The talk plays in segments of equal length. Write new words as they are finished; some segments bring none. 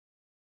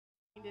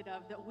reminded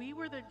of that we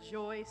were the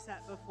joy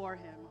set before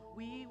him.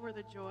 We were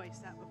the joy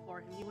set before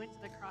him. He went to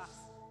the cross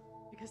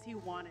because he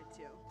wanted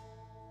to.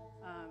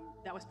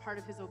 That was part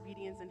of his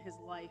obedience in his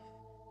life.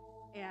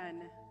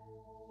 And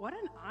what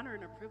an honor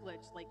and a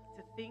privilege, like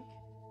to think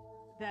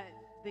that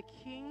the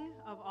King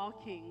of all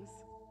kings,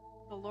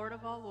 the Lord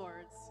of all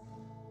lords,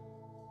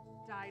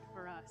 died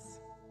for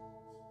us,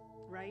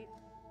 right?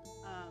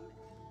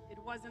 It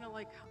wasn't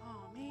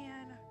oh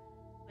man,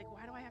 like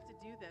why do I have to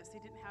do this? He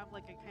didn't have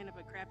like a kind of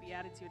a crappy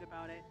attitude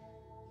about it.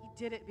 He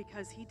did it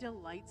because he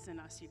delights in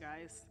us, you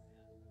guys.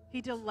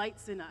 He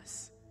delights in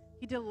us.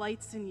 He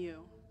delights in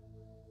you.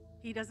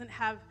 He doesn't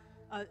have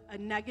a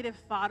negative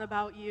thought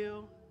about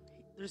you.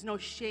 There's no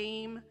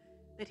shame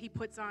that he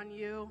puts on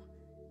you.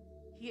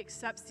 He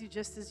accepts you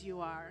just as you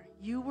are.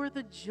 You were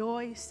the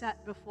joy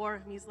set before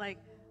him. He's like,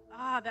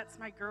 that's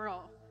my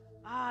girl.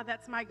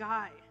 That's my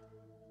guy.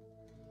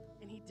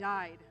 And he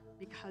died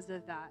because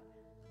of that.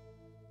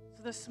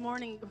 So this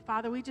morning,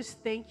 Father, we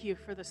just thank you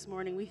for this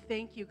morning. We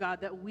thank you, God,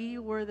 that we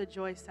were the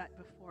joy set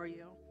before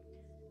you.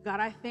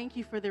 God, I thank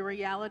you for the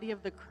reality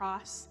of the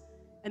cross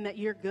and that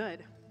you're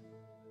good.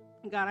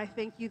 God, I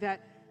thank you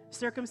that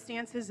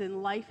circumstances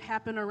in life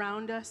happen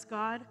around us,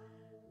 God,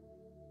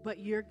 but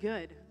you're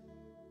good.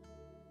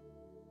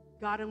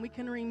 God, and we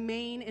can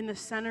remain in the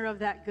center of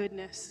that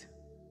goodness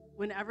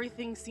when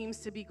everything seems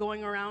to be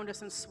going around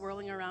us and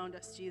swirling around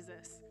us,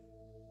 Jesus.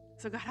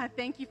 So God, I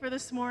thank you for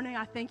this morning.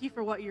 I thank you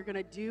for what you're going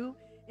to do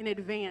in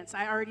advance.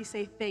 I already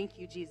say thank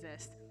you,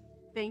 Jesus.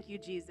 Thank you,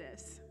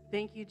 Jesus.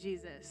 Thank you,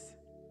 Jesus.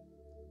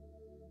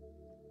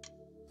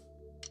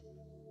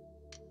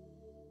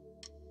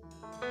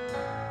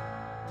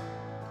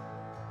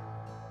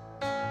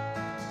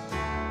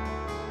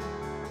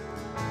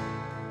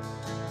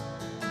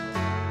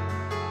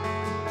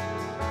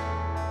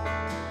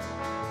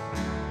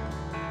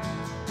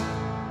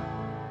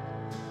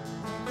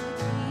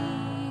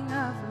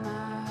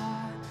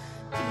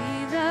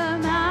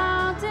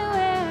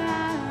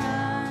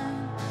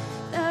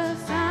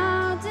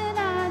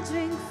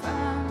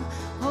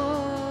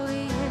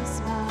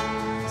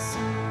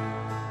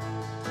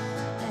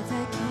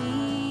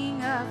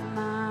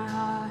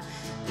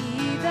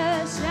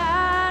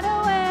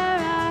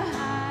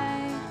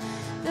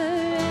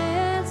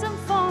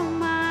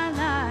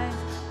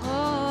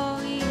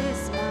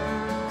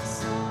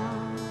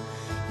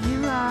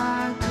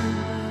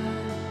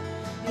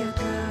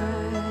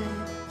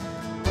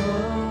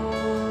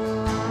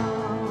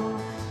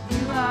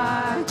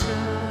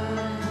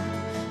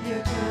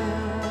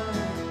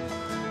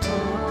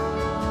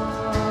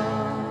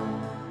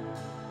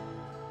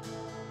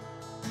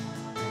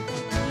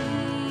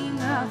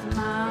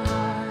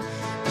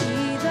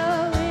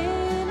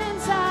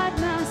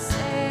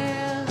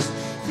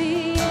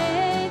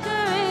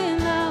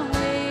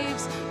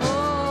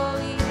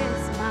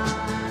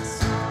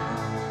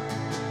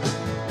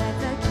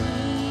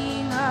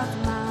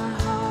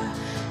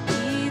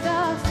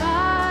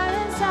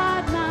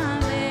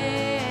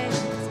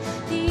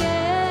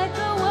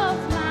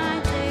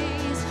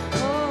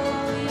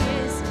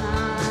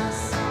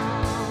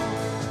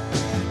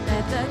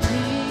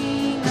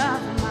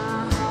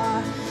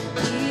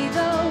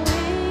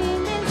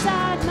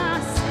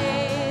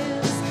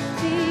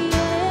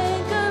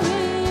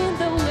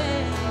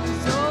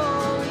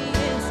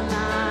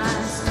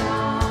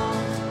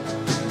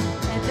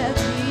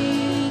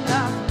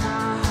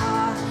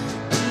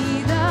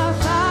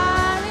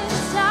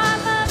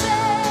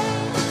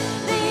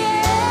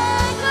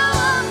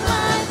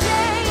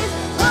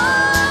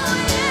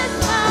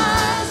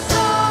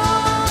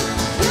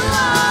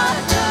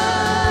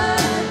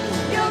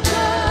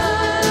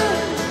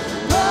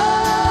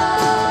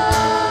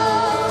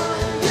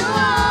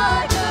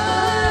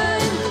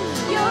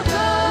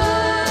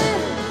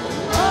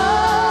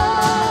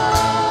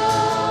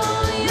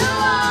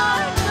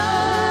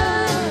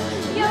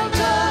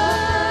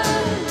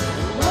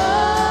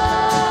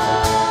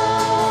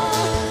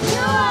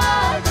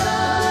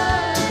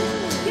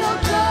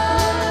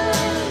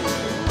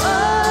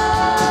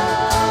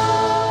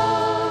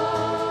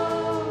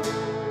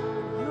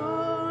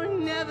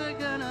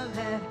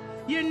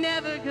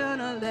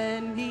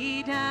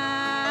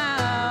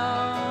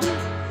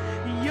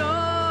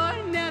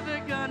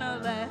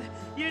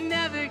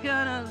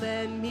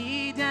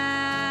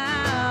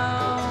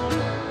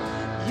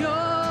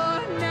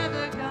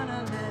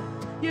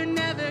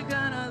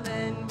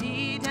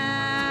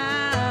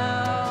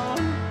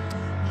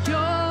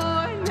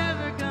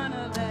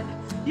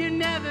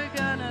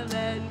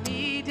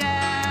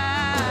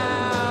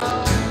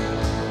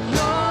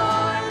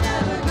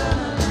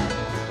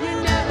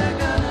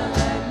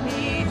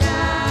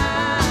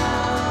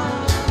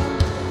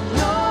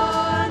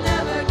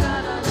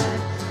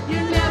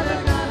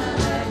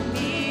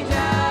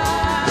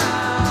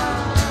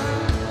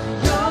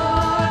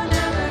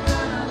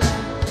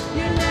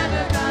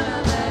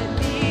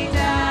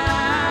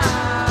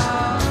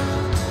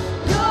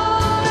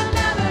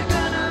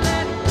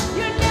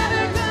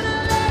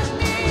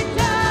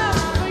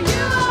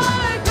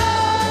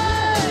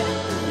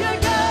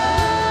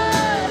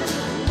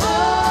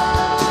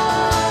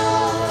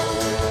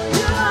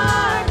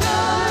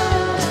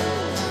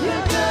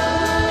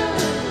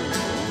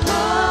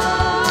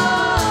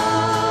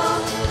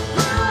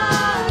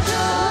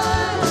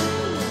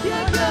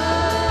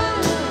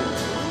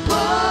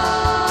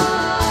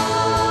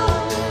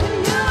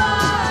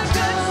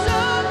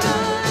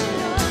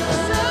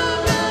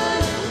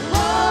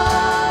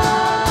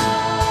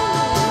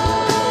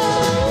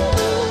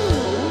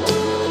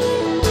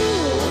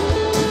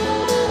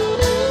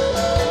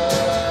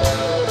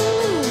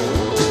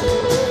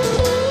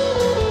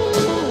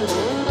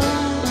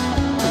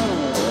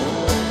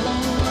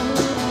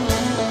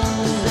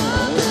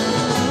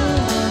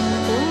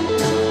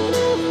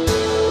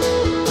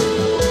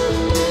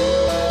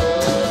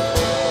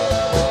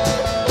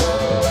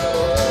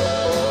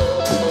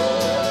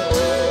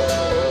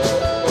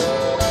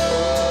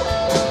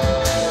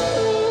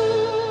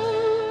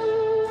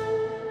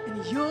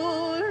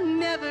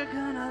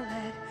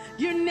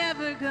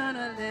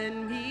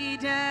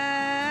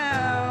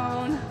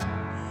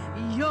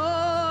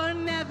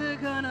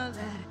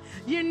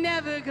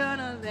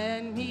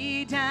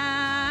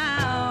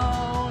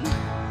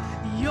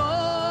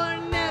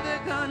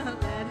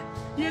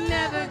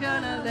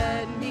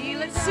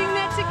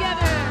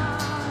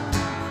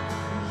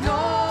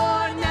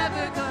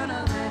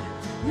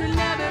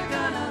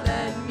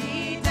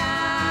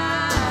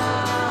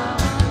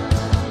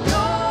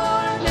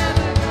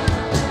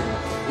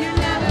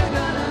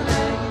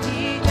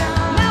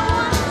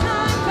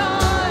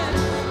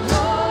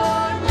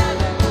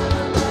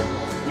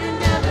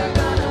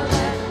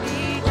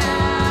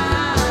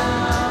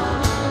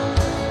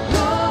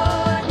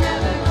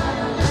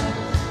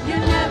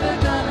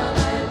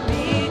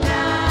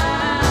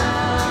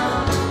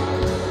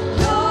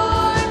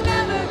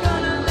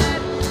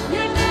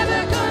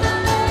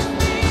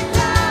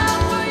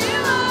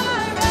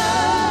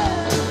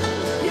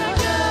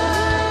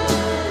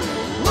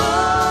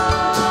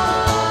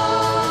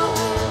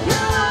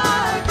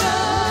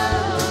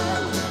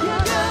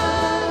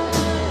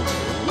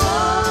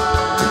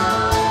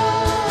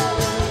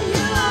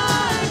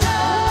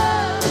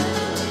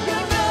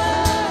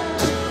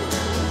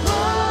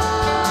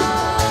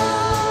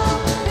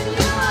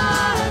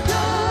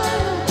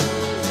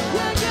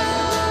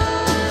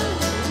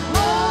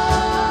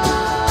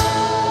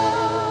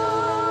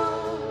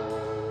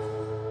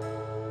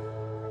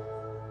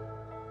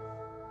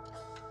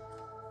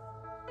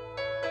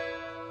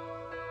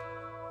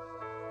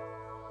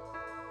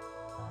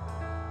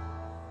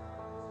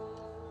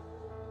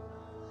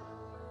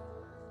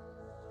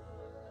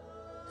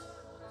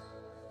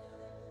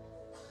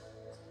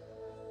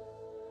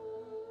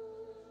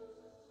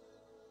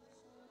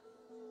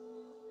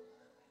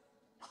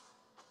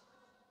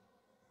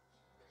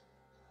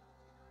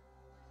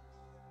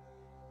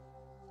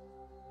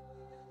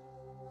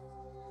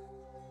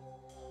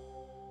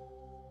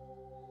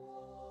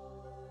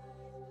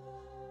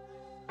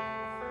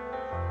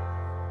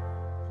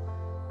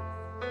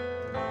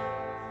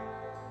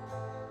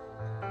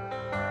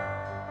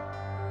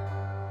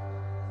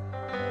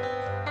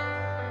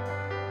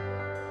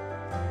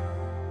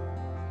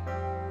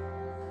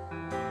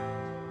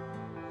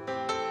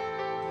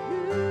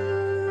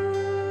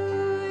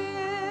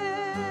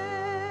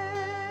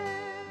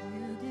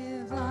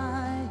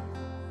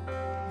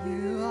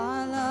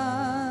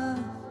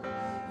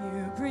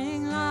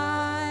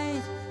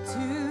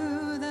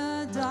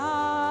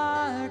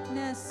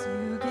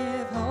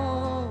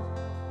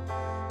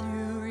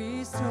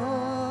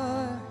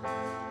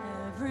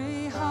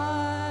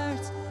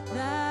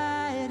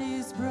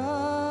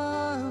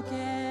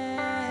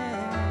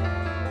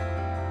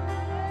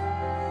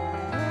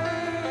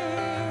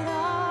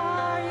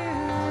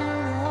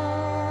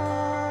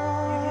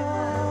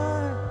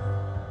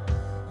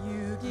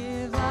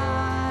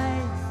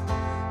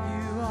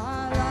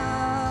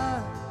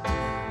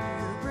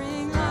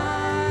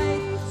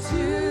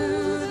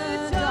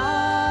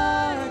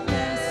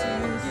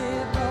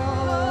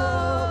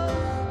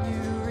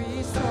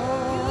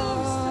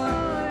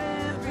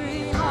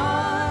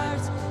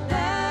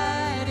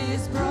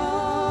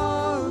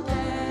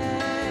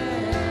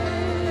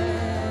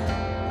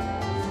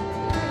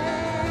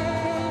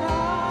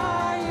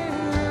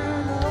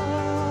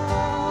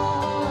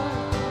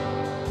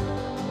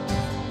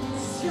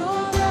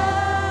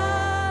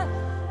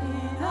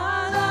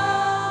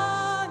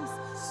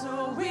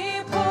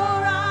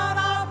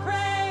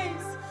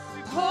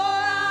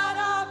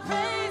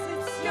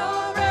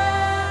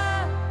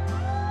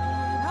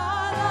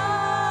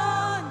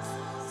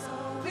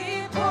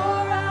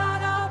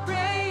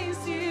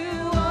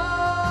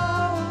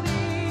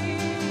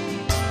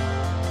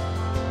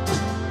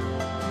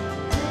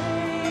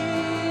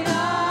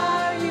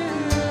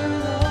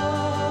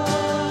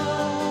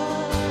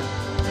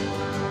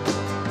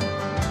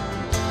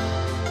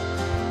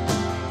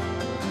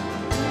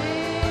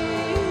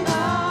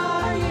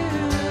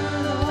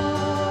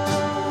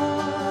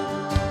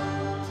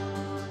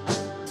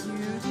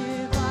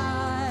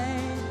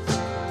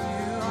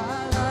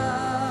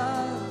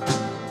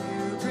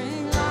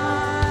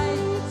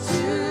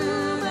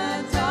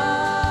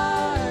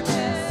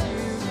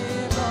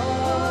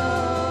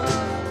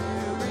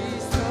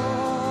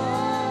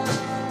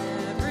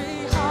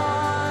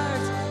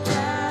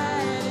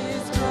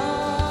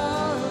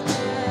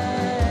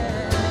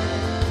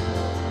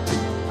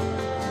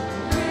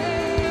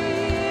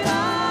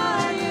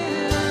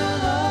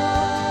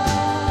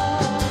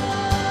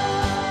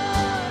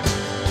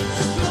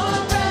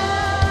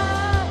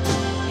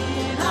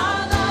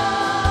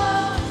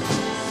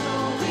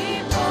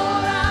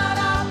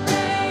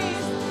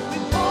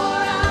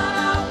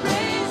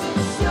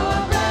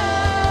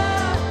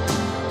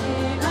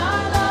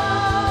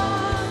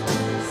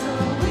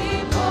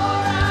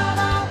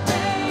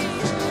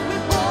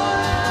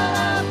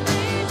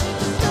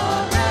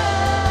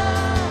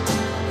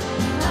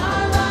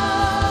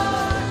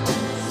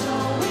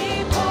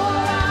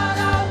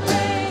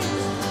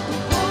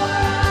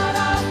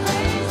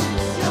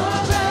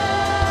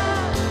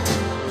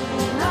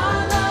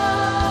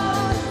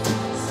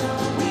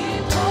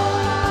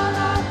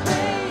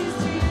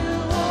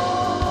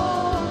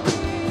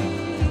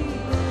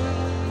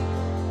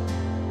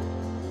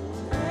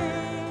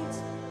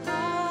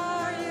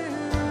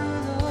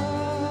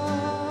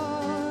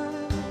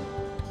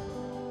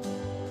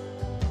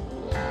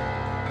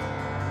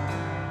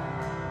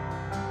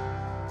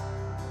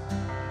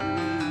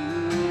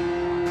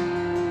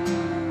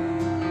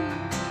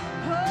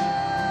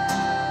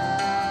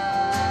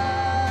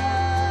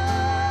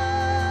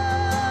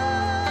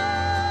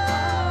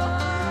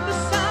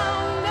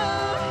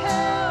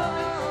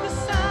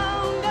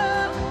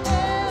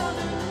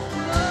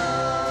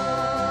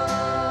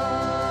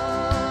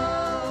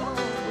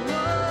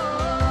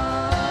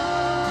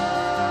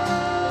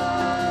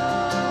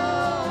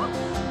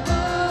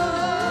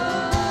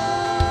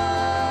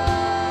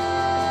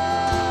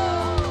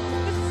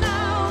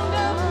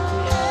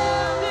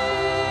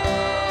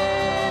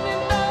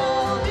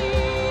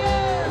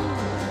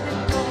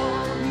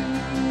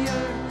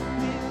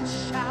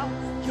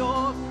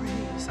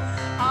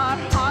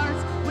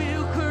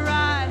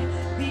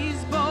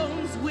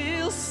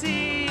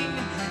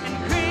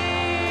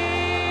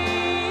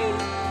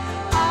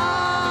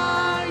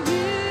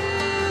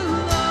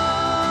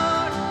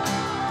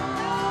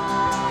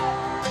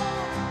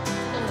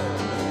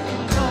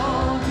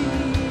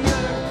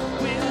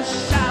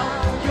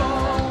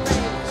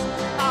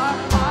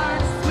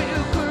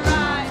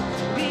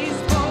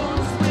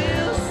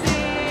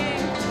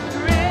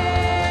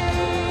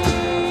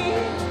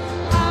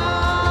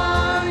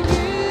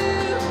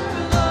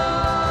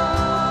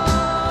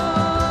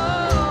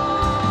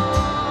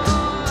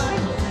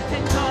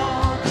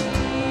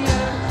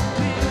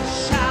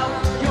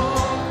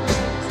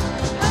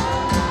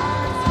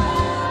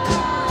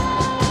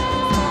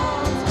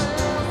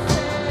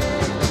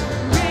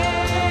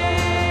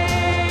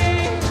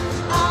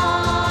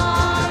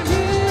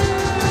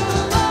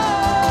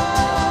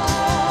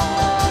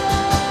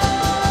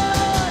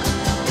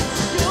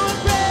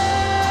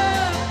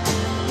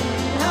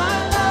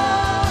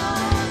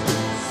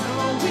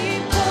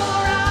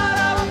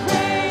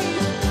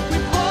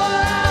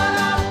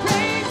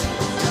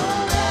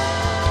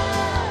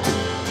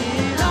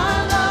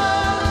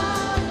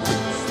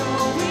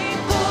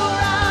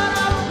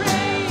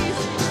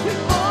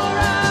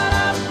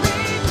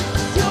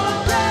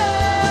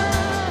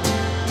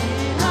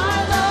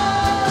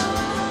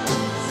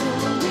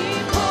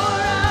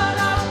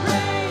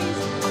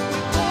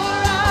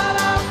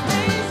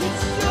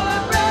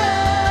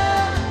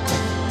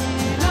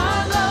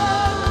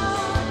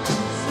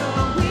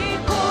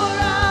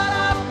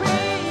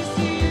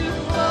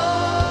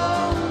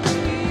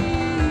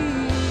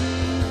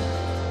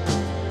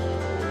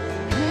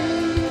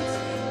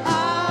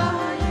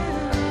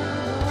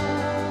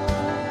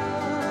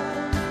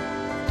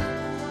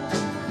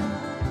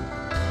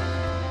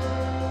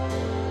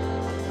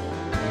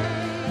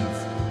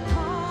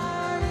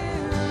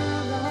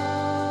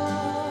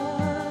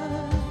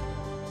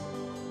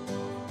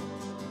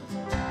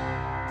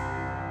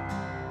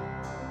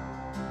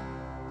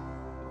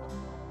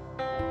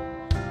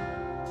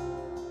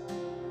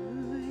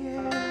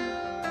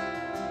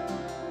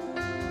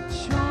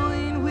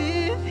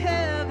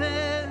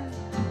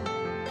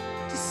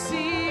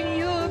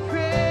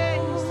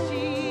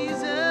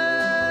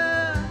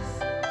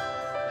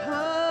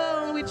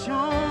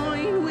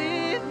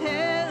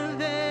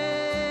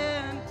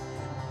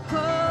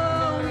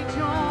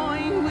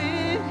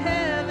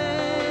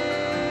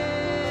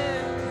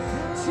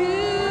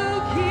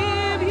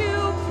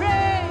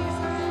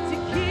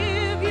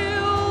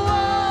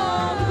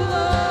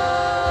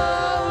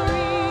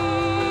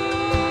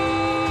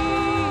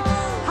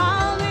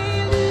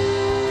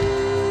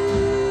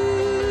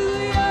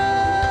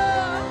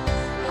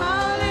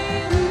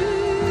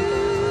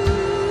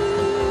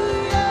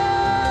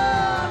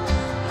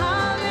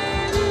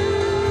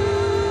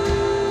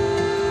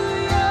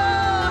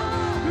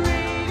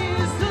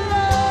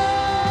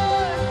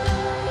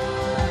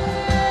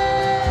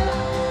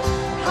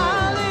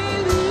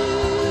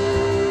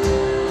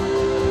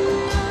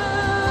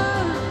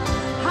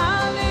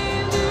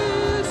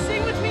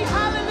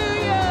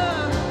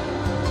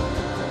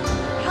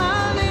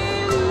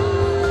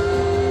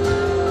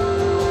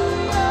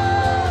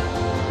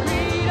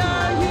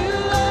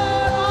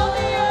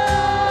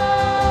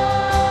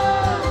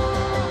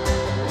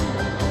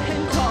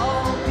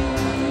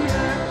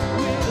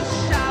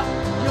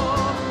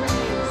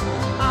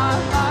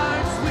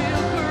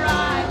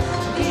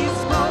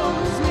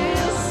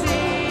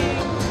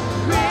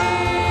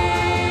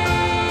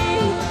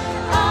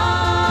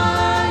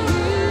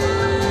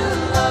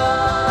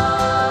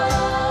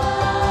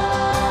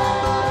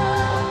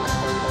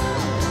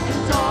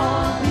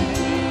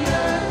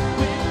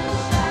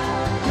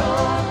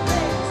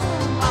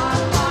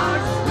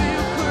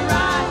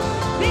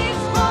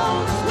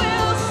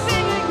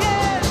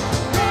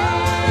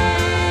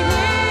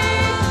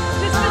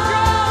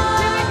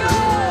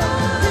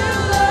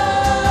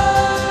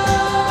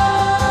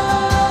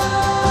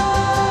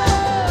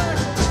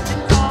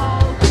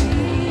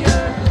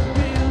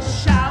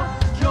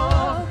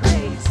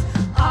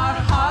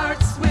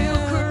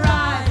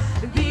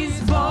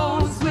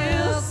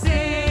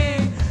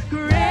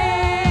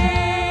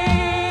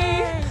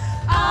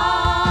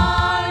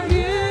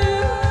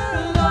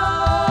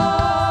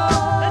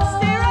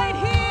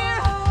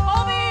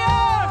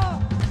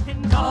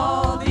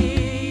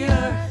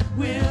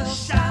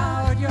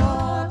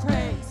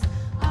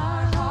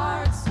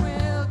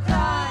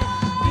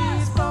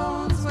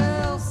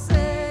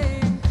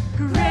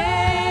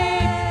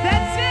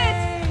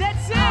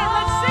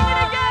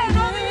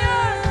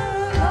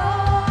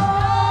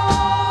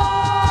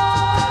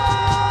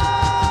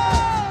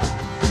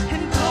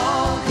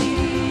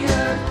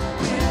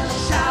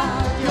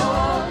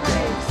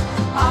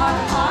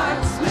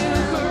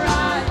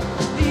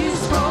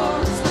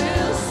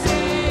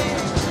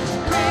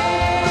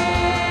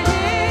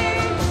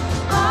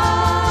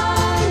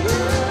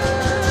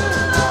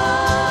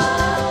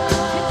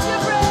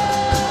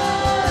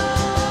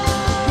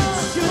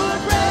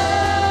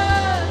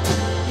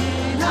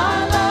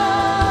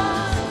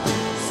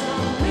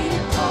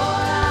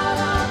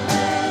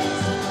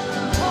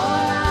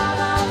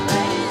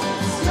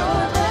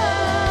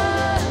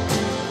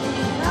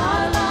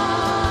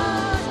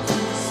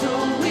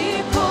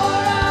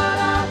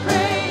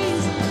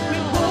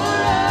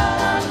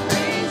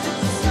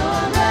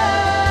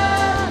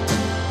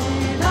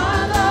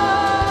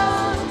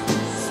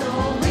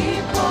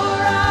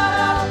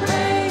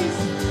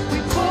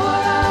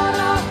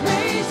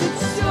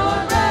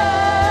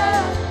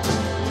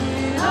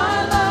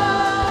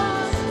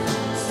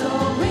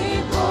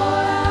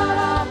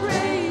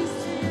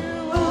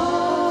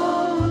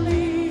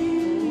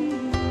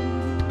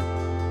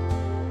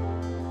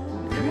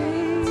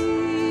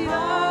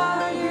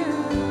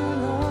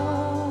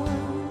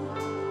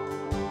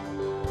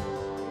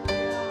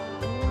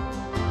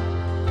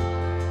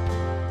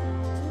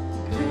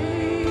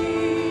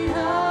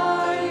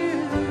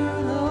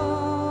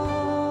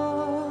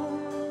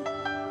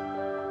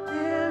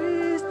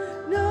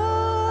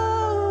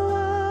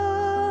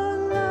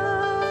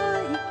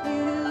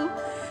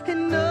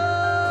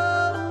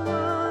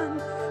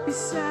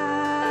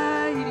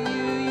 beside you,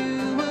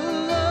 you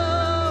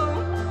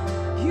alone.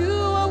 You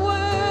are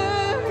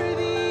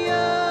worthy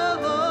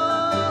of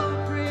all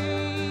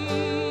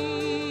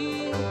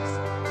praise.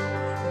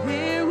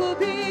 There will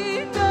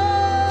be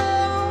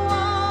no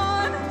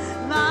one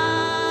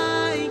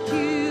like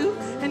you,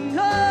 and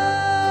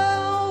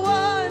no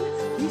one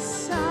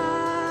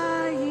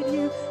beside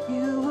you.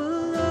 You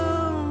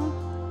alone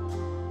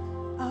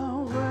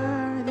are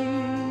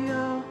worthy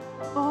of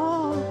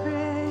all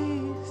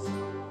praise.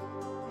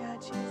 Yeah,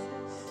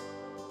 Jesus.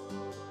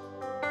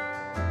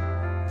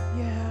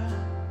 Yeah,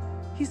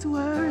 He's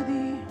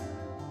worthy.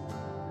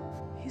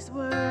 He's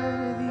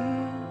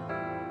worthy.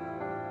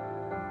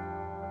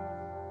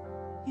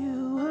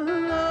 You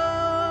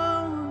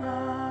alone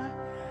are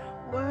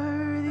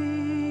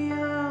worthy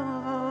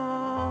of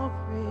all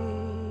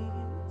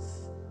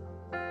praise.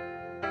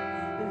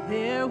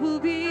 There will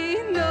be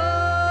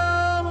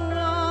no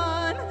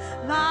one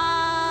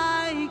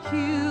like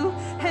you,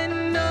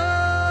 and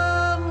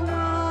no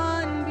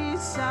one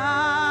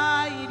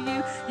beside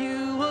you.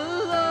 You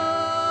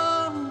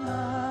alone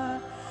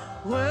are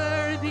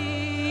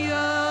worthy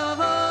of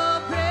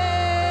all praise.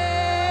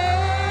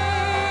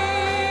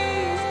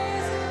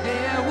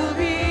 There will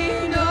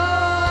be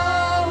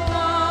no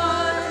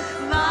one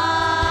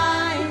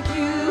like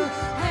you,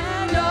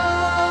 and no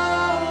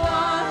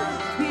one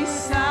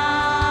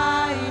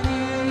beside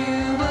you.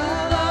 You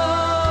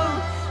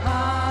alone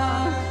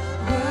are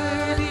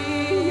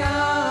worthy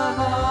of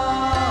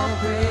all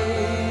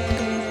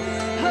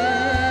praise. Oh,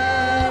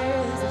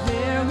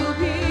 there will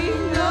be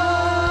no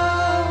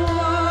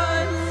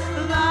one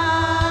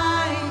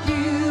like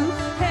you,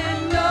 and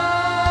no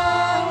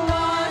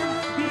one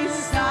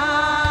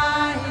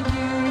beside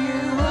you.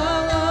 You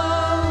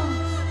alone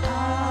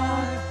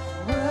are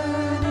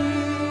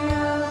worthy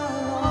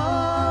of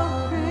all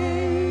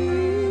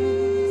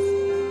praise.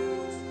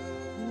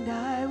 And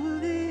I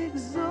will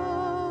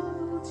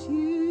exalt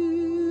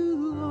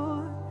you,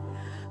 Lord.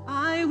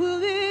 I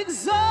will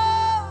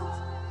exalt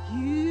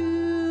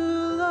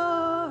you,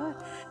 Lord.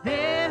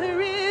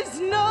 There is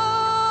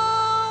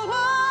no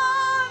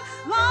one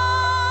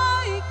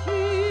like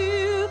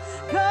you,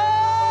 God.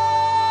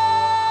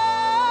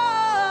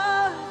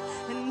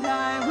 And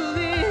I will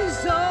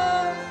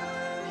exalt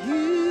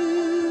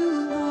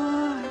you,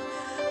 Lord.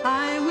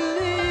 I will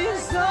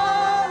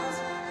exalt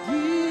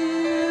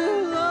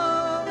you,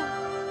 Lord.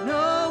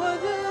 No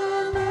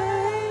other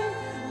name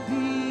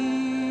be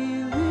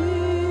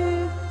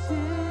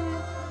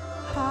lifted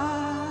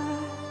high.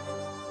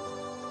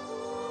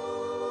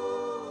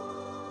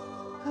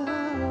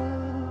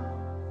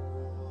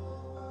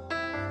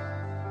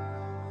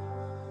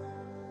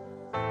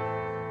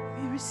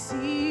 We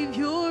receive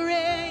your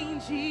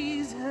reign,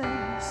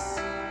 Jesus.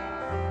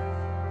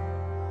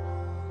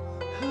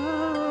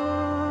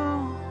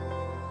 Oh,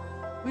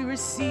 we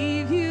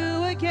receive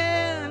you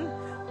again.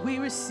 We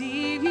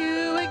receive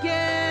you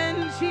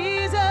again,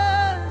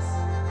 Jesus.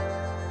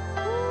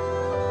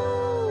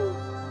 Ooh.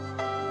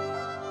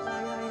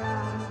 Yeah, yeah,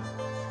 yeah.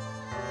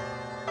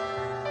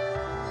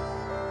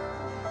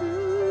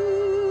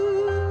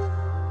 Ooh.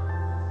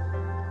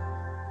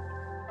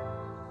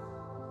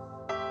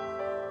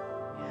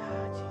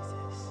 Yeah,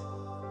 Jesus.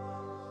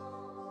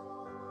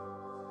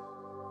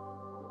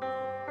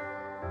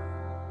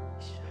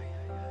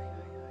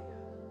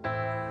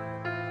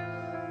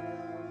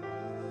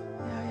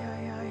 Yeah,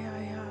 yeah, yeah,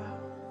 yeah, yeah.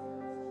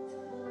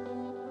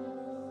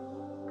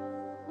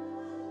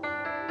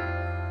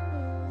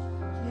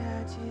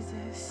 Yeah,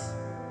 Jesus.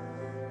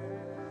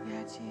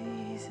 Yeah,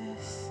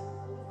 Jesus.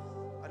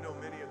 I know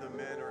many of the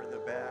men are in the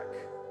back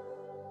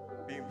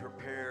being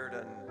prepared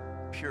in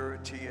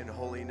purity and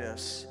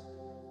holiness.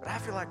 But I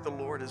feel like the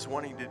Lord is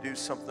wanting to do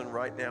something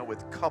right now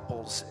with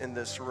couples in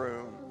this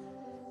room.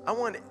 I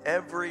want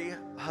every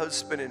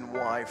husband and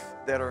wife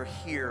that are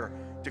here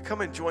to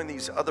come and join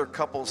these other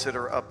couples that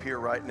are up here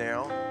right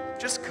now.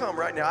 Just come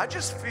right now. I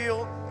just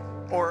feel,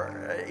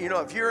 or,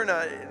 if you're in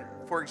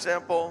for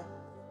example,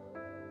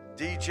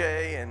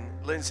 DJ and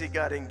Lindsay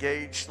got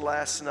engaged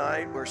last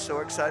night. We're so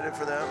excited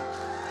for them.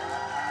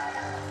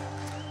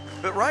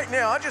 But right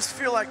now, I just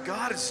feel like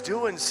God is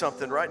doing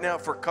something right now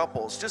for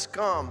couples. Just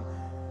come.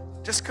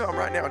 Just come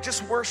right now.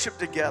 Just worship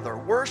together.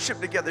 Worship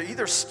together.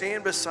 Either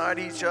stand beside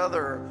each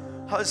other.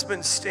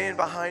 Husbands, stand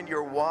behind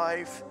your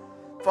wife.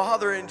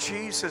 Father, in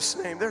Jesus'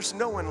 name, there's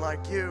no one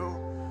like you.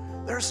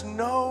 There's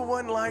no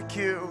one like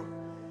you.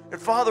 And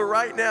Father,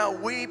 right now,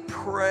 we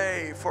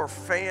pray for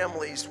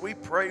families. We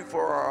pray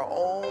for our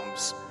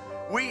homes.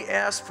 We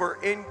ask for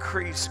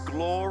increased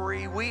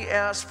glory. We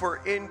ask for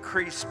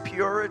increased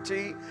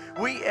purity.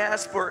 We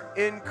ask for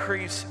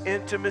increased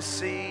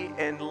intimacy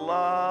and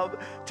love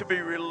to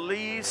be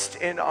released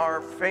in our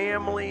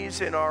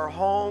families, in our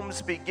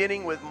homes,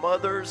 beginning with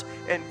mothers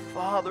and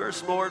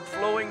fathers, Lord,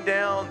 flowing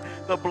down,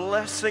 the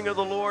blessing of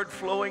the Lord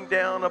flowing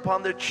down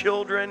upon the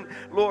children,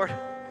 Lord,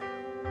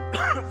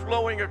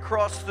 flowing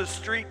across the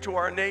street to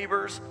our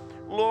neighbors.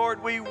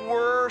 Lord, we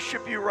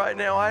worship you right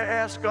now. I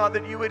ask, God,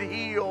 that you would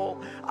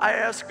heal. I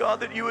ask, God,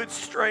 that you would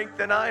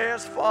strengthen. I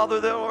ask, Father,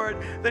 Lord,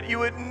 that you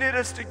would knit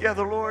us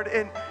together, Lord,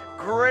 in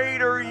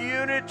greater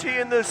unity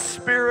in the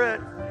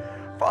Spirit.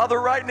 Father,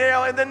 right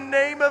now, in the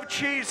name of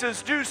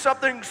Jesus, do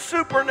something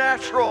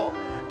supernatural.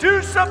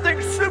 Do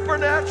something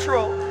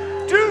supernatural.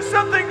 Do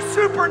something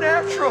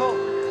supernatural.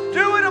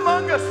 Do it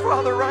among us,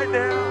 Father, right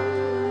now.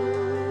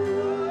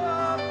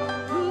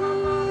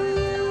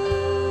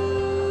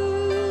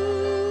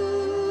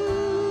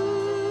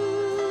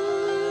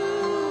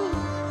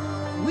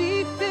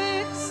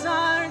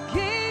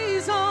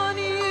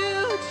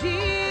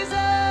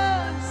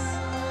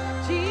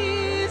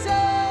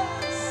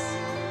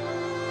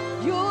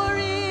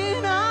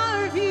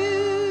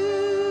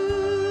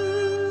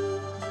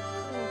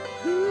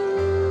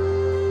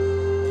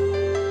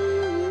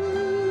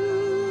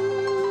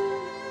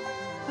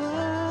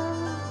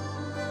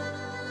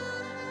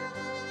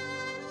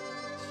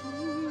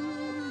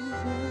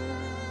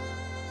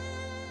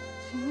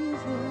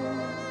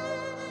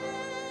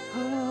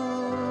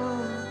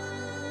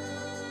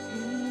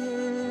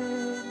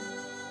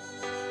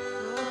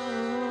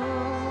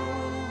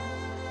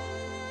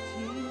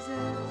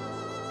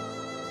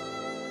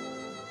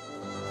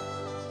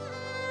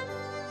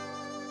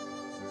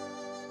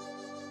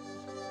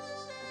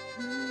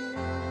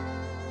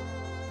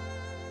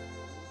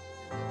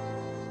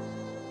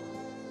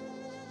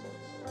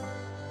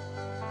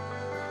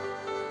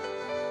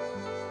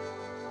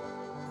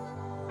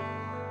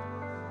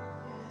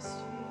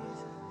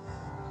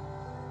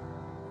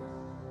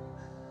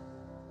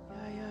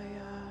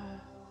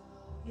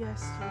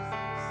 Yes,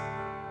 Jesus.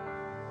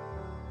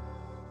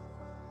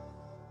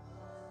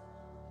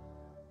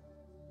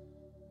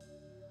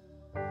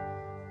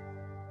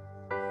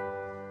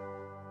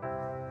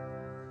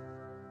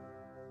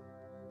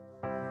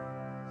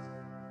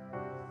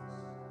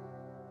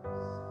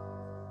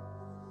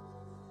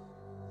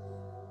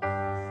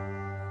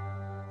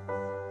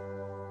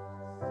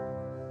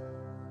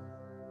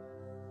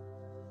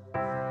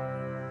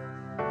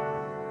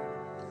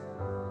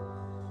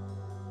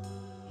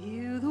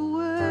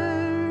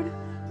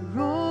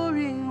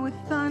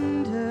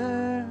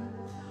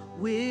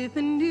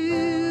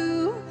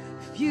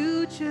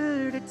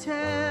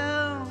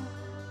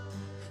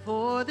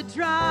 For the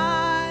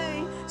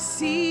dry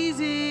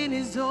season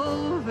is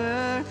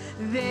over,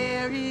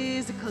 there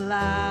is a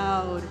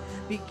cloud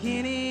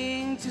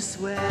beginning to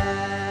swell.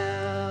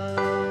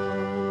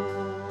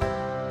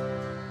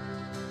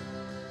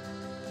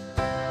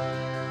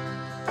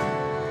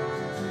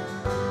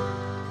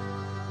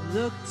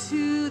 Look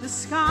to the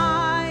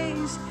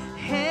skies,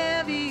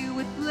 heavy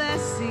with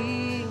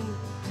blessing.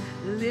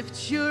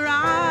 Lift your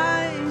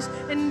eyes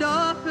and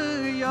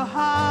offer your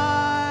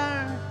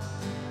heart.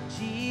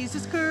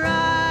 Jesus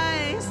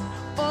Christ,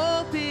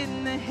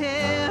 open the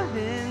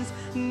heavens.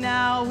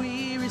 Now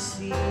we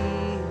receive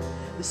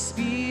the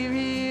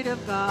Spirit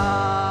of God.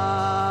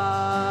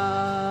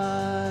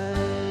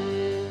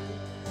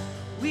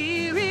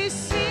 We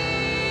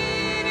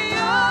receive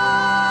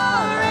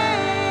your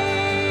rain.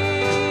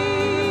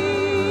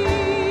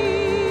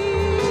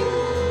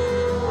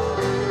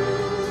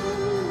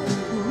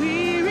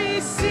 We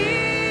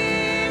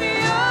receive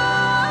your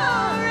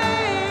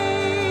rain.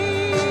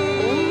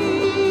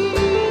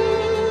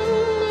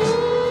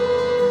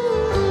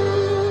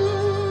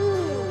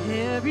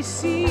 Every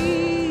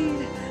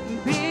seed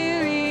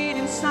buried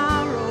in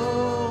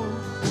sorrow,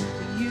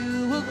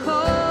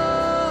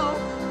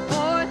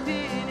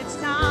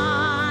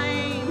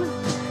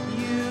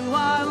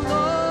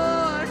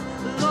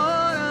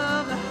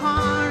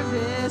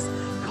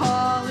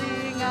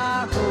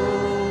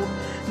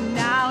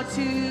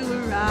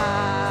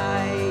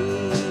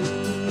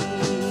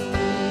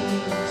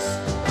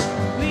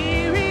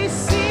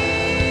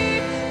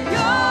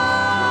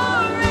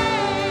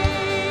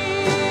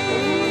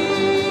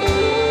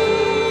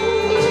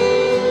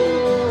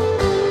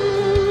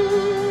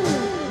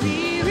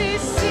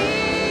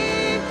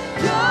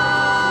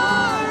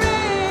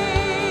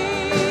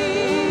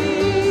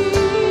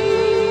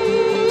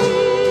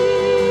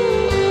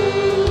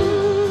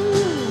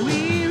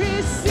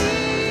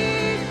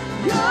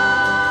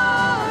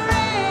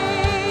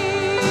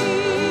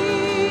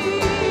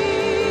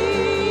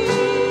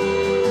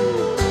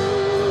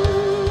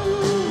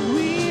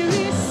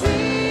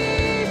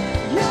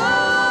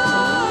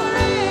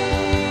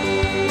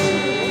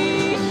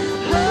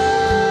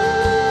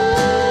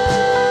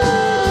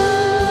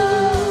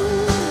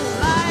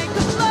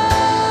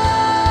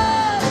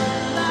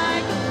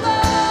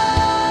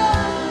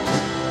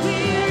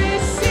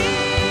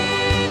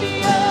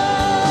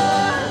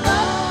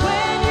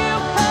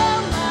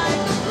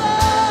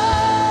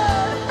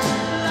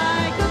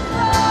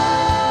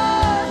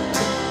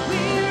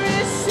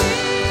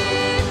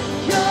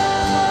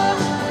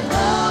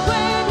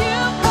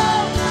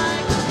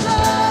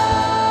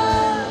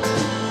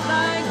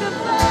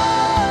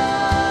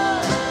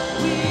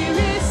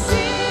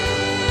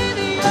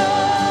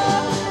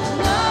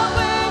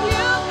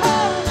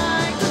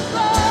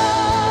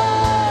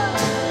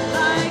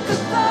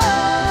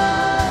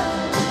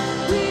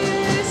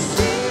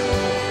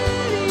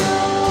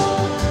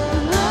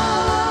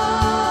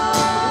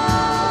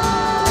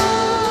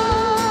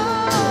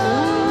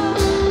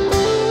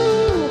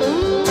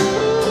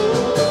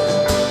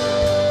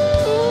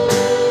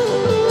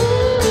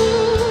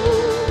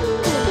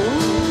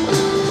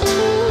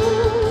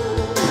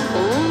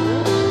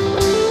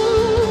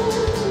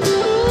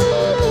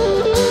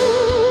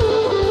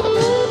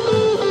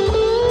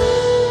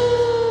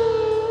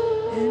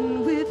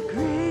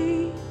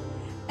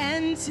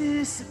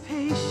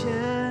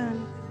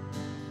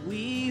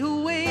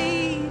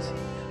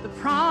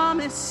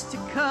 promise to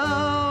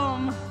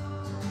come.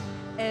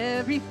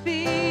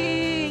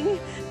 Everything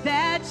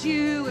that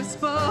you have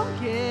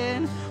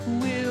spoken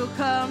will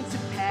come to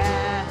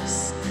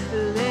pass.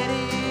 Let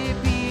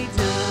it be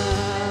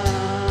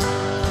done.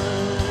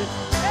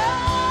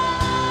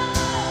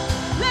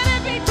 Let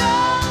it be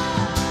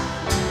done.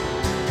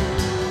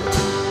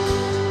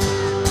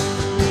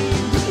 We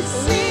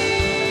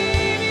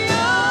receive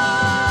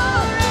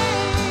your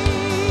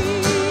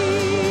reign.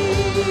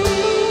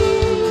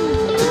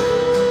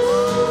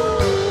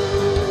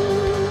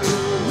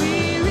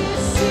 We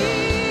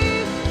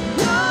receive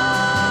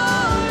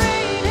your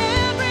reign.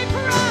 Every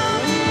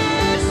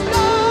promise,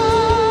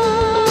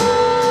 God.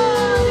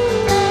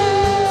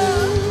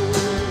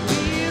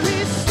 We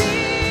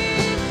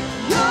receive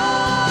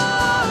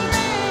your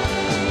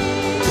reign.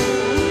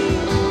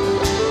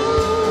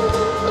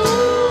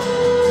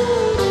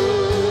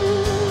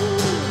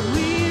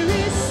 We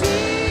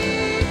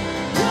receive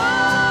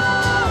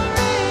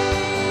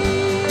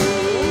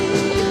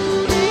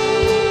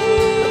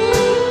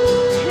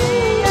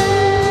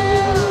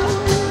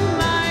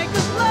like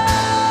a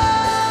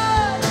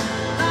flood,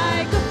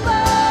 like a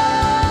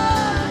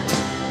flood.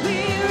 We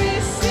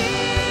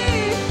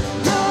receive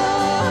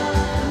your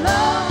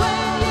love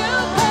when you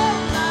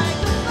come,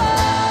 like a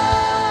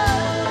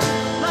flood,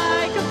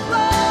 like a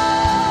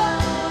flood.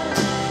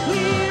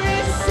 We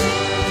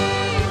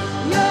receive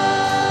your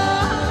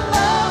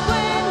love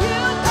when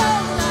you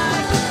come,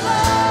 like a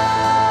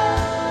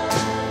flood,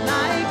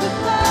 like a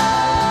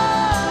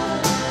flood.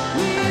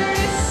 We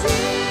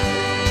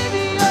receive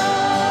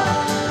your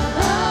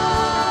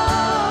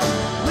love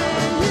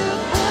when you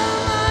come,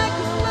 like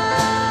a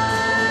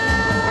flood.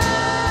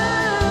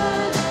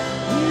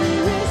 We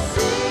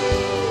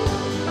receive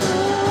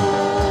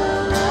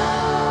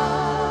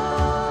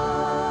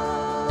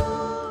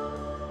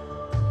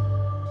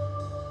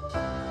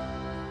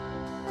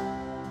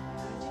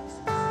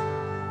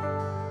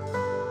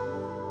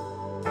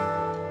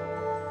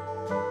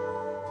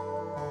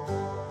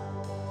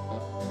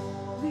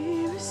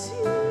We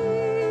receive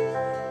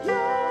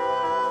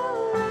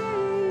your reign.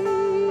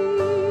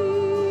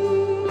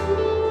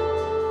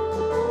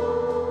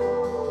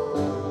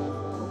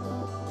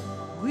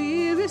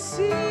 We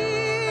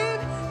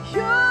receive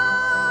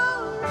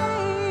your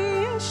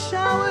rain,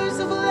 showers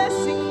of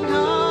blessing,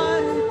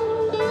 God.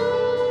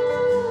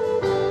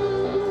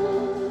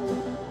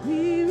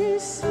 We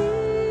receive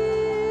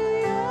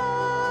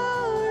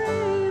your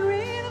rain,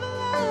 rain of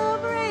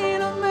love,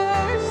 rain of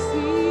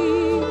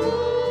mercy.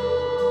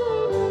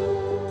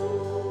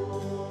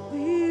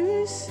 We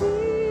receive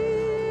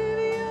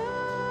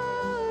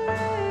your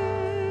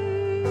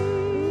rain.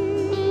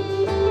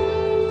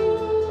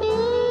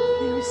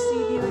 We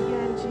receive you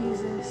again,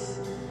 Jesus.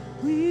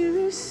 We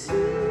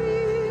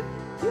receive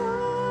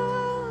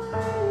your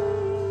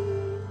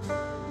rain.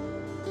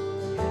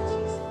 Yeah,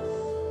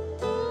 Jesus.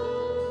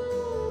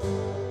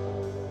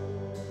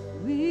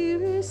 We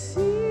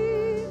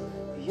receive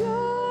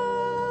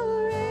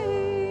your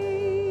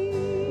rain.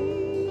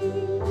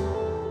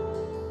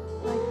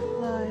 Like a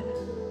flood,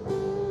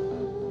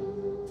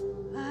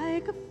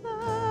 like a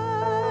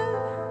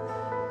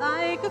flood,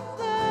 like a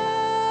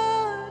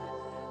flood.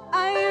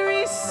 I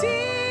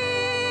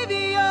receive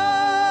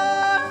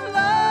your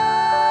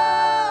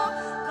love,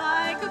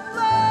 like a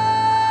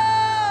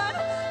flood,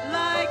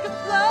 like a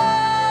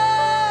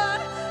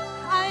flood.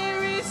 I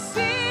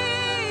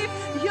receive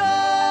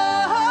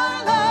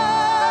your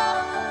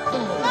love,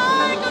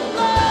 like a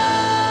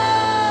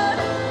flood,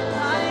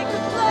 like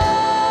a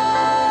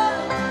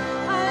flood.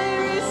 I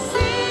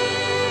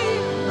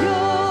receive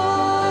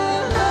your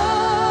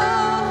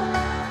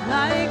love,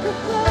 like a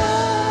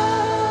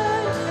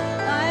flood,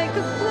 like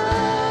a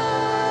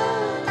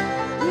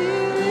flood. We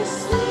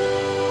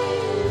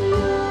receive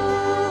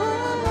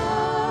your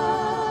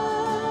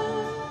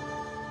love.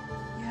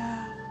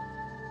 Yeah,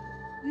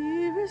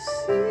 we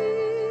receive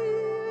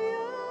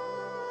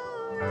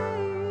your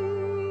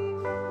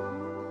rain,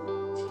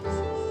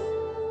 Jesus.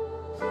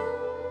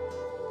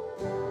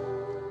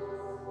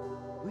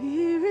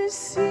 We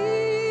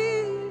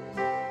receive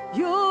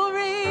your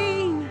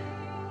reign,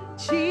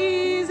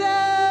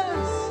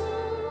 Jesus,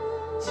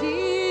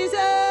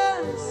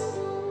 Jesus.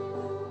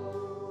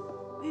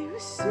 We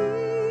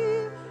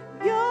receive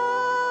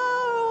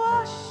your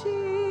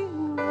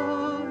washing,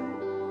 Lord.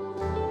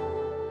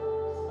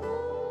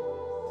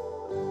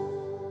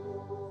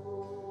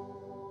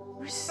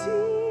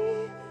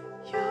 Receive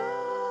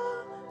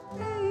your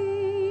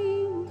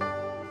rain,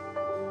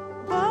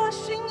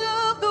 washing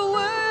of the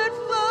word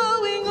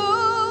flowing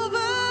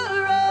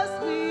over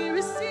us. We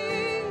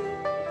receive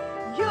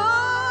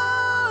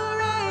your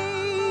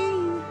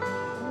rain.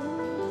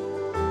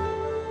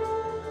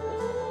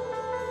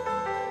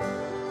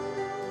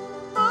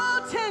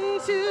 Oh,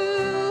 tend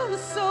to the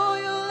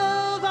soil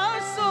of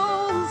our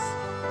souls.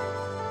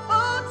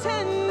 Oh,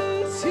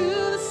 tend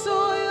to the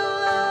soil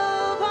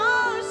of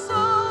our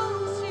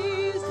souls, Jesus.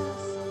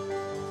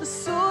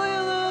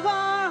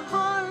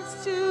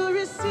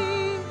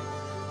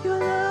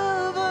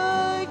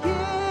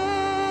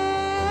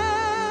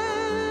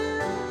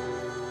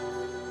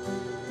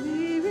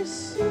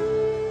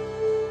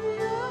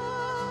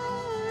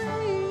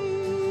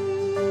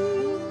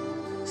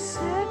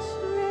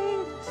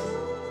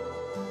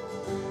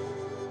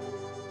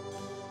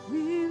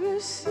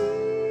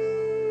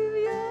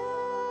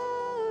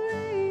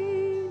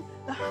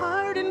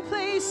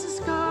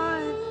 voices,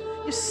 God.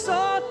 You're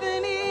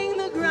softening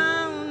the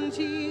ground,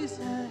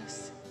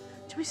 Jesus,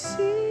 to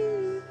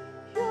receive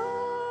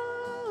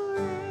your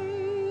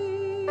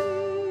reign.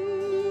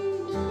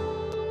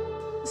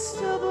 The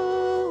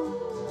stubble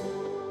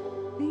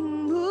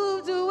being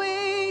moved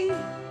away,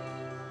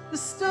 the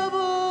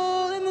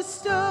stubble and the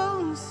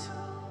stones.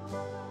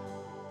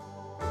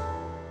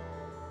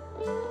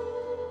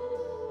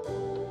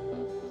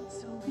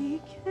 So we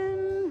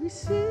can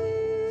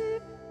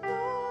receive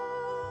your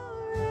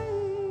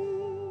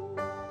reign.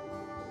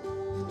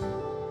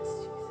 Yes,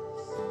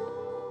 Jesus.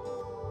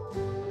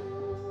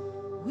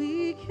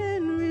 We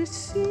can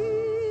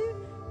receive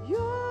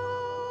your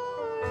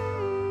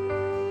reign.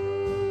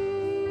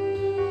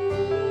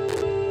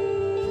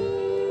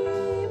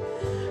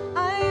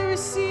 I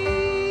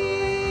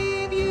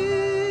receive you.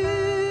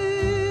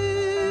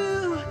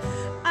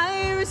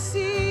 I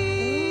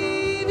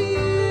receive you.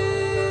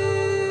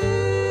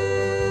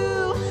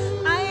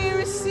 I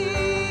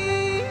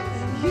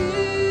receive you.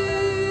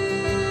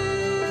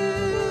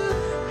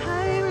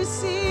 I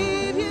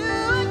receive you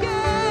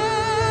again.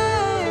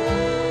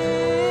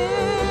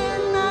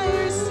 I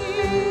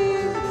receive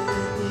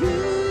you.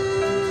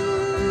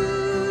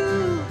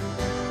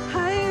 I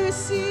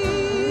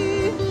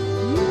receive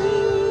you.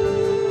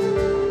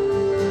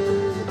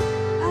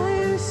 I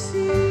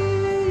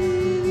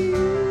receive you.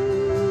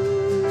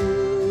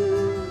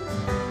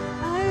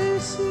 I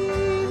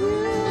receive you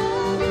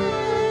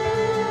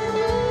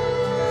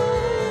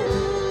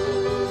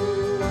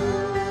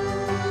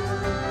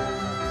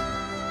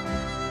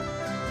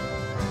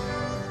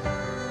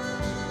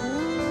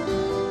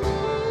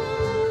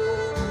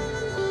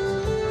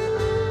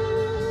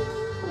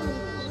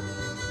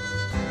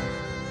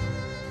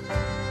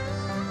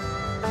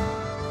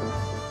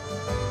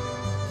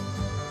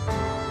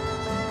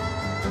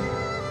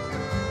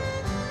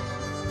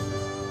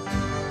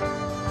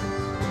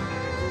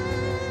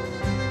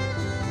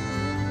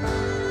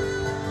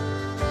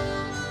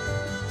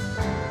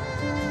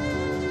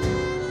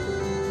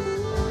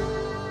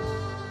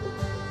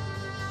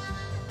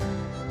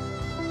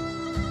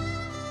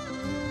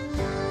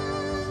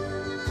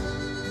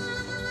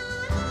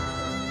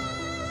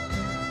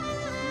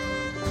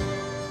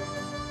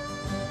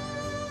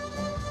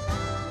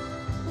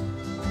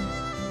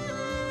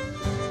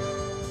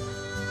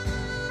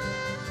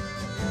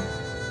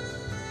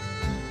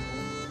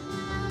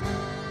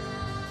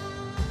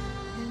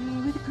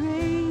and with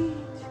great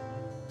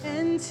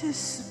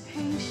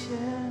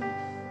anticipation,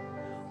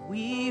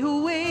 we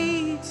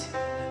await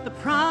the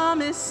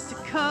promise to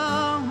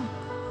come.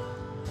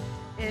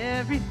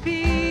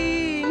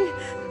 Everything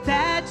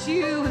that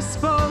you have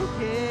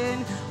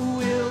spoken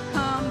will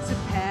come to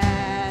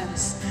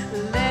pass.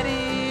 Let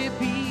it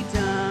be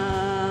done.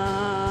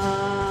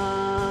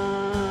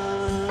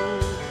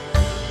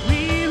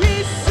 We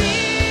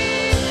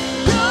receive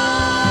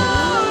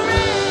your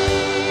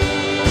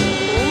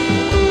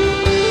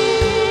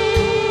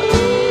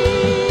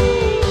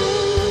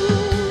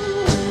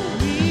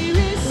we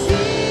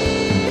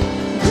receive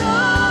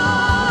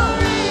your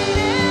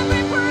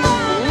every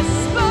promise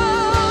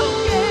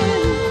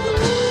spoken.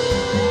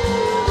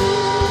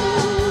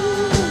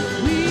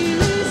 We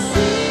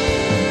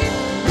receive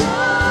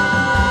your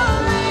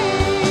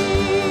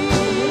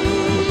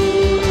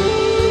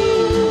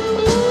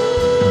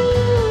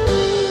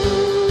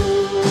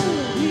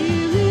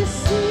we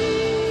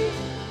receive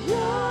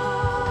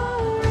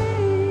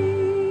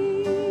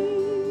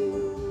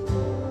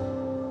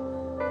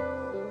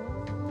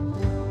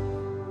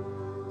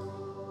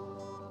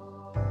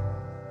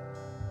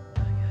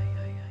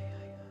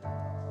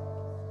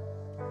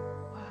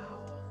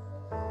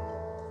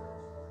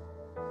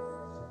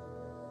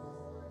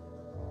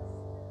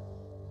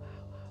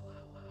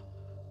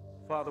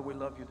Father, we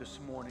love you this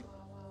morning.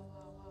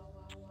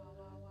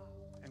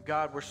 And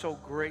God, we're so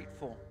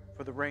grateful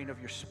for the reign of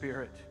your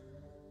Spirit.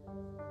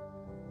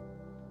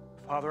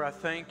 Father, I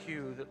thank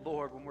you that,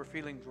 Lord, when we're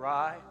feeling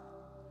dry,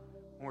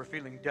 when we're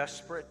feeling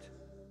desperate,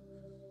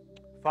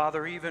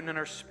 Father, even in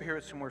our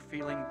spirits when we're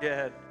feeling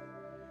dead,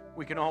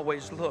 we can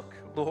always look,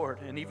 Lord,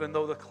 and even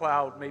though the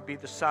cloud may be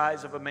the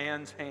size of a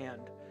man's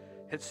hand,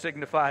 it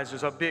signifies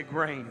there's a big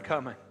rain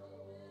coming.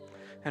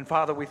 And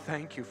Father, we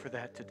thank you for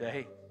that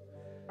today.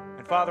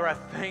 And Father, I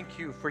thank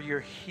you for your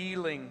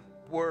healing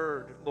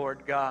word,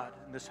 Lord God,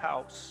 in this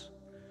house.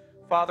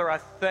 Father, I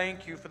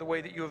thank you for the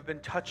way that you have been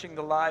touching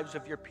the lives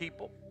of your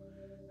people.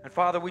 And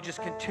Father, we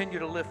just continue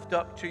to lift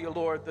up to you,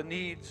 Lord, the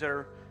needs that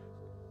are,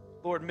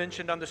 Lord,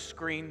 mentioned on the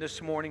screen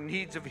this morning.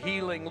 Needs of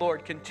healing,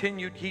 Lord,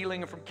 continued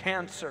healing from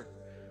cancer.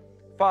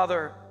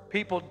 Father,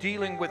 people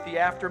dealing with the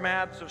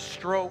aftermaths of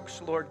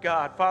strokes, Lord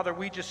God. Father,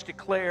 we just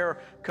declare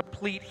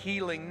complete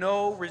healing,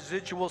 no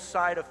residual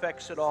side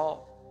effects at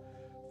all.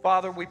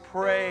 Father, we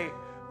pray,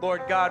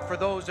 Lord God, for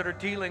those that are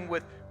dealing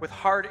with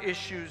heart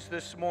issues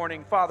this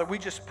morning. Father, we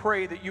just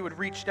pray that you would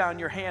reach down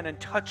your hand and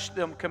touch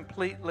them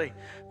completely.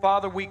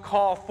 Father, we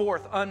call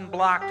forth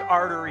unblocked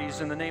arteries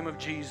in the name of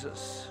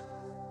Jesus.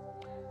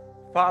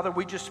 Father,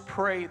 we just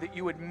pray that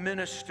you would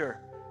minister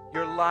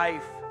your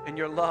life and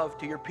your love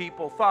to your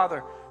people.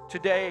 Father,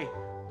 today,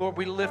 Lord,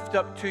 we lift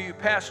up to you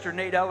Pastor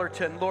Nate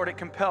Ellerton, Lord, at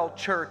Compelled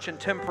Church and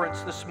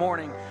Temperance this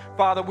morning.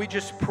 Father, we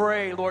just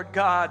pray, Lord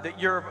God, that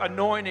your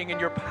anointing and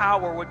your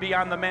power would be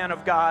on the man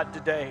of God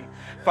today.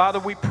 Father,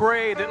 we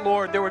pray that,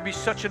 Lord, there would be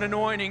such an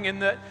anointing in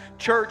the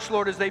church,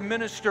 Lord, as they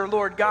minister,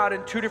 Lord God,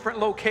 in 2 different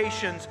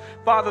locations.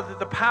 Father, that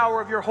the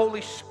power of your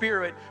Holy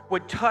Spirit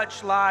would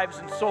touch lives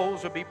and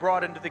souls would be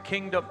brought into the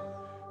kingdom.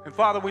 And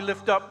Father, we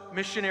lift up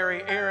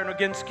missionary Aaron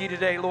Oginski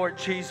today, Lord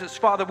Jesus.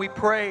 Father, we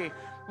pray,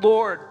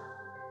 Lord,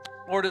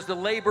 as the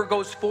labor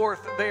goes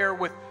forth there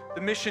with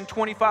the Mission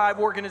 25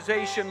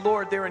 organization,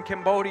 Lord, there in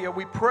Cambodia,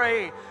 we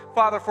pray,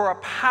 Father, for a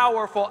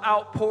powerful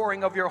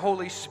outpouring of your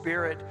Holy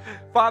Spirit.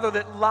 Father,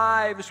 that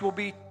lives will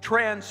be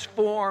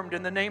transformed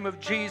in the name of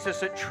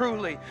Jesus, that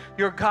truly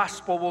your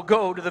gospel will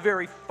go to the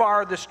very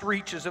farthest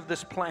reaches of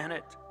this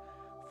planet.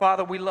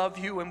 Father, we love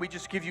you and we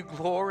just give you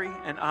glory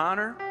and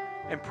honor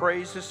and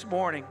praise this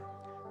morning.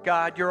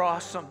 God, you're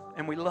awesome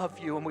and we love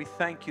you and we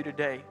thank you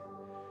today.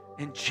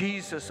 In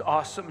Jesus'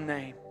 awesome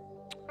name.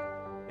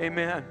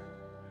 Amen.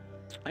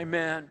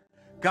 Amen.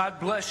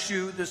 God bless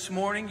you this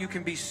morning. You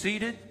can be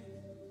seated.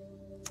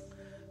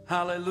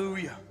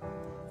 Hallelujah.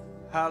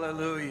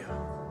 Hallelujah.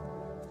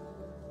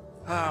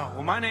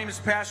 Well, my name is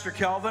Pastor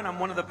Kelvin. I'm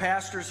one of the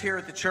pastors here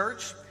at the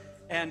church,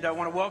 and I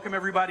want to welcome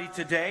everybody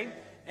today.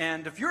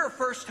 And if you're a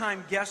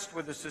first-time guest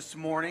with us this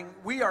morning,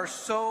 we are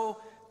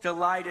so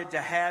delighted to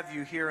have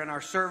you here in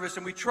our service,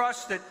 and we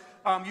trust that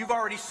you've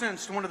already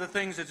sensed one of the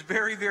things that's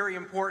very, very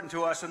important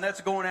to us, and that's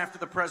going after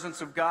the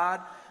presence of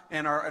God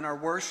and our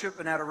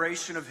worship and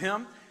adoration of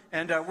Him.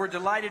 And we're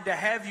delighted to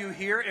have you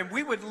here, and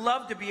we would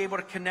love to be able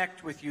to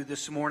connect with you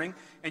this morning.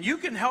 And you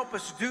can help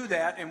us do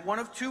that in one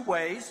of 2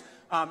 ways.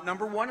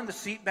 Number one, in the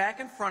seat back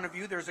in front of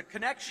you, there's a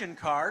connection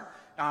card.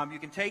 You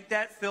can take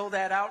that, fill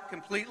that out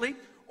completely,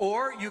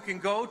 or you can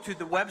go to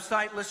the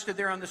website listed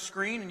there on the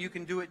screen, and you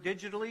can do it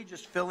digitally.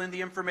 Just fill in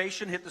the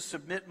information, hit the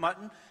submit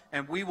button,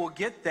 and we will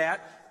get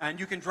that. And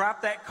you can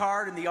drop that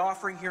card in the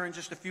offering here in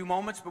just a few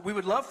moments. But we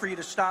would love for you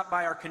to stop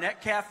by our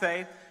Connect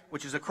Cafe,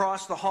 which is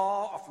across the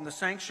hall from the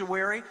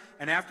sanctuary.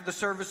 And after the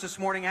service this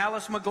morning,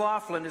 Alice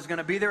McLaughlin is going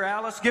to be there.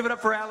 Alice, give it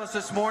up for Alice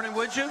this morning,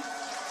 would you?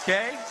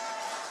 Okay.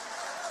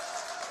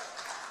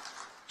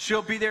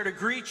 She'll be there to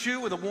greet you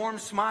with a warm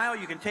smile.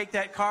 You can take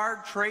that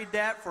card, trade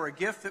that for a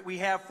gift that we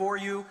have for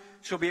you.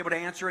 She'll be able to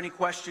answer any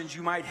questions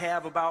you might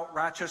have about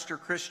Rochester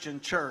Christian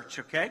Church,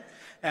 okay?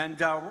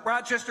 And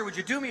Rochester, would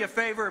you do me a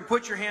favor and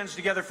put your hands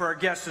together for our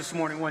guests this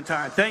morning one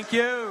time? Thank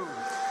you.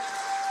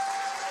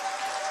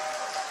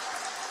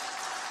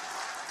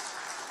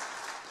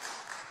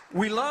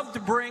 We love to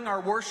bring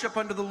our worship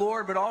unto the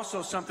Lord, but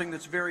also something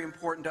that's very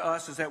important to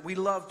us is that we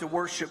love to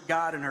worship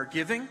God in our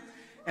giving.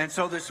 And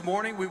so this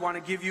morning, we want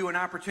to give you an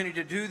opportunity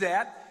to do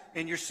that.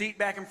 In your seat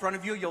back in front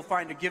of you, you'll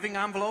find a giving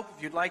envelope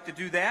if you'd like to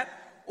do that.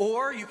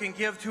 Or you can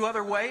give 2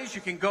 other ways.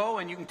 You can go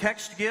and you can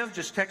text give.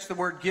 Just text the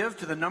word give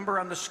to the number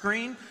on the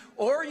screen.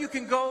 Or you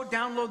can go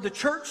download the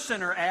Church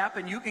Center app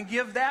and you can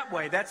give that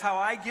way. That's how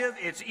I give.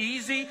 It's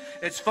easy.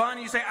 It's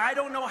fun. You say, I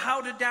don't know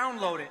how to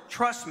download it.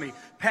 Trust me,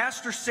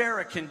 Pastor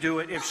Sarah can do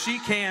it. If she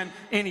can,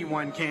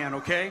 anyone can,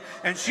 okay?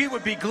 And she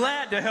would be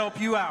glad to help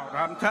you out.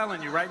 I'm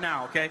telling you right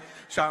now, okay?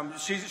 So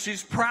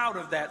she's proud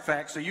of that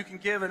fact. So you can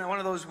give in one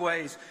of those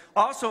ways.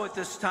 Also at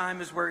this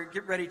time, as we're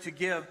getting ready to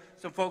give,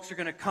 some folks are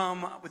going to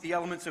come with the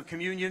elements of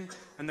communion,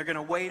 and they're going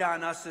to wait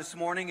on us this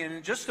morning. And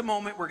in just a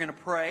moment, we're going to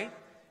pray,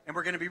 and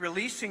we're going to be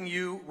releasing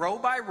you row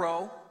by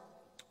row.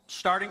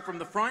 Starting from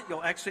the front,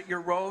 you'll exit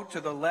your row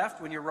to the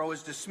left when your row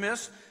is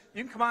dismissed.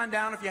 You can come on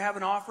down. If you have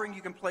an offering,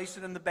 you can place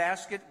it in the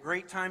basket.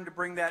 Great time to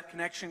bring that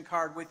connection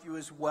card with you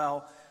as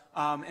well.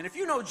 And if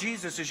you know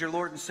Jesus as your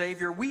Lord and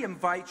Savior, we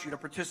invite you to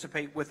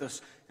participate with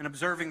us in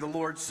observing the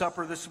Lord's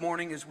Supper this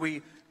morning as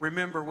we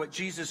remember what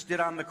Jesus did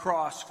on the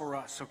cross for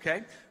us,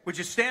 okay? Would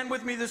you stand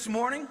with me this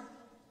morning?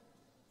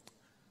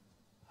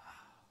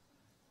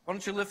 Why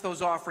don't you lift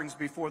those offerings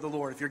before the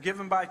Lord? If you're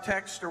giving by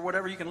text or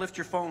whatever, you can lift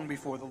your phone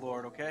before the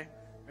Lord, okay?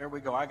 There we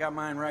go. I got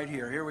mine right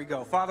here. Here we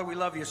go. Father, we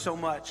love you so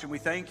much, and we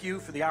thank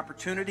you for the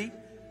opportunity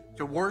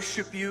to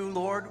worship you,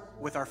 Lord,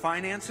 with our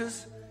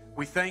finances.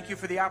 We thank you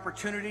for the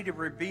opportunity to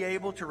be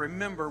able to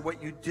remember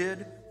what you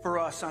did for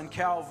us on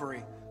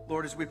Calvary.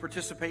 Lord, as we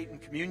participate in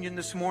communion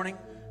this morning,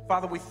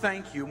 Father, we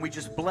thank you, and we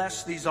just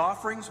bless these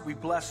offerings. We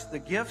bless the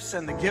gifts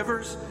and the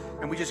givers,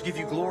 and we just give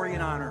you glory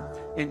and honor.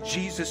 In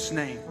Jesus'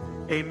 name,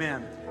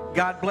 amen.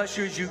 God bless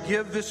you as you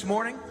give this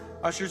morning.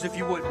 Ushers, if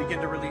you would,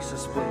 begin to release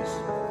us, please.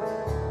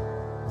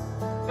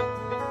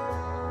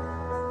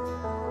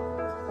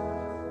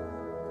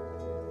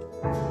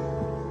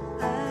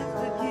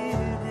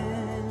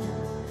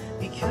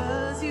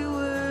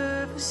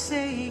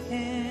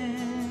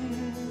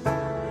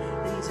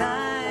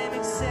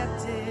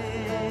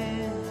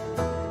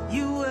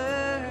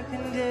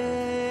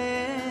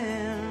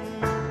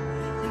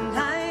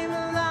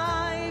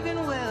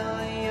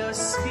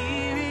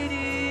 Spirit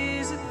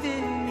is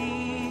within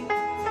me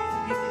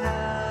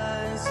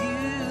because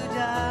you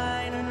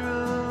died.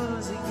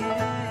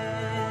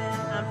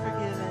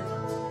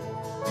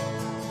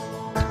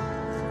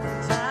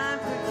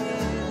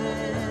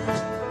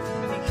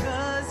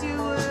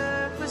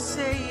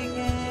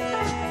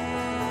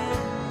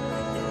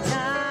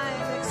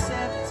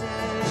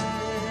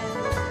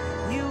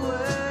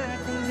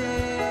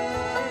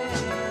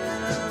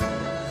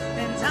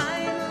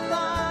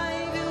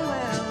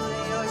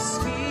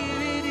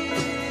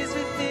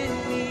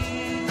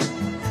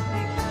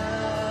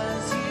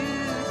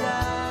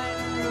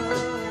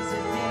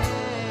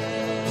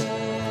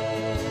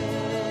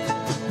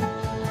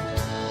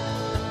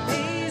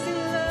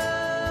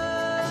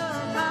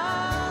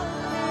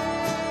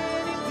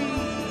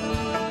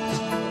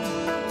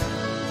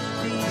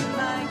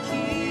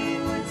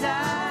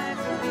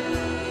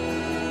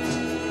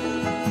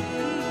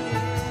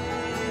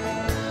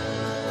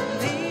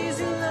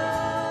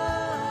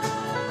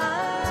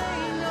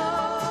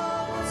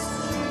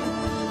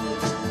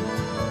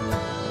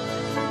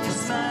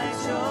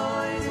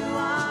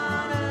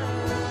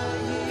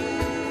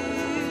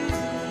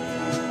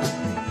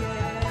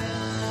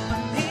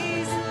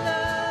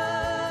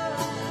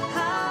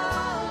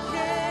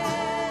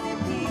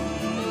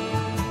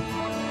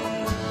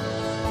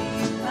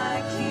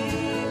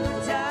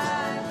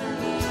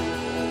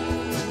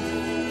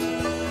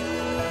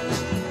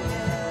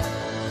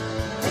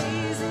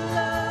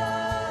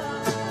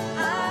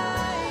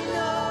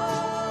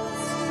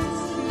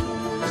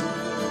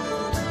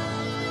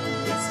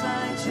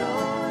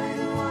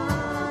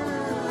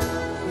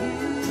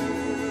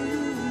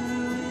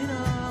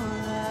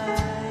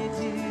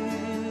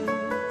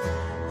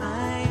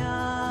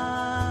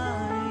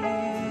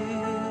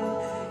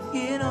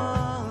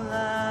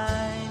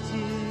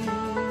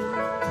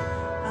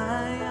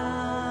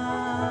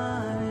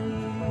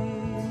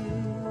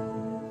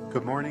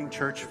 morning,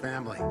 church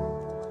family.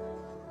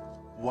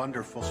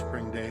 Wonderful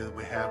spring day that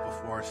we have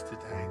before us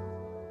today.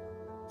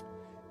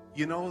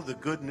 You know, the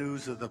good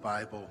news of the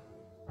Bible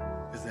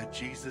is that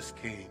Jesus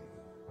came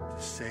to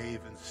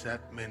save and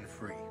set men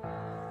free.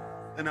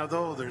 And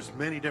although there's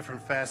many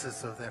different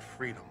facets of that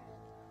freedom,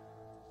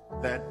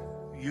 that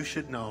you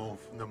should know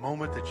from the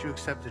moment that you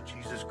accepted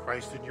Jesus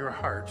Christ in your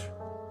heart,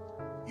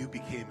 you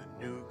became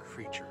a new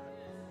creature.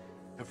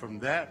 And from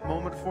that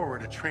moment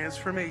forward, a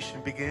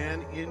transformation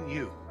began in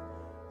you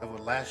that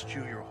would last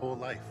you your whole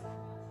life.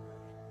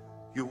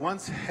 You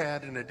once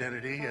had an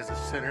identity as a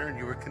sinner and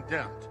you were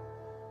condemned.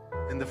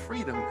 And the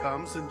freedom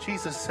comes, and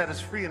Jesus set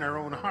us free in our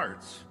own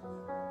hearts.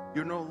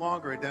 You're no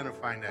longer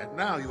identifying that.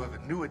 Now you have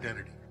a new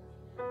identity.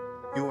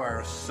 You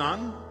are a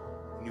son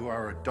and you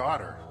are a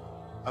daughter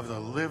of the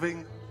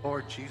living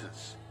Lord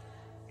Jesus.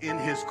 In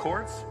his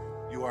courts,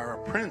 you are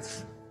a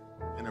prince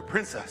and a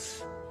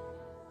princess.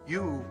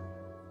 You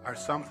are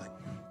something.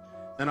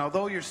 And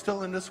although you're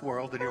still in this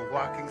world and you're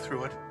walking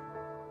through it,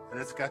 and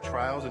it's got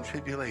trials and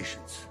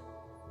tribulations,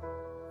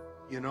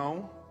 you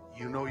know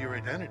your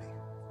identity.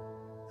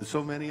 And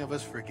so many of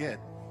us forget.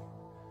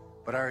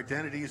 But our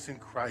identity is in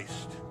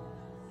Christ.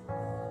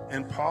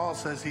 And Paul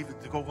says even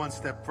to go one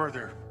step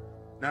further,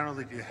 not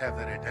only do you have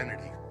that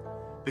identity,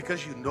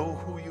 because you know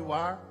who you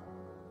are,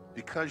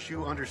 because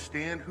you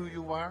understand who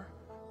you are,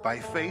 by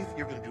faith,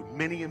 you're going to do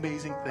many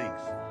amazing things.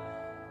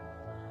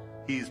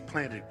 He's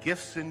planted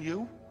gifts in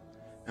you,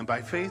 and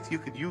by faith, you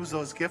could use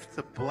those gifts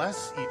to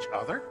bless each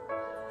other,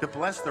 to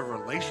bless the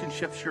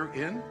relationships you're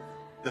in,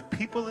 the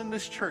people in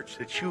this church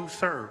that you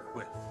serve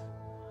with.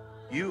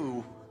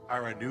 You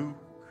are a new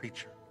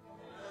creature.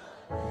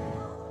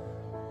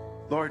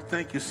 Lord,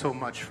 thank you so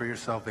much for your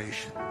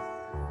salvation.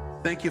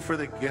 Thank you for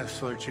the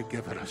gifts, Lord, you've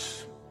given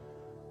us.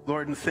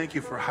 Lord, and thank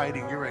you for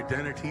hiding your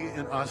identity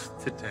in us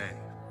today.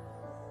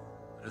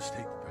 Let us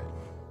take the bread.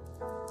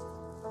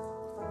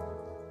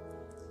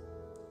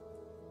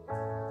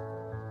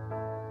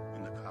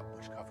 And the cup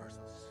which covers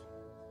us.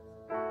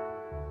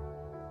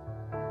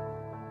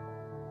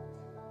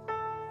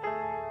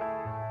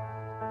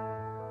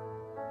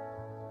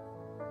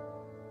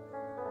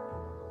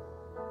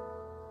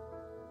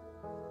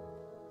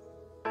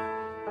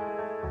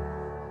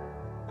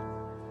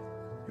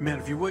 Amen.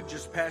 If you would,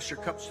 just pass your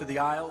cups to the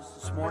aisles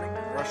this morning.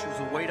 The ushers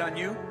will wait on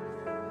you.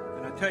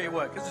 And I tell you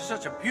what, because it's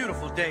such a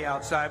beautiful day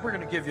outside, we're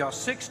going to give y'all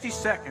 60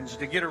 seconds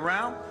to get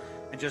around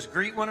and just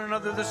greet one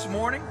another this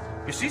morning.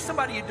 If you see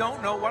somebody you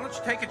don't know, why don't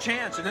you take a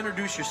chance and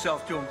introduce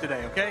yourself to them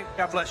today, okay?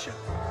 God bless you.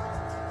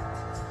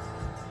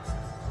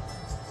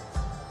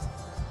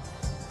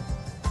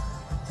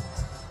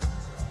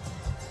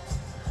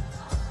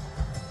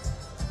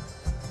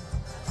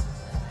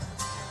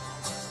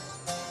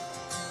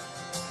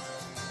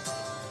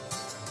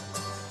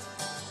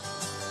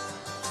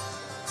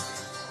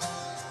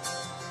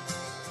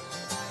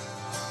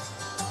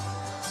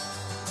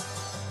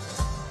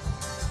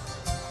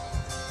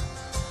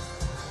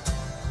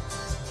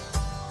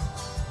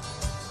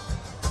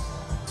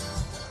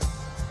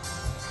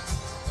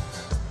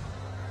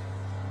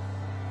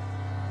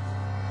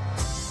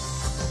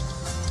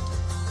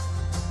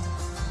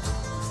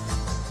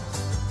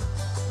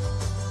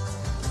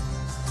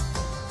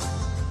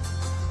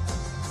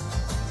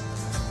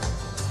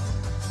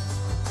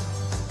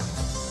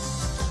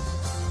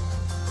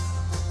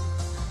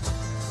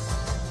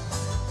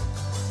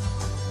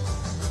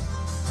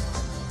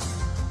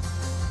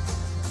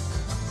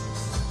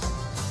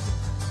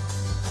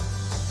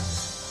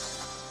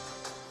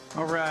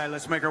 All right,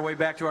 let's make our way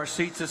back to our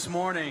seats this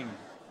morning.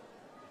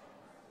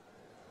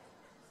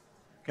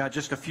 Got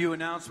just a few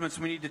announcements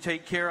we need to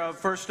take care of.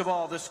 First of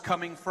all, this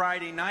coming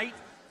Friday night,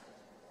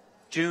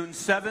 June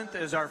 7th,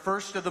 is our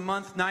first of the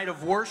month night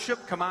of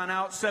worship. Come on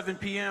out, 7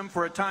 p.m.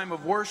 for a time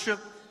of worship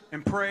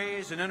and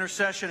praise and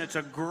intercession. It's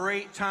a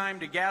great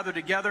time to gather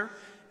together.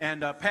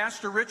 And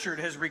Pastor Richard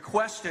has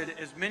requested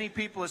as many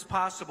people as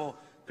possible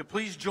to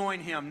please join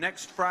him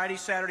next Friday,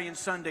 Saturday, and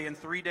Sunday in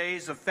 3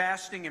 days of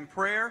fasting and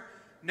prayer.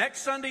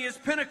 Next Sunday is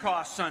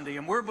Pentecost Sunday,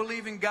 and we're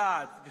believing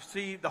God to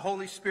see the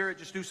Holy Spirit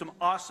just do some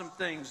awesome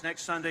things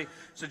next Sunday.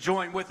 So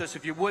join with us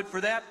if you would for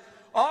that.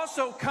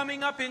 Also,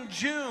 coming up in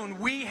June,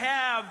 we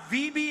have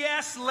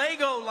VBS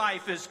Lego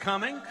Life is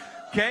coming,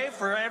 okay,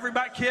 for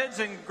everybody, kids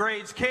in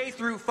grades K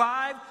through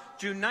 5,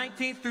 June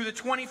 19th through the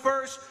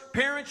 21st.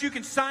 Parents, you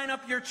can sign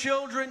up your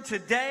children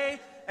today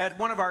at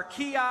one of our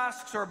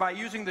kiosks or by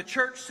using the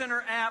Church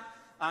Center app.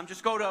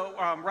 Just go to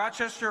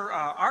Rochester,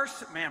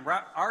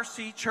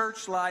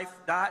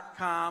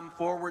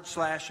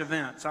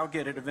 rcchurchlife.com/events. I'll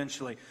get it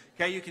eventually.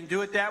 Okay, you can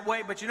do it that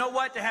way. But you know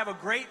what? To have a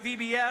great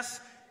VBS,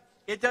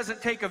 it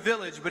doesn't take a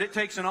village, but it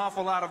takes an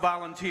awful lot of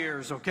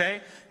volunteers,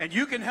 okay? And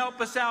you can help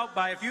us out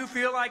by, if you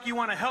feel like you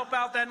want to help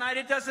out that night,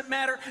 it doesn't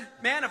matter.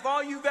 Man, if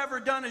all you've ever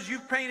done is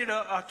you've painted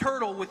a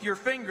turtle with your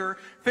finger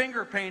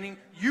painting,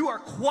 you are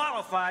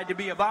qualified to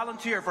be a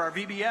volunteer for our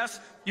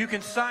VBS. You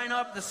can sign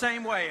up the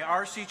same way,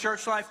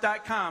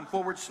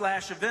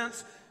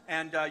 rcchurchlife.com/events,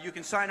 and you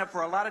can sign up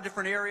for a lot of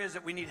different areas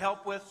that we need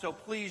help with, so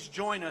please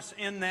join us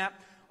in that.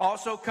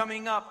 Also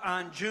coming up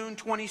on June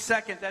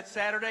 22nd, that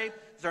Saturday,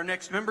 is our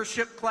next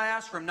membership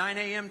class from 9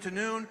 a.m. to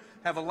noon.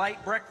 Have a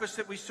light breakfast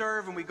that we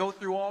serve, and we go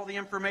through all the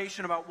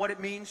information about what it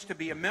means to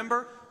be a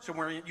member. So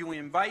we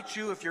invite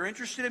you, if you're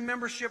interested in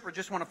membership or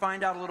just want to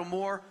find out a little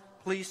more,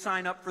 please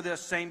sign up for this.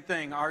 Same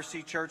thing,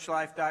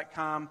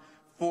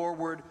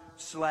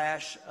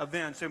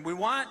 rcchurchlife.com/events. And we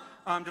want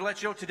to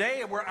let you know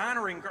today we're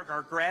honoring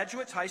our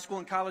graduates, high school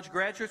and college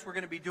graduates. We're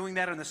going to be doing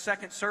that in the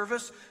second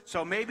service.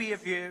 So maybe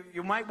if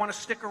you might want to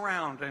stick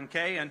around,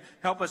 okay, and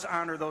help us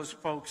honor those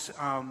folks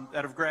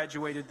that have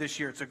graduated this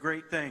year. It's a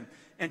great thing.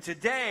 And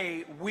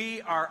today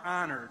we are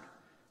honored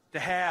to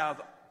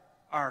have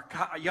our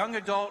young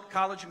adult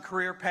college and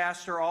career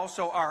pastor,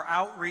 also our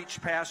outreach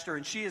pastor,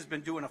 and she has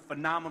been doing a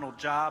phenomenal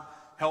job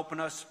helping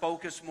us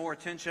focus more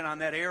attention on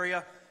that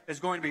area, is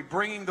going to be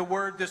bringing the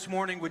word this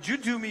morning. Would you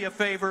do me a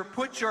favor?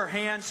 Put your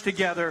hands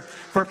together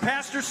for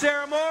Pastor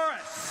Sarah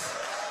Morris.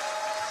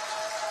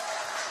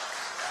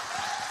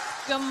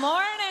 Good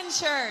morning,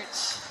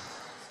 church.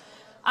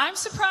 I'm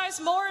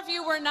surprised more of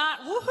you were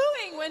not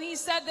woohooing when he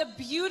said the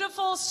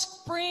beautiful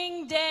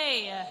spring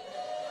day.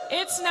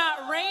 It's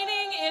not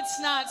raining, it's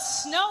not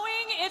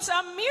snowing, it's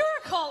a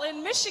miracle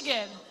in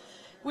Michigan.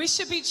 We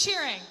should be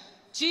cheering.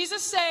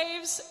 Jesus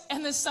saves,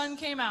 and the sun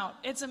came out.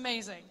 It's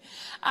amazing.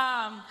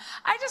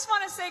 I just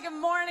want to say good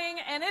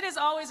morning, and it is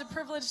always a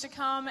privilege to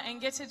come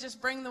and get to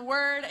just bring the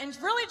word and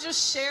really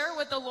just share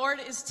what the Lord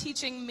is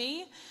teaching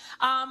me.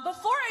 Before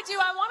I do,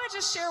 I want to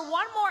just share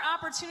one more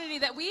opportunity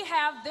that we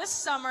have this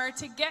summer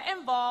to get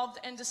involved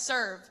and to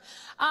serve.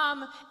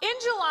 In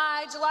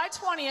July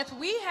 20th,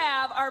 we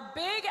have our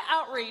big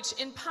outreach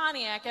in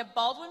Pontiac at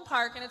Baldwin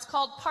Park, and it's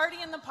called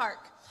Party in the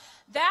Park.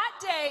 That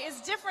day is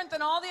different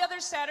than all the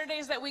other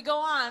Saturdays that we go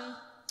on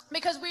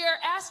because we are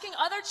asking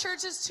other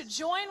churches to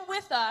join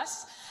with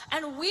us,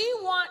 and we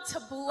want to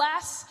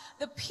bless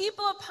the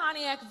people of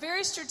Pontiac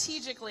very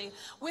strategically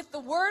with the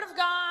Word of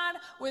God,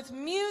 with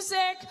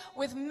music,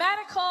 with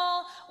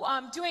medical,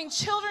 doing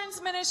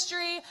children's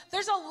ministry.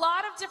 There's a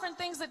lot of different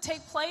things that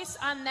take place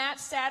on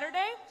that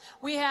Saturday.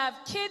 We have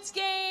kids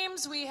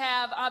games. We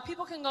have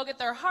people can go get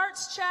their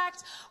hearts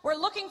checked. We're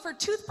looking for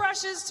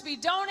toothbrushes to be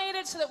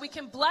donated so that we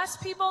can bless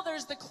people.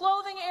 There's the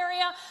clothing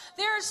area.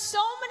 There are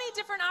so many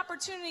different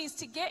opportunities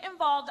to get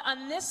involved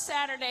on this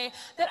Saturday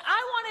that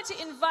I wanted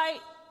to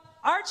invite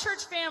our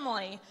church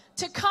family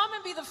to come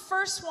and be the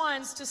first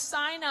ones to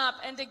sign up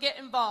and to get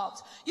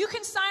involved. You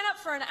can sign up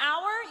for an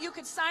hour. You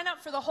could sign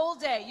up for the whole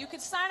day. You could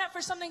sign up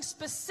for something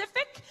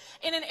specific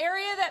in an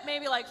area that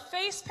maybe like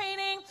face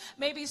painting,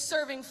 maybe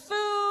serving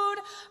food.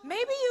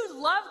 Maybe you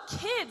love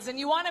kids and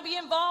you want to be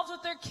involved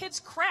with their kids'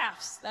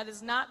 crafts. That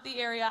is not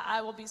the area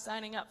I will be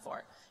signing up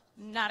for.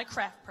 Not a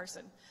craft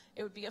person.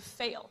 It would be a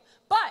fail.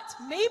 But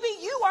maybe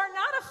you are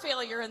not a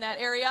failure in that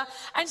area.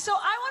 And so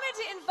I wanted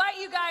to invite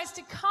you guys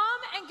to come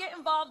and get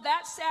involved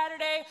that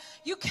Saturday.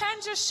 You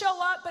can just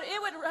show up, but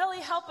it would really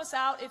help us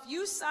out if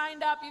you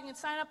signed up. You can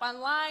sign up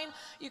online.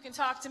 You can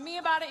talk to me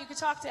about it. You can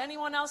talk to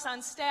anyone else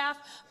on staff.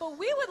 But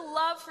we would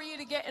love for you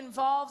to get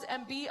involved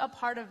and be a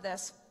part of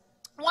this.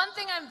 One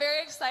thing I'm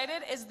very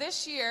excited is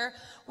this year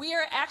we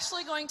are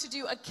actually going to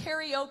do a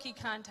karaoke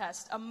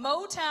contest, a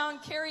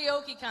Motown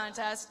karaoke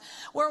contest,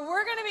 where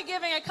we're going to be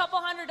giving a couple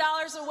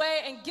 $100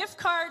 away and gift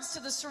cards to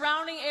the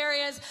surrounding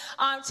areas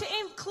to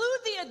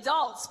include the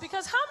adults.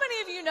 Because how many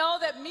of you know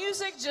that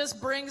music just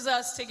brings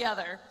us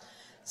together?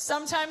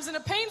 Sometimes in a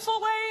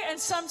painful way and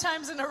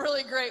sometimes in a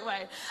really great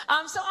way.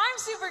 So I'm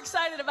super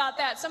excited about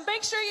that. So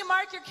make sure you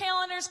mark your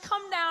calendars,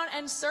 come down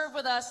and serve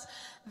with us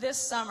this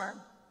summer.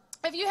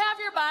 If you have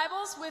your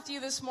Bibles with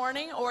you this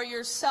morning or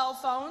your cell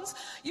phones,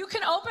 you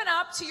can open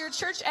up to your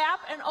church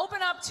app and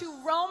open up to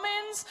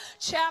Romans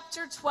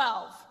chapter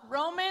 12.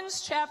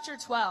 Romans chapter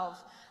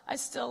 12. I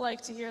still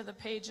like to hear the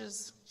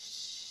pages.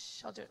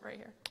 Shh, I'll do it right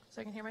here so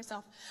I can hear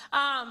myself.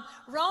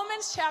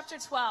 Romans chapter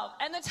 12.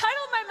 And the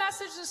title of my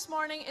message this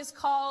morning is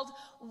called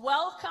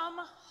Welcome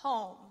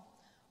Home.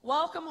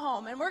 Welcome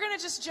Home. And we're going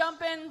to just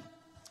jump in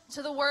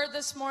to the word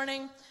this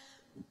morning.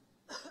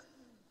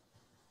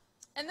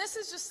 And this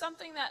is just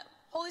something that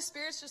Holy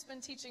Spirit's just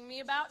been teaching me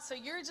about, so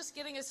you're just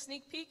getting a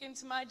sneak peek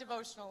into my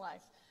devotional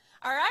life.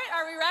 All right,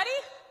 are we ready?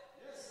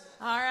 Yes.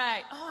 All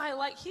right. Oh,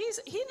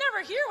 he's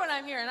never here when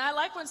I'm here, and I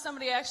like when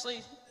somebody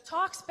actually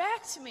talks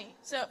back to me.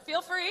 So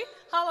feel free.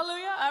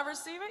 Hallelujah. I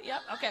receive it.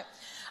 Yep. Okay.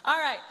 All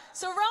right.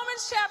 So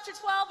Romans chapter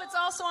 12, it's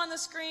also on the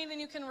screen,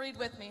 and you can read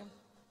with me.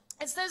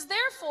 It says,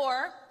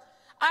 "Therefore,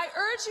 I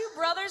urge you,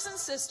 brothers and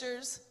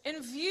sisters,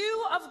 in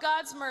view of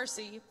God's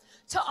mercy,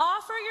 to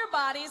offer your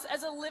bodies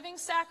as a living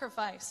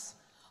sacrifice,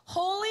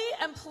 holy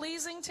and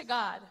pleasing to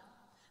God.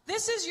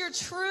 This is your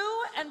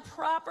true and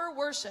proper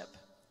worship.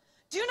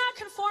 Do not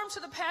conform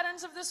to the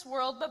patterns of this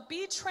world, but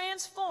be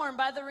transformed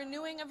by the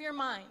renewing of your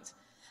mind.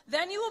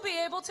 Then you will be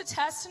able to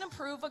test and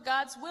approve what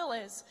God's will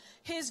is,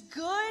 his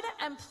good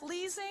and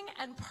pleasing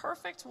and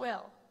perfect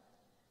will."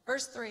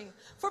 Verse 3,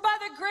 "For by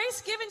the grace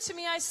given to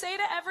me, I say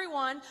to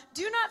everyone,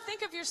 do not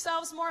think of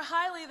yourselves more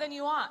highly than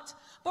you ought,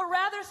 but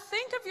rather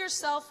think of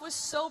yourself with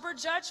sober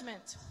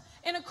judgment,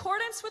 in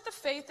accordance with the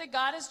faith that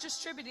God has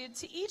distributed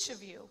to each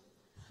of you.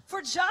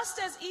 For just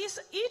as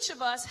each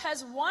of us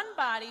has one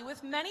body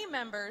with many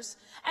members,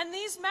 and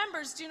these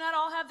members do not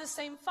all have the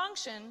same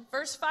function,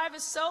 verse 5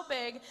 is so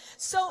big,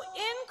 so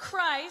in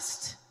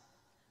Christ,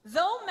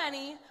 though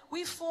many,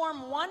 we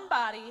form one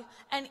body,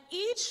 and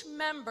each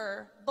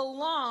member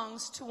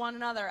belongs to one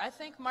another. I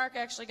think Mark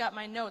actually got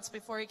my notes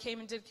before he came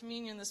and did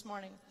communion this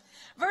morning.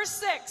 Verse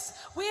 6,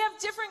 we have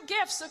different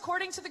gifts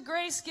according to the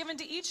grace given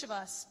to each of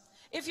us.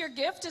 If your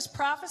gift is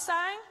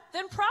prophesying,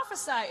 then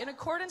prophesy in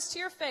accordance to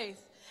your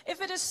faith. If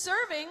it is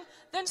serving,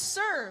 then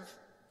serve.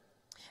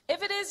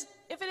 If it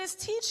is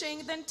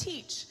teaching, then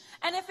teach.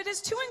 And if it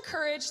is to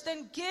encourage,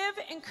 then give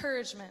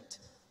encouragement.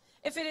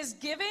 If it is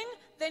giving,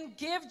 then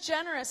give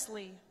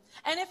generously.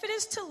 And if it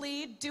is to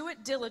lead, do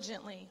it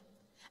diligently.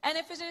 And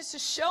if it is to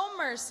show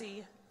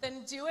mercy,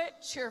 then do it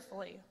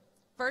cheerfully.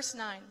 Verse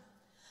 9,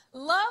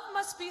 love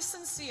must be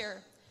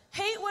sincere.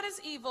 Hate what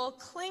is evil,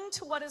 cling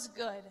to what is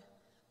good.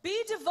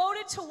 Be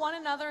devoted to one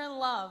another in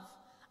love.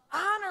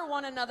 Honor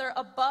one another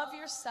above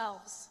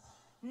yourselves.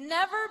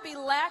 Never be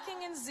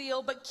lacking in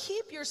zeal, but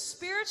keep your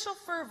spiritual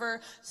fervor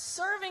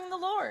serving the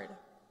Lord.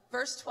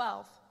 Verse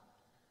 12.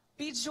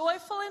 Be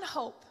joyful in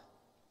hope,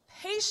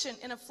 patient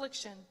in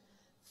affliction,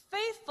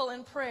 faithful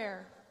in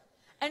prayer,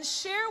 and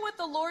share with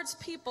the Lord's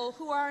people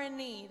who are in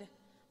need,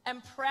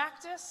 and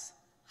practice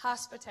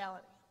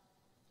hospitality.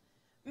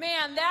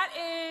 Man, that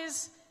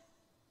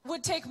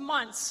would take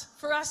months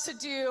for us to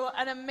do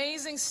an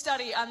amazing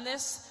study on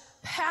this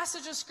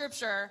passage of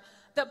scripture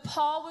that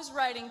Paul was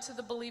writing to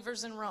the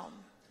believers in Rome.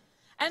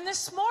 And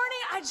this morning,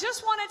 I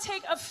just want to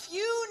take a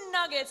few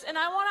nuggets and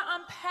I want to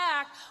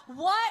unpack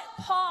what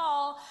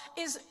Paul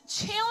is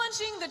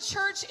challenging the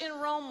church in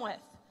Rome with.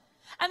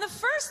 And the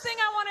first thing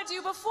I want to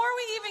do before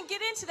we even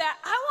get into that,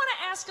 I want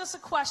to ask us a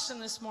question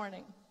this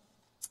morning.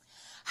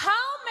 How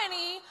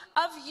many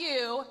of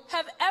you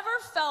have ever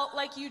felt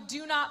like you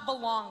do not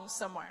belong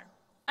somewhere?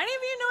 Any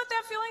of you know what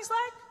that feeling's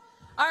like?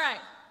 All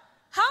right.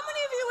 How many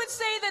of you would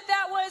say that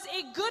that was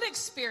a good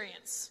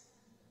experience?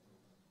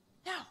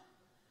 No.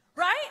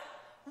 Right?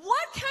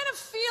 What kind of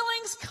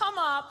feelings come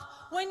up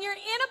when you're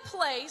in a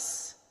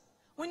place,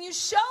 when you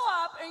show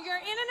up or you're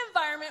in an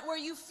environment where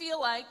you feel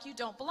like you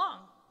don't belong?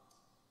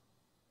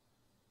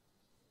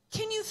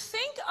 Can you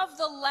think of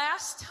the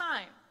last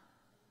time?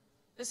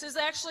 This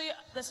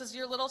is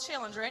your little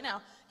challenge right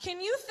now. Can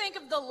you think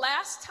of the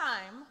last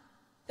time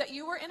that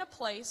you were in a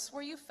place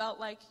where you felt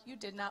like you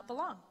did not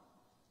belong?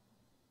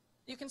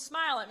 You can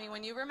smile at me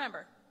when you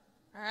remember,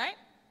 all right?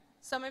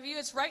 Some of you,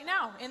 it's right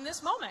now, in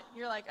this moment.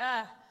 You're like,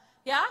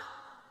 yeah?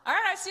 All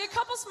right, I see a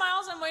couple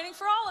smiles. I'm waiting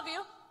for all of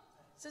you.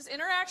 This is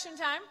interaction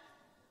time.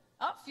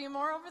 Oh, a few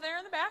more over there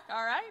in the back.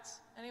 All right.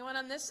 Anyone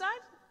on this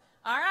side?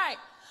 All right.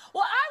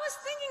 Well, I was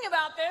thinking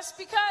about this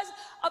because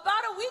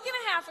about a week and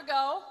a half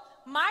ago,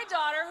 my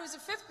daughter, who's a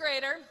 5th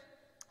grader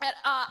at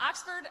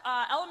Oxford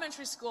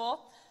Elementary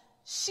School,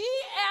 she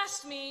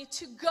asked me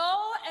to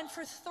go and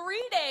for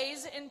 3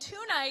 days and 2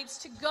 nights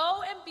to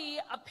go and be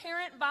a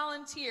parent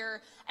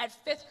volunteer at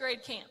 5th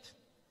grade camp.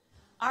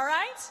 All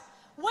right?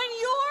 When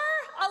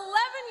your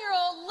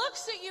 11-year-old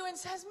looks at you and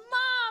says,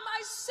 Mom,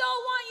 I so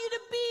want you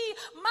to be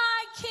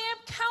my camp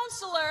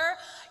counselor,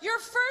 your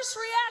first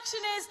reaction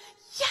is,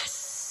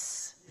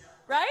 yes!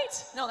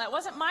 Right? No, that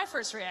wasn't my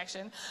first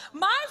reaction.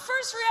 My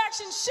first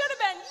reaction should have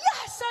been,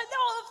 yes, I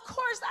know, of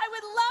course, I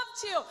would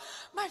love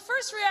to. My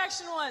first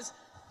reaction was,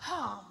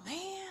 oh,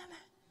 man.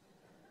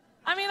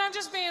 I mean, I'm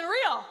just being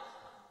real.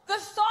 The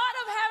thought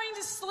of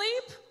having to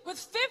sleep with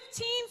 15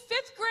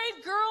 5th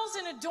grade girls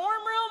in a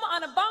dorm room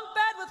on a bunk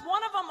bed with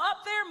one of them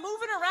up there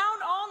moving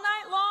around all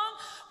night long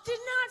did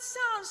not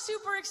sound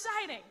super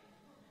exciting.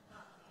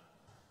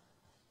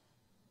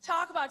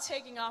 Talk about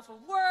taking off of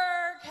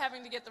work,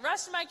 having to get the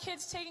rest of my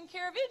kids taken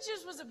care of. It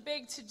just was a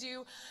big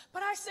to-do.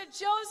 But I said,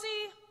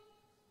 Josie,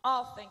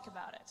 I'll think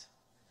about it.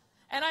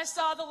 And I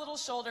saw the little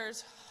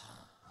shoulders.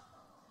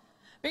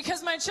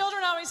 Because my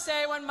children always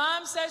say, when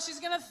Mom says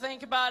she's going to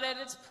think about it,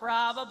 it's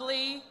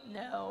probably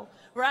no,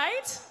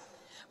 right?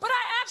 But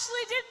I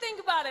actually did think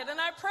about it, and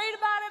I prayed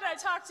about it, I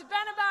talked to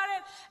Ben about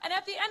it, and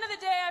at the end of the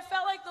day, I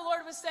felt like the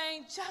Lord was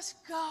saying, just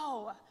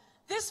go.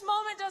 This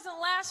moment doesn't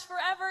last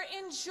forever.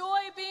 Enjoy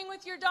being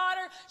with your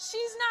daughter.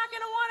 She's not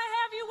going to want to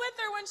have you with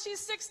her when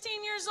she's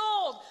 16 years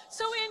old.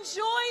 So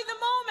enjoy the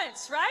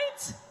moments,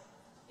 right?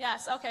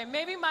 Yes, okay,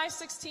 maybe my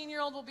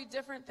 16-year-old will be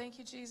different. Thank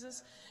you,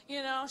 Jesus.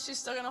 You know, she's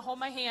still going to hold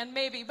my hand,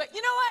 maybe. But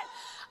you know what?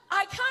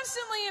 I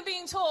constantly am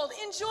being told,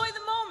 enjoy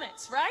the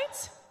moments,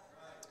 right?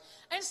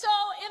 And so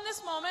in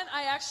this moment,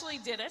 I actually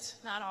did it.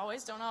 Not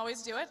always, don't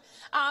always do it.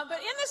 But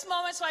in this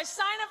moment, so I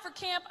signed up for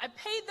camp. I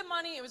paid the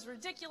money. It was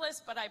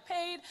ridiculous, but I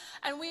paid.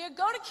 And we would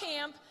go to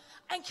camp.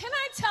 And can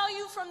I tell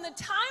you, from the time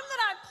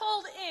that I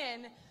pulled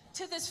in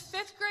to this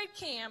 5th grade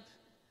camp,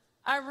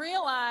 I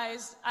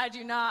realized I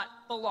do not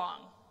belong.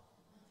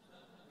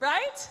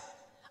 Right?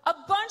 A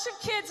bunch of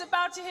kids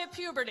about to hit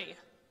puberty.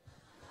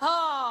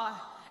 Oh,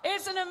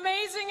 it's an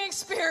amazing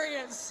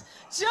experience.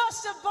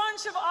 Just a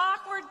bunch of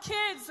awkward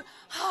kids.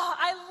 Oh,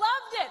 I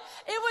loved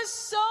it. It was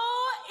so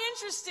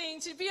interesting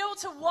to be able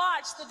to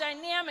watch the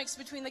dynamics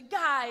between the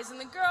guys and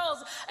the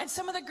girls, and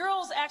some of the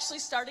girls actually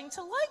starting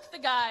to like the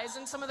guys,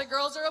 and some of the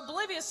girls are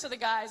oblivious to the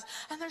guys,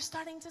 and they're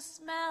starting to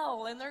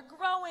smell, and they're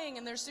growing,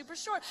 and they're super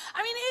short.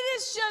 I mean, it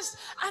is just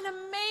an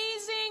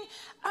amazing,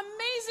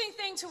 amazing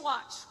thing to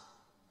watch.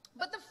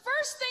 But the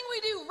first thing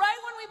we do right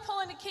when we pull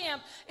into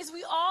camp is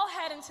we all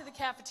head into the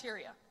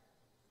cafeteria.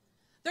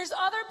 There's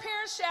other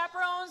parents,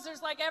 chaperones.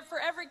 There's like for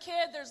every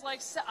kid, there's like,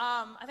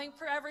 I think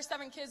for every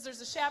 7 kids, there's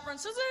a chaperone.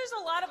 So there's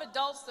a lot of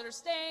adults that are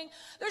staying.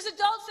 There's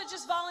adults that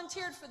just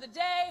volunteered for the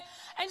day.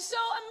 And so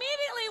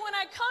immediately when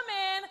I come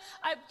in,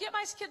 I get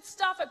my kids'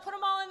 stuff, I put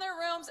them all in their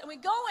rooms, and we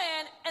go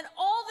in, and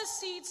all the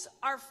seats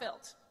are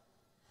filled.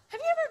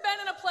 Have you ever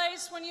been in a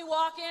place when you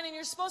walk in and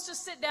you're supposed to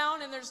sit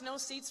down and there's no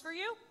seats for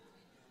you?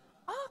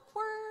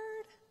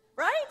 Awkward,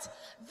 right?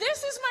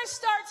 This is my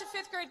start to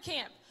 5th grade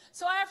camp.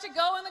 So I have to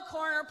go in the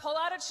corner, pull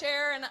out a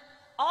chair, and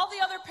all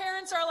the other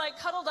parents are like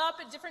cuddled up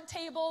at different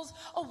tables,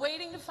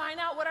 waiting to find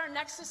out what our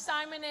next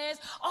assignment is.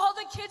 All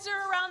the kids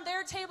are around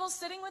their tables,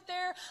 sitting with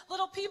their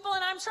little people,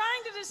 and I'm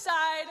trying to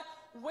decide,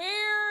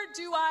 where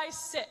do I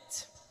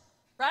sit,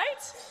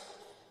 right?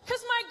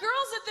 Because my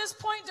girls at this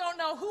point don't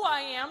know who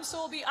I am, so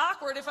it'll be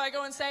awkward if I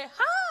go and say,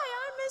 hi,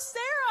 I'm Miss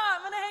Sarah.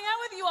 I'm going to hang out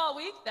with you all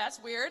week.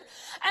 That's weird.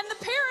 And the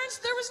parents,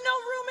 there was no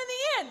room in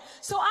the inn.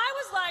 So I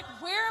was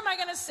like, where am I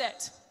going to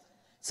sit?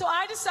 So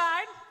I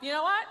decide, you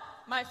know what?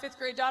 My 5th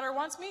grade daughter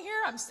wants me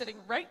here. I'm sitting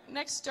right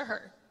next to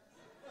her.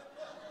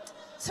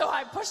 So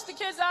I pushed the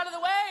kids out of the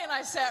way, and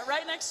I sat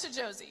right next to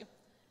Josie,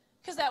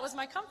 because that was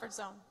my comfort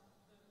zone.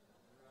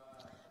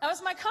 That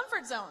was my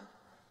comfort zone.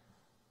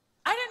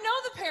 I didn't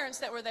know the parents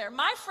that were there.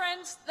 My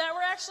friends that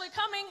were actually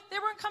coming, they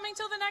weren't coming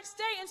till the next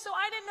day, and so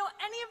I didn't know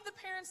any of the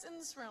parents in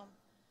this room.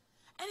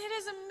 And it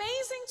is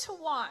amazing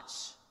to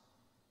watch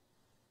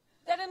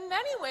that in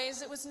many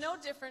ways it was no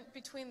different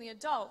between the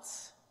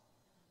adults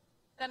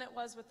than it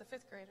was with the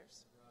 5th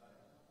graders.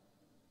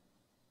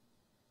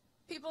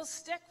 People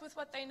stick with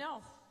what they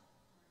know.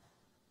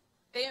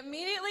 They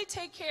immediately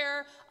take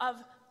care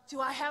of, do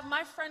I have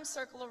my friend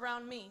circle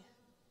around me?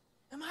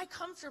 Am I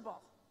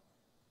comfortable?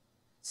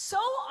 So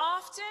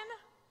often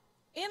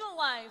in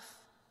life,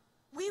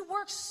 we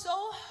work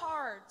so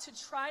hard to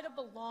try to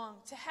belong,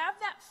 to have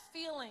that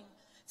feeling,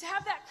 to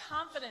have that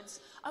confidence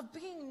of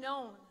being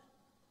known.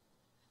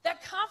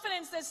 That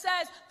confidence that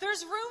says,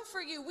 there's room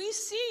for you, we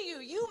see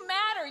you, you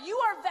matter, you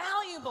are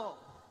valuable.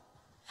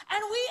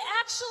 And we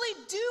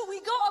actually do, we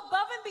go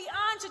above and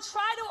beyond to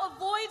try to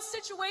avoid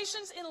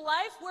situations in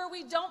life where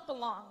we don't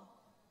belong.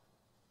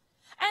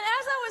 And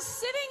as I was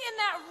sitting in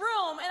that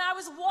room and I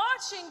was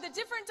watching the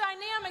different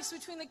dynamics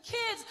between the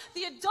kids,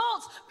 the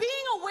adults,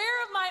 being aware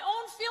of my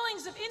own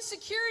feelings of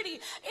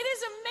insecurity, it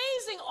is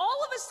amazing. All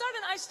of a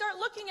sudden, I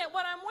start looking at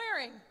what I'm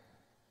wearing.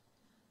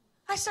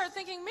 I start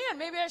thinking, man,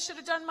 maybe I should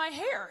have done my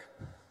hair.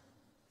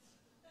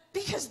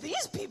 Because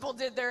these people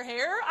did their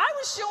hair. I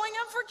was showing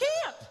up for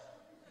camp.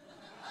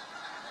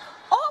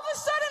 All of a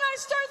sudden, I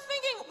start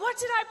thinking, what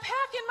did I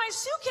pack in my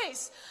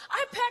suitcase?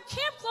 I packed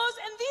camp clothes,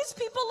 and these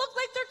people look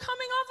like they're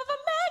coming off of a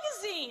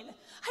magazine.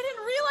 I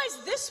didn't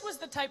realize this was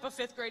the type of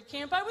 5th grade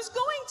camp I was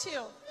going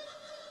to.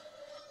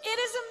 It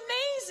is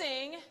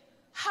amazing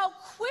how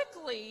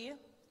quickly,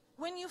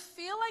 when you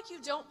feel like you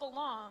don't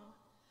belong,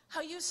 how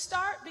you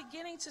start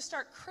beginning to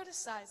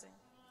criticizing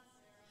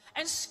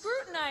and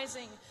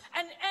scrutinizing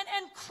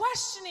and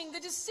questioning the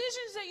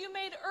decisions that you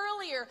made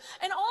earlier.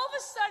 And all of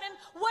a sudden,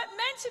 what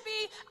meant to be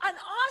an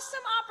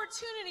awesome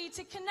opportunity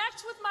to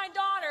connect with my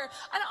daughter,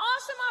 an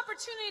awesome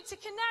opportunity to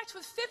connect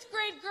with 5th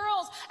grade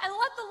girls and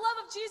let the love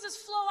of Jesus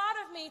flow out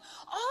of me,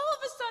 all of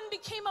a sudden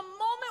became a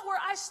moment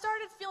where I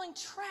started feeling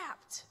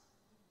trapped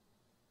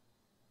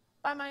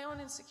by my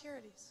own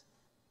insecurities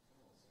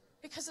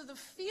because of the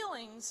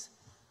feelings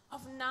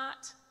of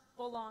not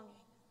belonging.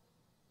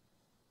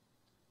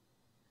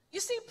 You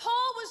see,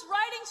 Paul was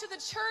writing to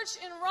the church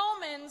in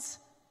Romans,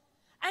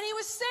 and he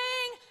was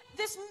saying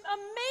this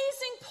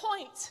amazing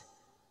point.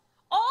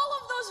 All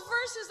of those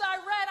verses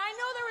I read, I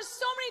know there were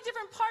so many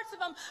different parts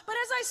of them, but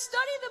as I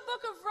studied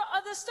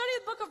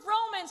the book of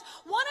Romans,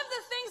 one of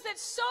the things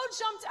that so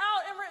jumped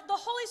out and the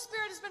Holy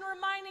Spirit has been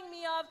reminding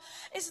me of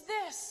is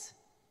this.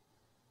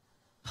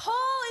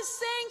 Paul is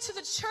saying to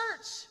the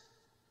church,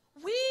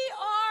 we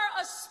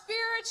are a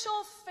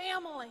spiritual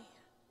family.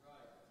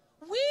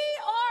 We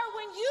are,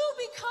 when you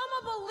become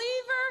a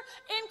believer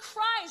in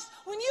Christ,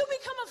 when you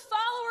become a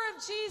follower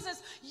of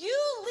Jesus, you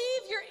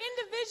leave your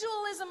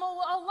individualism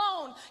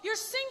alone, your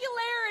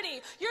singularity,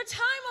 your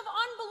time of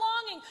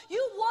unbelonging. You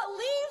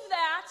leave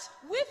that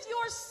with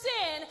your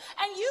sin,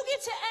 and you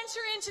get to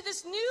enter into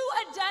this new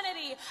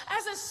identity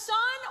as a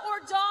son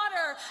or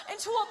daughter,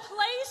 into a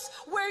place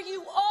where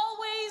you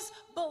always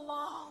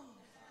belong.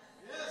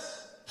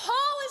 Yes.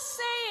 Paul is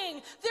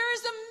saying there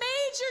is a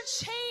major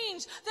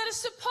change that is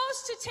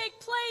supposed to take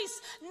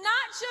place,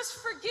 not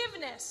just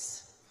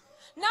forgiveness,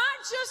 not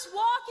just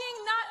walking,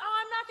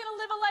 I'm not going to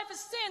live a life of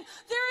sin.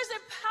 There is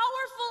a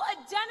powerful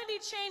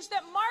identity change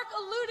that Mark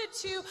alluded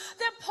to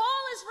that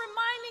Paul is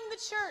reminding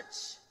the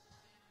church.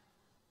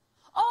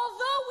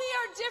 Although we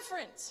are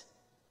different,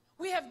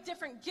 we have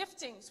different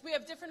giftings, we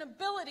have different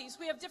abilities,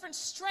 we have different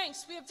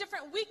strengths, we have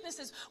different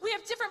weaknesses, we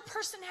have different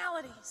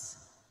personalities.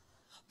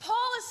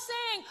 Paul is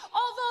saying,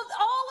 although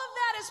all of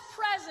that is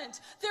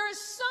present, there is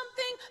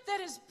something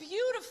that is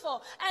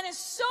beautiful and is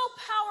so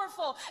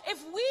powerful.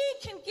 If we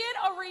can get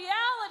a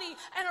reality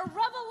and a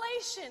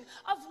revelation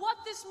of what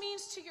this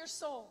means to your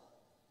soul.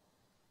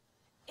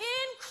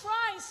 In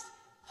Christ,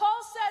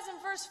 Paul says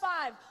in verse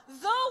 5,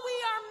 though we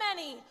are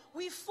many,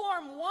 we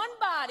form one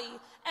body,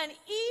 and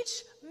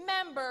each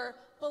member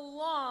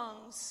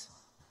belongs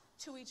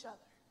to each other.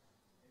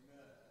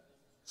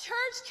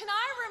 Church, can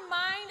I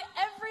remind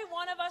every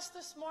one of us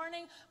this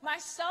morning,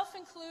 myself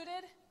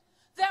included,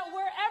 that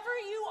wherever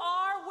you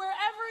are,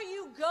 wherever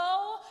you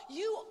go,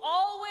 you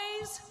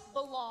always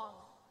belong.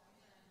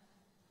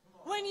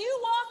 When you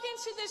walk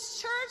into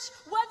this church,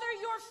 whether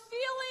your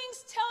feelings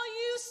tell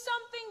you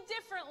something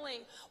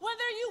differently,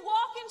 whether you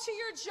walk into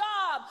your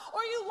job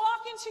or you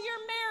walk into your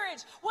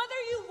marriage, whether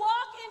you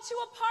walk into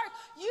a park,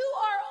 you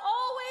are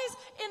always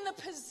in the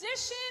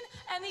position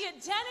and the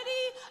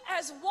identity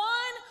as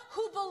one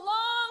who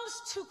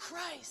belongs to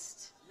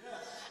Christ.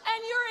 Yes. And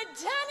your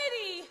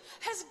identity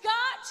has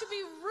got to be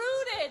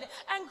rooted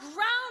and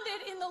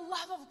grounded in the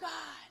love of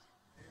God.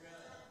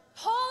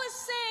 Paul is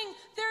saying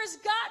there's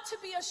got to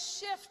be a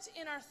shift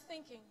in our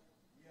thinking.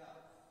 Yeah.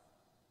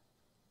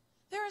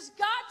 There's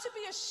got to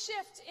be a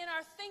shift in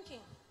our thinking.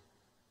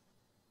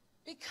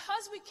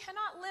 Because we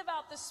cannot live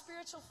out this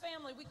spiritual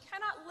family, we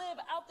cannot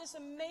live out this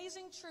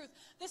amazing truth,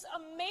 this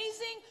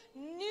amazing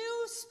new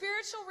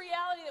spiritual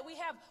reality that we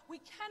have, we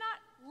cannot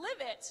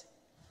live it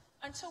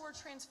until we're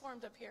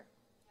transformed up here.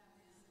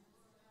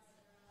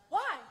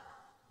 Why?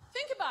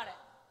 Think about it.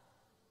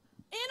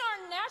 In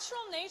our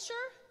natural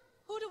nature,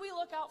 who do we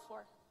look out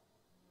for?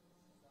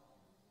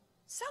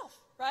 Self,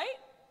 right?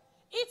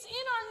 It's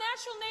in our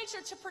natural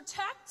nature to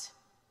protect,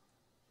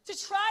 to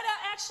try to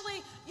actually,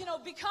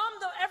 become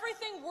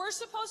everything we're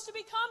supposed to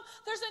become.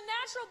 There's a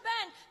natural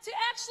bend to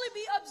actually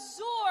be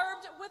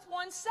absorbed with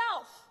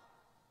oneself.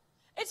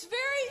 It's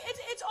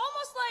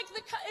almost like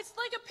it's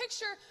like a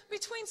picture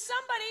between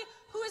somebody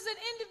who is an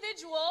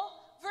individual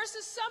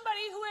versus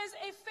somebody who is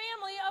a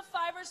family of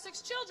 5 or 6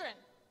 children.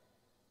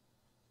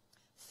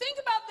 Think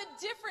about the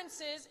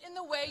differences in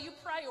the way you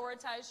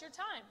prioritize your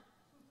time.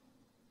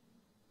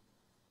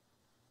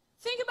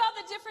 Think about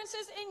the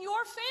differences in your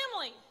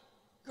family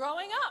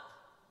growing up.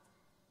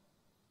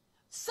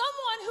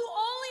 Someone who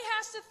only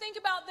has to think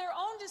about their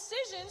own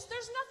decisions,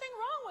 there's nothing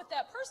wrong with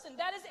that person.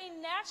 That is a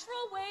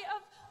natural way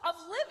of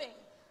living.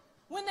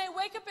 When they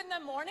wake up in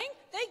the morning,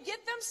 they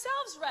get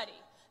themselves ready.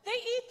 They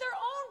eat their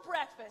own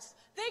breakfast.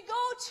 They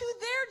go to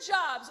their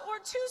jobs or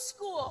to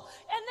school,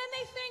 and then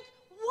they think,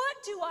 what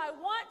do I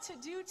want to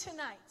do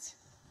tonight?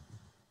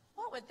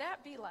 What would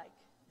that be like?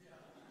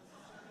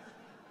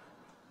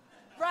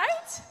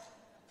 Right?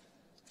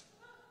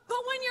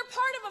 But when you're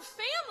part of a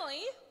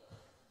family,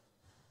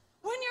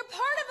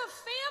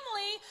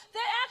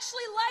 that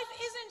actually life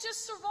isn't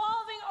just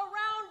revolving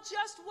around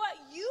just what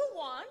you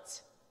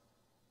want,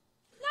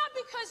 not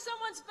because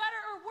someone's better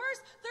or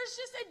worse, there's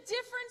just a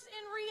difference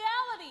in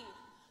reality.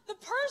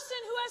 The person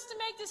who has to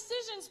make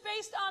decisions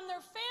based on their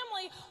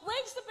family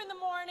wakes up in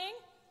the morning,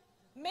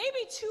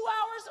 maybe 2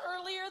 hours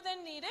earlier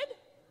than needed,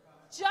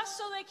 just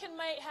so they can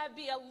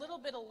be a little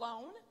bit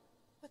alone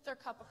with their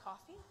cup of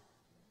coffee.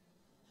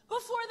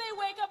 Before they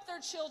wake up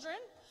their children,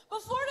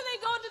 before they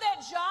go to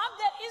that job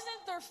that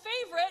isn't their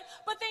favorite,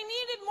 but they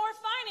needed more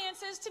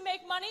finances to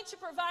make money to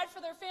provide for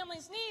their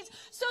family's needs,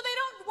 so they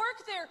don't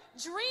work their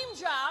dream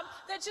job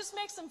that just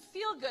makes them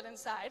feel good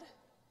inside.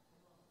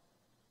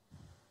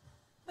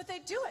 But they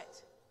do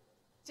it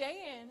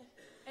day in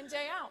and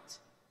day out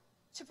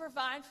to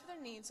provide for the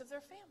needs of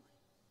their family.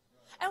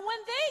 And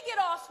when they get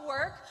off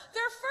work,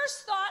 their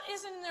first thought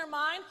isn't in their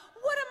mind,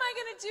 what am I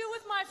going to do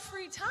with my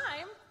free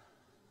time?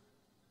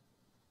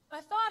 My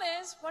thought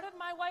is, what did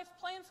my wife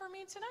plan for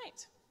me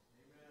tonight?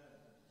 Amen.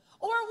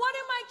 Or what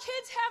do my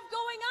kids have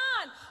going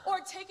on? Or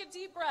take a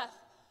deep breath.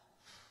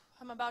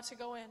 I'm about to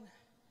go in.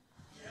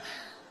 Yeah.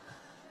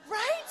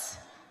 Right?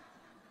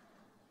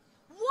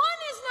 One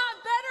is not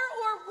better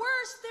or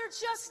worse, they're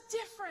just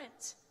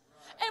different.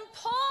 And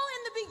Paul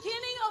in the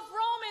beginning of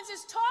Romans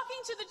is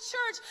talking to the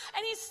church,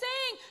 and he's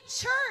saying,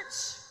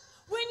 church,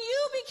 when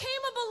you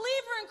became a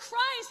believer in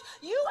Christ,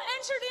 you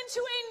entered into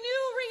a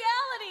new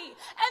reality.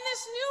 And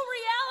this new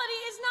reality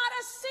is not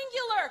a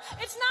singular.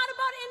 It's not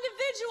about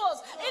individuals.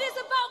 It is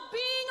about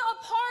being a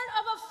part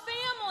of a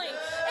family.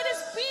 It is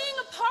being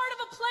a part of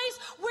a place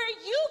where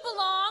you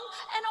belong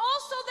and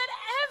also that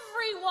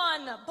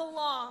everyone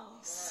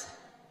belongs.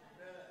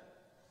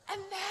 And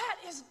that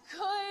is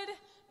good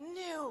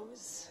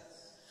news.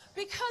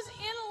 Because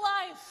in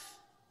life,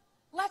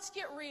 let's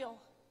get real.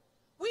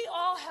 We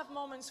all have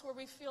moments where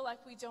we feel like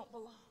we don't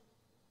belong.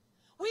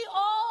 We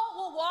all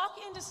will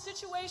walk into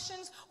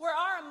situations where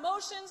our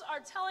emotions are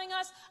telling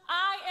us,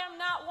 I am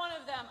not one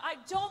of them. I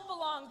don't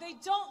belong. They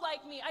don't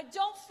like me. I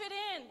don't fit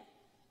in.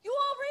 You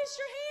all raise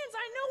your hands.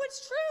 I know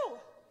it's true.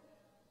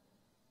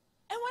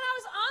 And when I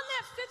was on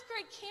that 5th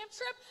grade camp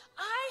trip,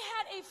 I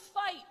had a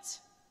fight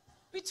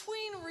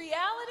between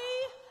reality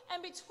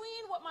and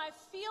between what my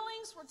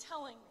feelings were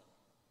telling me.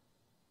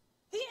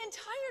 The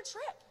entire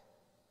trip.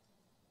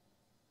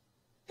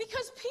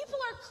 Because people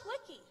are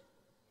cliquey.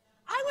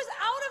 I was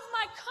out of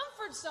my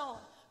comfort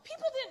zone.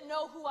 People didn't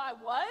know who I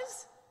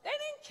was. They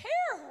didn't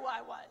care who I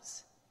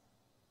was.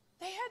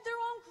 They had their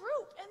own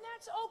group, and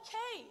that's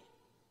okay.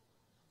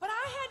 But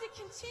I had to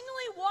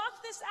continually walk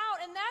this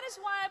out, and that is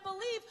why I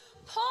believe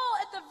Paul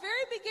at the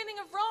very beginning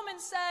of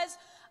Romans says,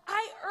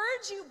 I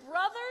urge you,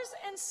 brothers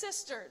and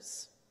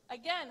sisters,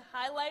 again,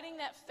 highlighting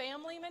that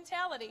family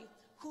mentality,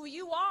 who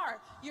you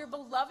are, your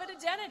beloved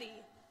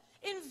identity.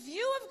 In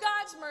view of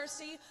God's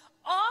mercy,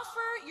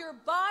 offer your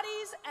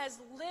bodies as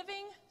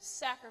living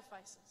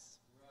sacrifices.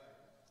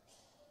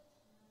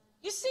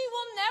 You see,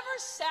 we'll never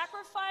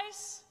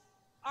sacrifice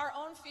our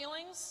own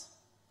feelings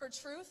for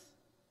truth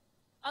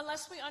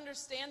unless we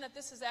understand that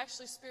this is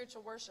actually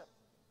spiritual worship.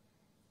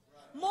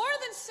 More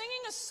than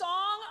singing a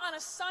song on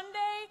a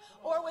Sunday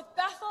or with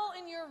Bethel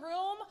in your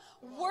room,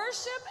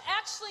 worship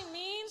actually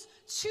means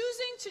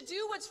choosing to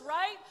do what's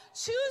right,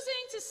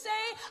 choosing to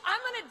say,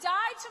 I'm going to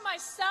die to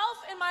myself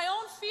and my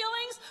own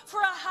feelings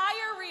for a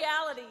higher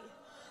reality.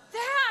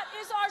 That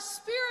is our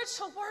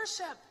spiritual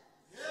worship.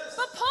 Yes.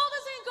 But Paul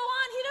doesn't go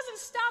on. He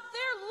doesn't stop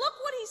there. Look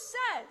what he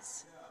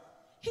says.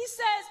 He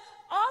says,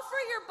 offer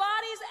your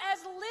bodies as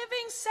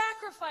living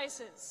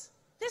sacrifices.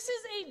 This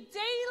is a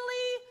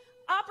daily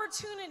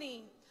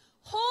opportunity,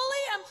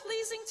 holy and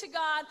pleasing to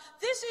God.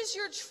 This is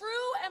your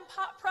true and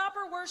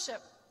proper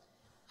worship.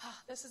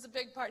 This is a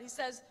big part. He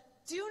says,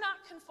 do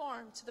not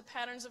conform to the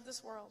patterns of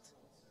this world,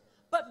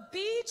 but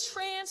be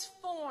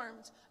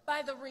transformed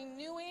by the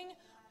renewing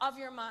of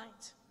your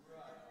mind.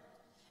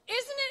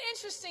 Isn't it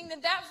interesting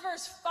that that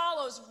verse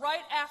follows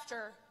right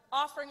after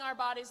offering our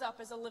bodies up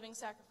as a living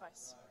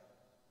sacrifice?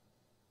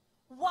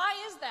 Why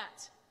is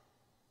that?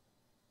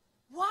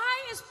 Why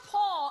is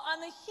Paul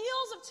on the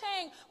heels of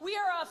saying we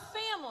are a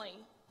family,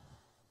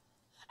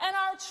 and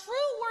our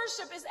true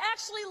worship is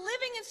actually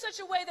living in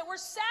such a way that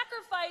we're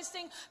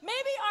sacrificing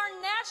maybe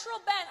our natural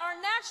bent, our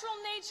natural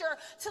nature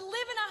to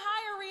live in a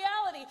higher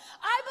reality?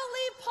 I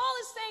believe Paul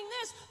is saying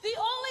this: the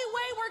only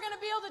way we're going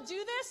to be able to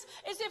do this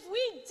is if we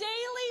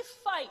daily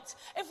fight,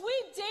 if we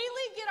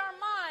daily get our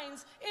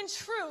minds in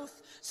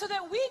truth so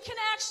that we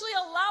can actually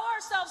allow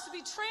ourselves to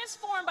be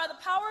transformed by the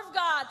power of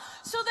God,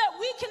 so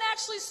that we can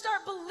actually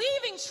start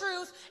believing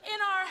truth in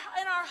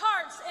our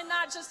hearts and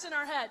not just in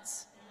our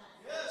heads.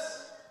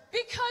 Yes.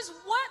 Because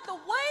the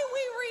way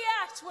we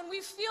react when we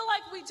feel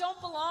like we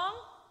don't belong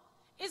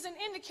is an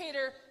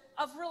indicator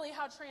of really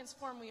how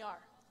transformed we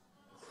are.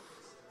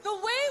 The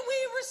way we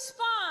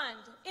respond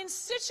in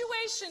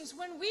situations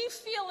when we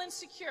feel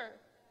insecure,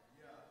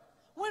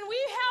 when we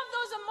have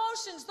those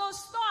emotions, those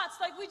thoughts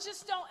like we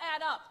just don't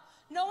add up,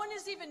 no one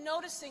is even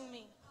noticing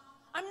me,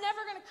 I'm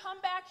never going to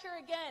come back here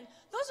again.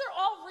 Those are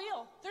all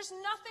real. There's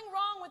nothing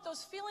wrong with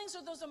those feelings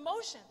or those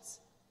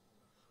emotions.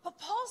 But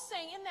Paul's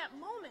saying in that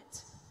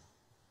moment,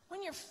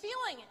 when you're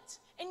feeling it,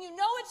 and you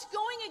know it's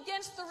going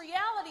against the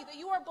reality that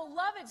you are a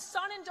beloved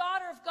son and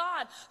daughter of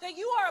God, that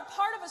you are a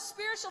part of a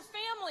spiritual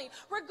family,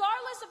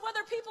 regardless of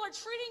whether people are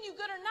treating you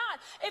good or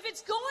not, if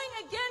it's going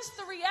against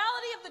the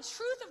reality of the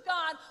truth of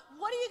God,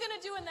 what are you going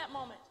to do in that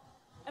moment?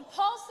 And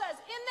Paul says,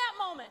 in that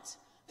moment,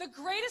 the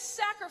greatest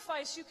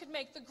sacrifice you could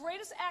make, the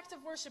greatest act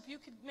of worship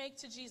you could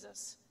make to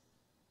Jesus,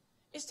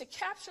 is to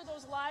capture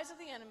those lies of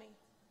the enemy,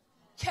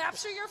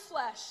 capture your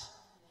flesh,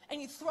 and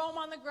you throw them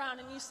on the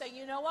ground and you say,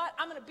 you know what?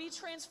 I'm going to be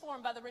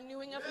transformed by the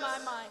renewing of my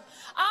mind.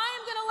 I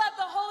am going to let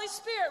the Holy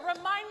Spirit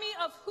remind me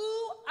of who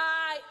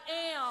I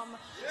am,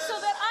 so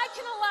that I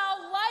can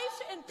allow life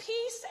and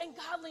peace and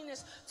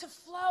godliness to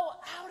flow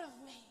out of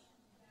me.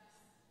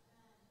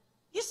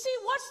 You see,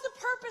 what's the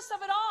purpose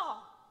of it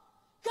all?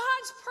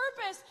 God's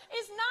purpose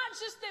is not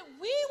just that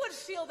we would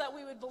feel that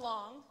we would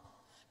belong.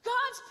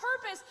 God's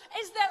purpose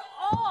is that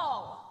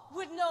all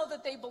would know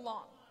that they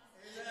belong.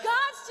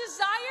 God's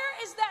desire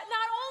is that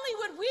not only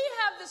would we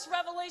have this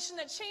revelation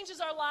that changes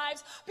our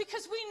lives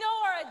because we know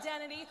our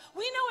identity,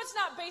 we know it's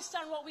not based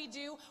on what we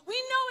do, we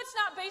know it's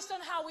not based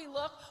on how we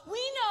look, we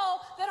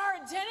know that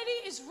our identity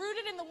is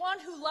rooted in the one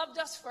who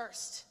loved us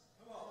first.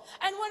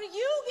 And when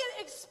you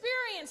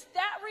experience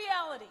that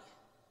reality,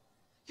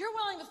 you're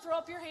willing to throw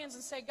up your hands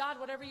and say, God,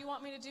 whatever you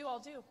want me to do,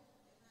 I'll do.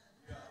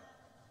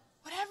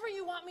 Whatever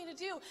you want me to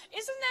do.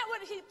 Isn't that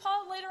what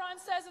Paul later on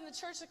says in the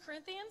church of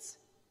Corinthians?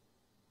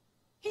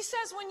 He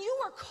says, when you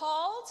were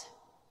called,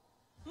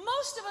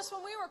 most of us,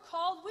 when we were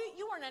called,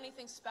 you weren't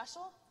anything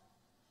special.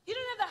 You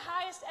didn't have the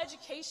highest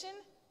education.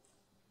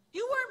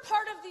 You weren't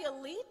part of the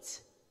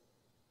elite.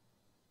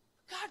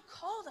 God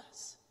called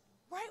us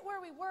right where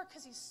we were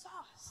because he saw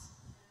us,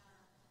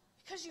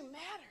 because you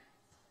matter.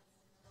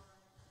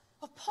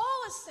 But Paul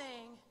is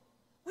saying,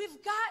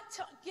 we've got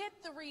to get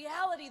the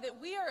reality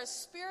that we are a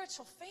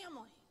spiritual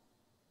family,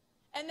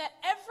 and that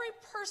every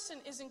person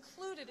is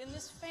included in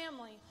this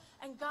family.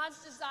 And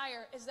God's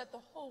desire is that the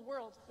whole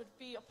world would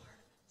be a part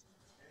of it.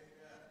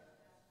 Amen.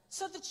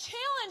 So the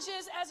challenge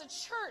is, as a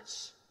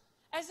church,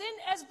 as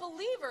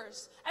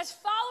believers, as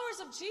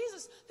followers of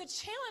Jesus, the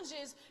challenge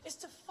is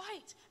to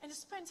fight and to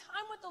spend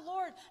time with the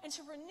Lord and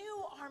to renew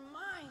our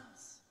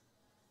minds.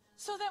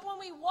 So that when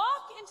we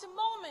walk into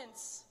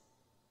moments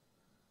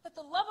that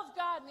the love of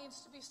God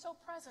needs to be so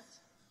present,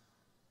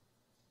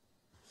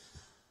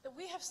 that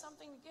we have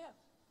something to give.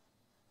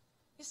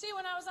 You see,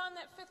 when I was on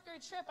that 5th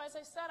grade trip, as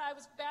I said, I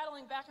was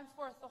battling back and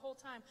forth the whole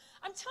time.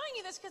 I'm telling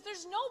you this because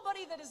there's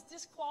nobody that is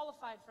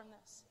disqualified from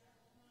this.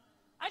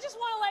 I just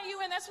want to let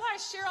you in. That's why I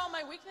share all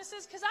my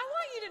weaknesses, because I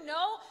want you to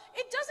know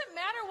it doesn't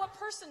matter what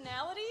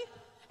personality,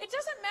 it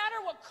doesn't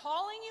matter what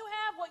calling you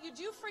have, what you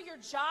do for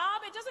your job,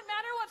 it doesn't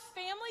matter what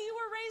family you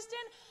were raised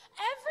in.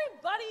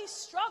 Everybody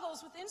struggles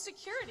with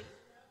insecurity.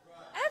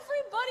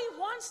 Everybody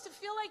wants to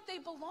feel like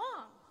they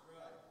belong.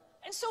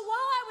 And so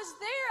while I was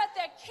there at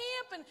that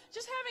camp and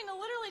just having to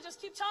literally just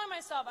keep telling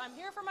myself, I'm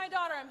here for my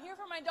daughter, I'm here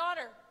for my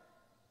daughter,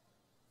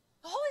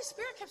 the Holy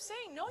Spirit kept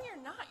saying, no, you're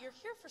not. You're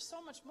here for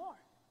so much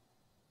more.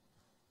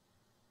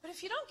 But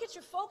if you don't get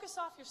your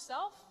focus off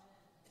yourself,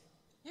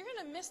 you're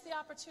going to miss the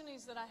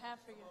opportunities that I have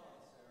for you.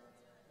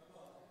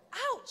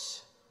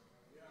 Ouch!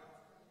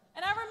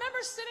 And I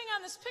remember sitting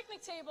on this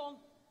picnic table.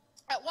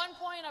 At one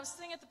point, I was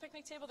sitting at the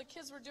picnic table. The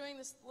kids were doing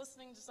this,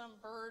 listening to some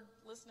bird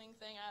listening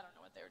thing. I don't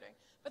know what they were doing.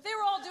 But they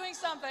were all doing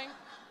something.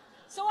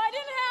 So I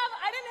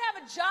didn't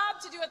have a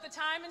job to do at the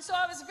time, and so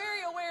I was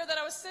very aware that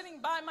I was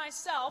sitting by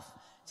myself.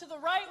 To the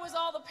right was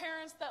all the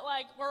parents that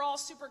were all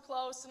super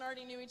close and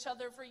already knew each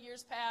other for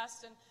years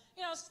past, and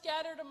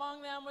scattered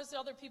among them was the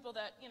other people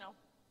that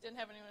didn't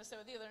have anyone to sit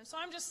with either. And so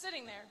I'm just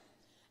sitting there,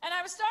 and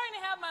I was starting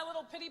to have my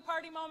little pity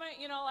party moment,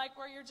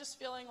 where you're just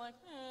feeling like,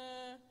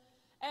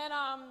 and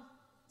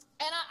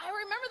I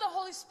remember the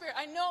Holy Spirit.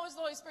 I know it was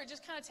the Holy Spirit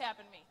just kind of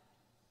tapping me,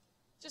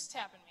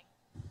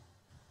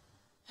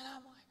 and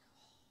I'm like,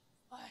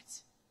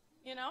 what?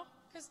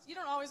 Because you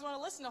don't always want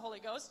to listen to Holy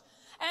Ghost.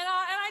 And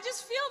I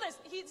just feel this.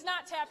 He's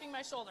not tapping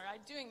my shoulder.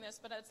 I'm doing this,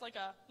 but it's like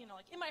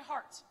in my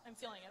heart, I'm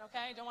feeling it,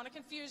 okay? I don't want to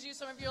confuse you.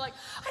 Some of you are like,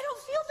 I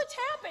don't feel the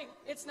tapping.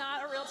 It's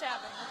not a real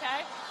tapping,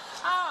 okay?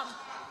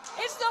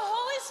 It's the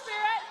Holy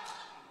Spirit.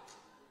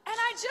 And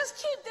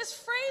this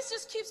phrase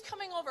just keeps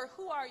coming over.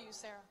 Who are you,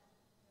 Sarah?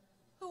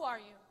 Who are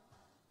you?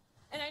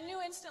 And I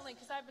knew instantly,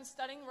 because I've been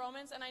studying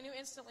Romans, and I knew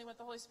instantly what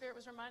the Holy Spirit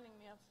was reminding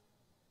me of.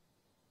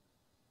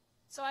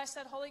 So I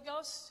said, Holy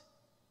Ghost,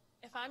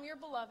 if I'm your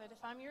beloved,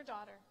 if I'm your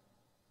daughter,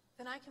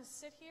 then I can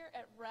sit here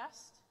at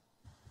rest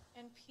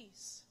and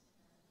peace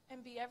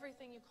and be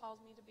everything you called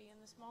me to be in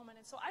this moment.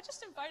 And so I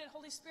just invited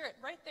Holy Spirit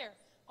right there.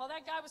 While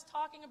that guy was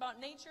talking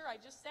about nature,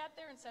 I just sat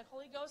there and said,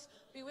 Holy Ghost,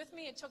 be with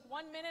me. It took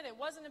 1 minute. It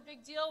wasn't a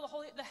big deal.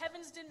 The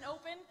heavens didn't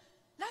open.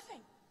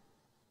 Nothing.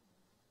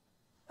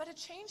 But a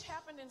change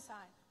happened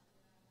inside.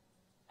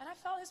 And I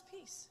felt his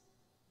peace.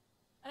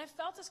 And I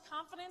felt his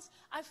confidence.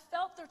 I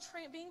felt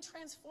being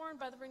transformed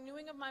by the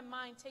renewing of my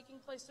mind taking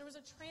place. There was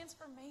a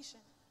transformation.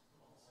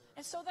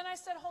 And so then I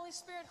said, Holy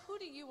Spirit, who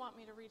do you want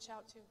me to reach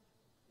out to?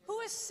 Who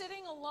is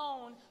sitting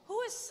alone? Who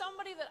is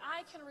somebody that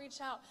I can reach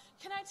out?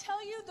 Can I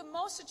tell you the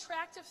most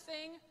attractive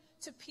thing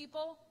to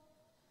people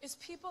is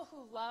people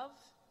who love.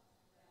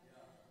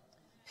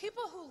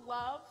 People who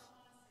love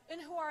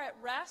and who are at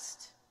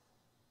rest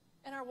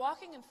and are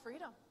walking in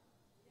freedom.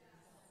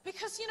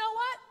 Because you know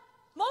what?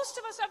 Most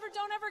of us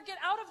don't ever get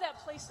out of that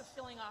place of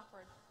feeling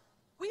awkward.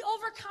 We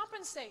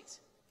overcompensate.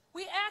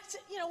 We act,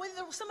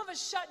 some of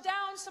us shut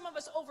down, some of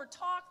us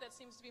overtalk. That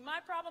seems to be my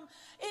problem.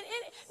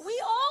 We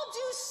all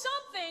do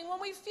something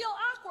when we feel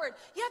awkward.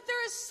 Yet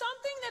there is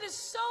something that is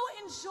so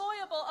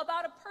enjoyable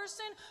about a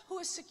person who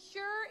is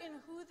secure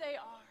in who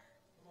they are.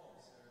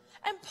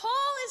 And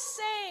Paul is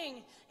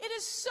saying it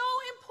is so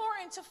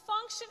important to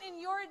function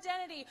in your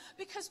identity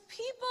because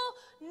people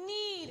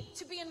need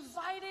to be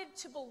invited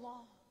to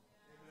belong.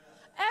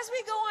 As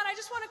we go on, I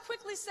just want to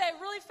quickly say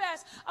really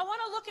fast, I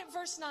want to look at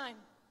verse 9.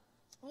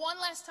 One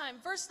last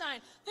time, verse 9.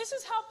 This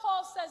is how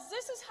Paul says,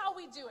 this is how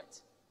we do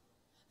it.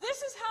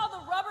 This is how the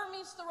rubber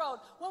meets the road.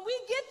 When we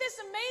get this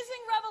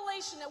amazing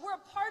revelation that we're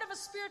a part of a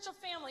spiritual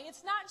family,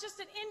 it's not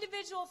just an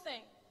individual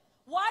thing.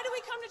 Why do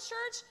we come to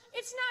church?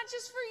 It's not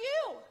just for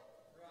you.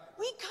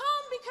 We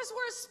come because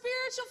we're a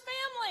spiritual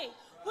family.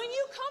 When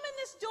you come in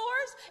these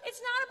doors, it's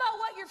not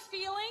about what you're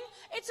feeling.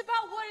 It's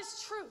about what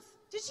is truth.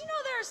 Did you know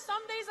there are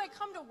some days I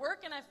come to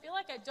work and I feel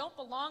like I don't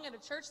belong at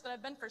a church that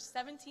I've been for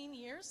 17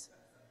 years?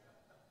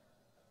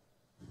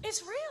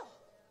 It's real.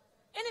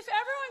 And if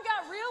everyone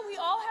got real, we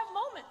all have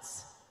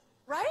moments,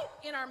 right?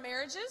 In our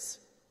marriages,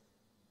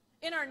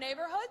 in our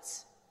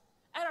neighborhoods,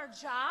 at our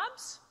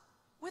jobs,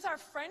 with our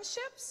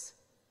friendships.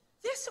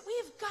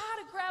 We've got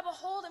to grab a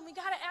hold and we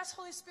got to ask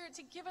Holy Spirit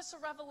to give us a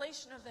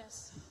revelation of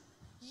this.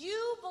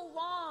 You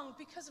belong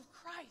because of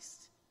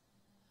Christ.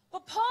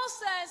 But Paul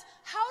says,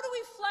 how do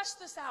we flesh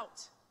this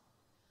out?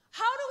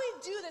 How do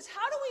we do this?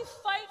 How do we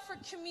fight for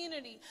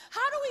community?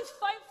 How do we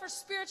fight for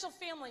spiritual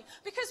family?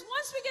 Because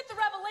once we get the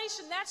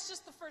revelation, that's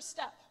just the first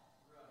step.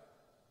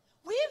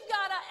 We've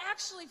got to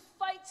actually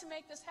fight to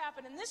make this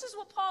happen. And this is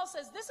what Paul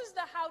says. This is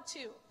the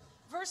how-to.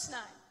 Verse 9.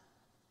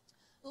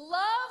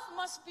 Love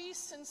must be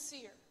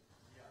sincere.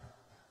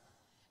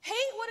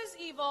 Hate what is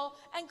evil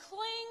and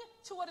cling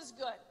to what is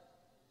good.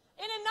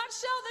 In a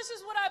nutshell, this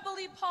is what I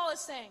believe Paul is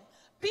saying.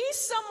 Be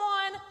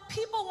someone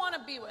people want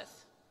to be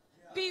with.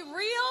 Be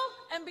real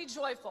and be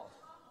joyful.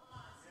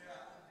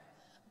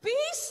 Be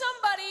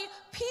somebody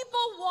people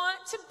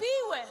want to be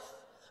with.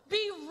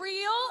 Be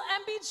real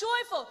and be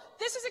joyful.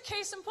 This is a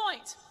case in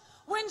point.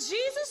 When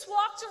Jesus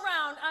walked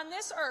around on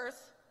this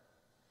earth,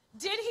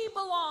 did he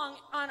belong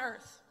on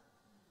earth?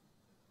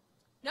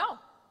 No.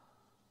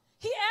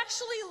 He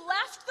actually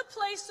left the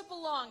place of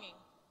belonging.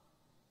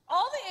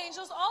 All the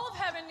angels, all of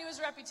heaven knew his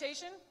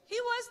reputation.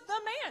 He was the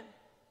man.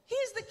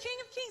 He's the King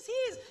of Kings. He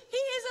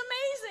is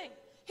amazing.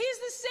 He's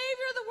the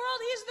Savior of the world.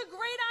 He's the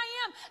great I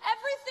am.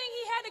 Everything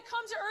he had to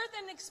come to earth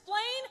and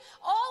explain,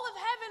 all of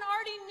heaven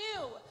already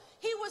knew.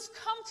 He was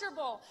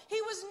comfortable.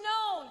 He was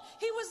known.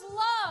 He was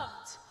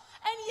loved.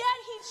 And yet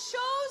he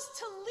chose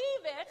to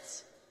leave it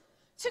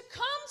to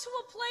come to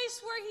a place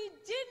where he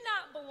did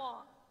not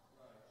belong.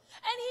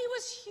 And he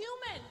was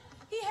human.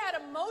 He had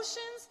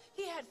emotions.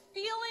 He had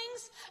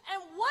feelings.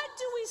 And what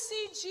do we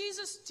see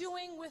Jesus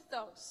doing with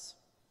those?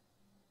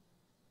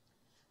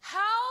 How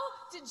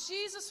did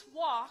Jesus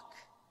walk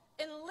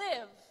and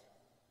live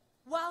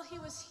while he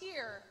was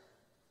here,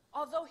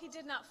 although he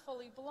did not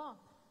fully belong?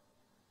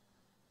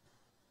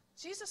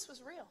 Jesus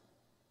was real.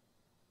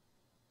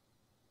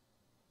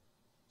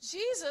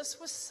 Jesus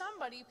was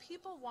somebody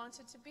people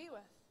wanted to be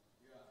with.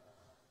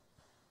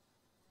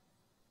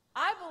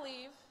 I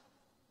believe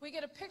we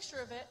get a picture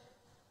of it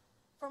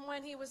from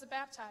when he was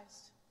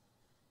baptized.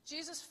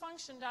 Jesus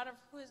functioned out of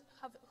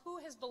who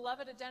his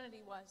beloved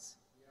identity was.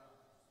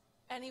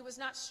 And he was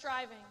not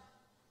striving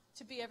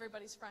to be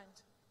everybody's friend.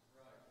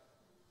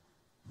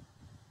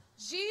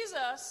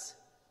 Jesus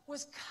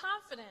was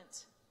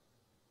confident,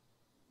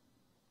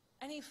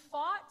 and he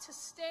fought to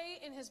stay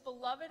in his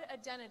beloved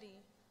identity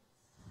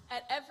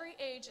at every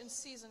age and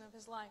season of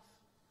his life,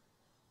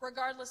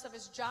 regardless of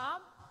his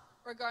job,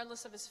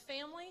 regardless of his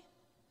family,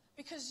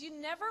 because you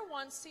never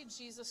once see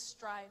Jesus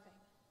striving.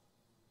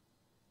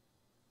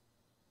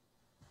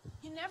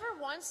 You never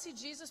once see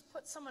Jesus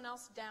put someone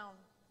else down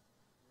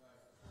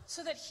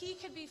so that he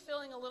could be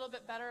feeling a little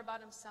bit better about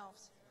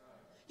himself.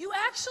 You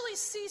actually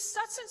see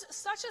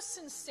such a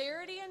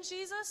sincerity in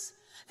Jesus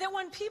that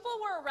when people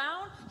were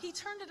around, he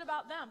turned it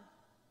about them.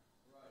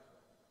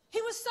 He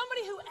was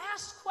somebody who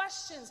asked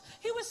questions.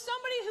 He was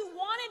somebody who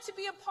wanted to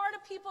be a part of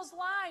people's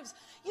lives.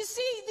 You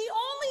see, the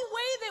only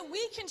way that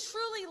we can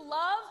truly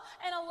love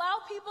and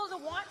allow people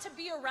to want to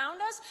be around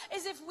us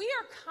is if we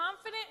are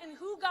confident in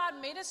who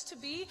God made us to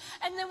be,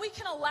 and then we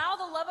can allow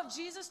the love of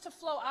Jesus to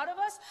flow out of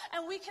us,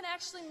 and we can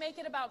actually make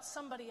it about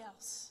somebody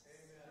else.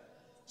 Amen.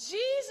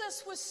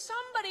 Jesus was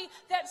somebody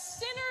that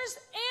sinners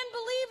and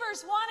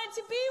believers wanted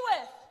to be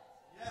with.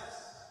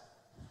 Yes.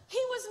 He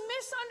was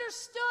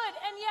misunderstood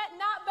and yet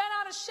not bent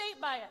out of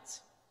shape by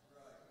it.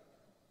 Right.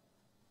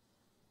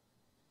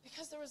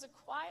 Because there was a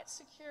quiet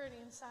security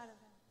inside of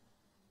him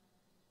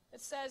that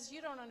says, you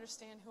don't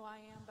understand who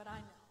I am, but I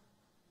know.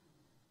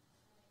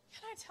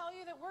 Can I tell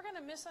you that we're going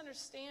to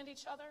misunderstand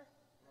each other?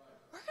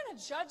 Right. We're going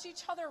to judge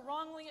each other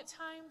wrongly at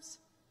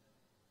times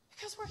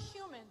because we're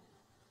human.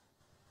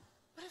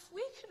 But if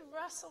we could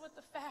wrestle with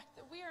the fact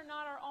that we are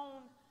not our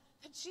own,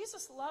 that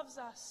Jesus loves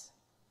us,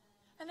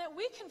 and that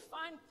we can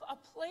find a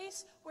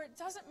place where it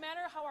doesn't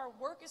matter how our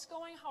work is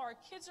going, how our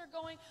kids are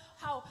going,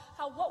 how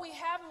what we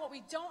have and what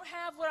we don't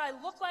have, what I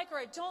look like or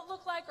I don't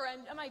look like, or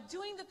am I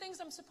doing the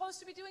things I'm supposed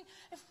to be doing?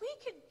 If we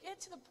could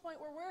get to the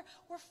point where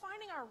we're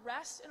finding our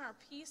rest and our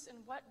peace in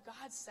what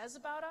God says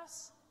about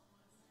us,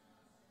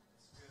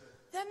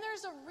 then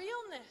there's a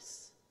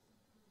realness.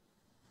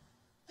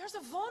 There's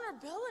a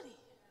vulnerability.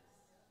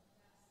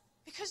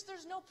 Because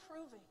there's no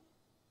proving.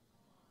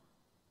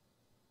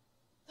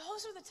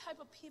 Those are the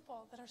type of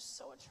people that are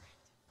so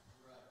attractive.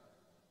 Right.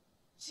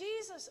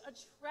 Jesus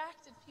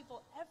attracted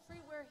people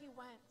everywhere he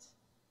went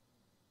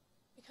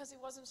because he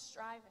wasn't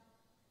striving,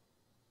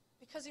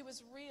 because he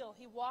was real.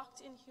 He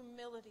walked in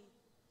humility.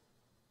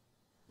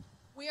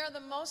 We are the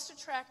most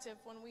attractive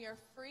when we are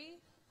free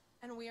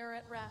and we are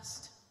at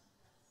rest.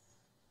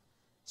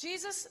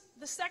 Jesus,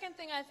 the second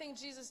thing I think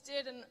Jesus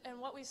did, and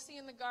what we see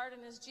in the garden,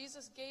 is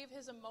Jesus gave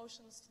his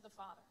emotions to the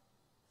Father.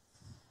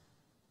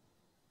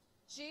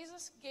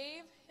 Jesus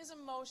gave his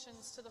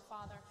emotions to the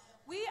Father.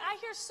 I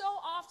hear so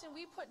often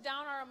we put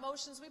down our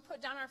emotions, we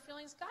put down our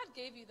feelings. God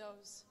gave you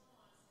those.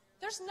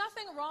 There's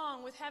nothing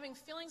wrong with having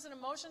feelings and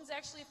emotions.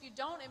 Actually, if you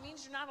don't, it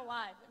means you're not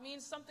alive. It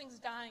means something's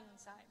dying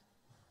inside.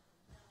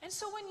 And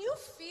so when you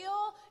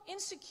feel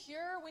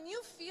insecure, when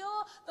you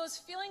feel those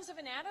feelings of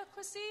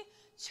inadequacy,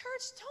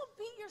 church, don't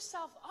beat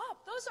yourself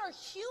up. Those are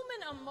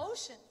human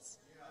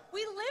emotions. We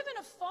live in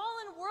a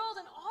fallen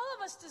world, and all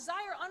of us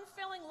desire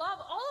unfailing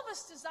love. All of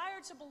us desire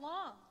to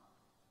belong.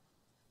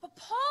 But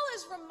Paul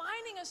is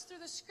reminding us through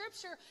the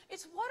scripture,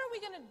 it's what are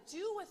we going to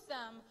do with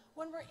them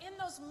when we're in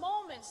those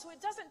moments so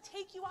it doesn't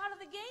take you out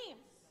of the game.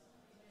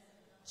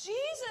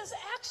 Jesus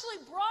actually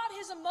brought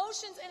his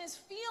emotions and his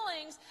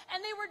feelings, and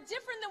they were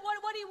different than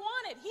what he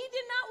wanted. He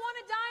did not want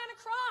to die on a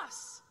cross.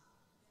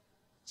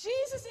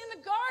 Jesus in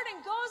the garden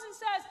goes and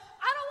says,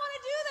 I don't want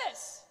to do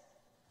this.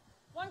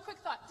 One quick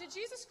thought. Did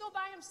Jesus go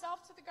by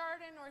himself to the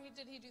garden, or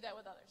did he do that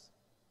with others?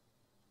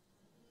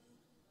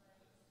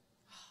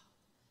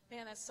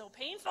 Man, that's so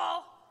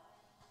painful.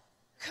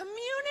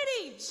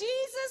 Community.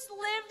 Jesus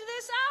lived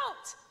this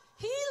out.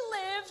 He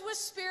lived with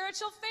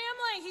spiritual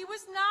family. He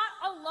was not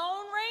a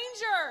lone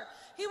ranger.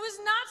 He was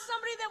not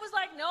somebody that was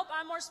like, nope,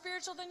 I'm more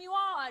spiritual than you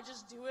all. I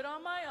just do it on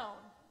my own.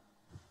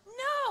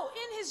 No,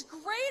 in his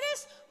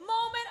greatest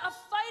moment of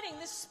fighting,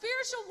 this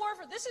spiritual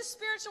warfare, this is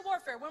spiritual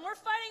warfare. When we're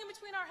fighting in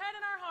between our head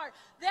and our heart,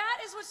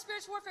 that is what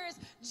spiritual warfare is.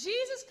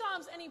 Jesus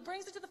comes and he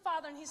brings it to the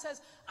Father and he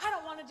says, I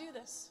don't want to do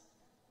this.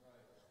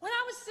 When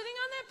I was sitting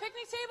on that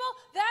picnic table,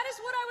 that is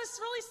what I was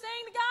really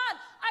saying to God.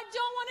 I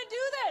don't want to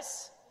do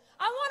this.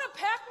 I want to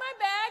pack my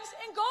bags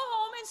and go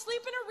home and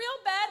sleep in a real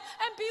bed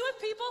and be with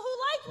people who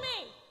like me.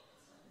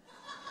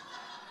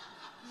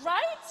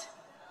 Right?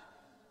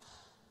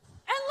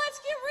 And let's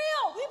get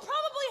real. We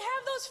probably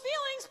have those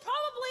feelings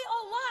probably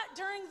a lot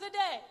during the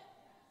day.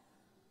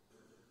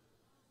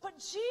 But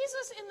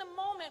Jesus in the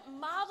moment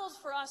modeled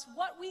for us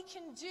what we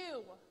can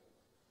do.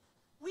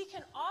 We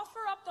can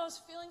offer up those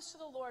feelings to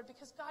the Lord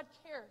because God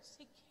cares.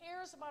 He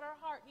cares about our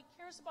heart. He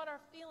cares about our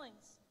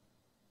feelings.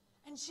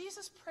 And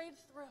Jesus prayed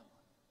through.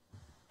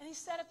 And he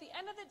said, at the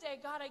end of the day,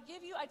 God, I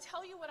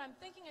tell you what I'm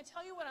thinking, I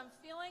tell you what I'm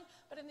feeling,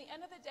 but in the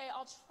end of the day,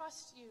 I'll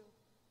trust you.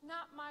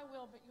 Not my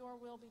will, but your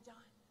will be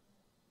done.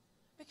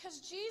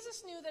 Because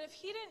Jesus knew that if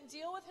he didn't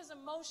deal with his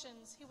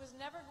emotions, he was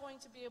never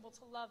going to be able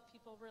to love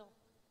people really.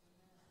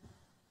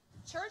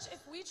 Church,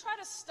 if we try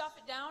to stuff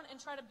it down and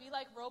try to be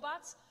like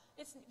robots,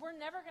 we're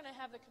never going to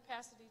have the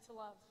capacity to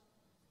love.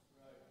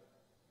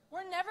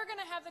 We're never going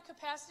to have the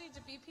capacity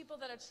to be people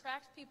that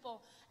attract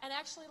people and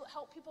actually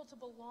help people to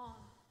belong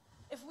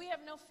if we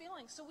have no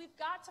feelings. So we've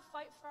got to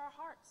fight for our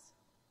hearts.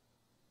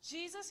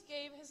 Jesus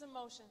gave his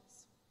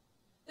emotions.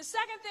 The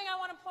second thing I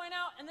want to point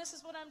out, and this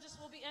is what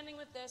we'll be ending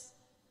with this,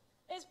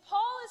 is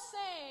Paul is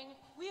saying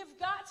we have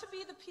got to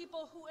be the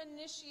people who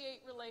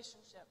initiate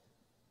relationship.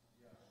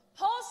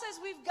 Paul says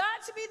we've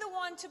got to be the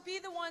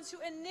ones who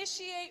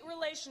initiate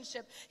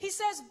relationship. He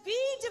says, be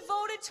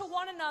devoted to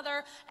one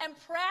another and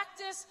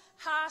practice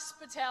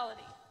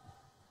hospitality.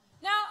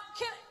 Now,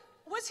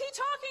 was he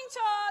talking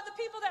to the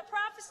people that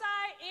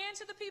prophesy and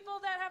to the people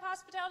that have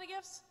hospitality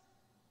gifts?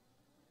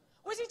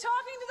 Was he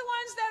talking to the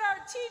ones that are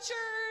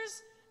teachers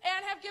and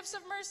have gifts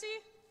of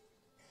mercy?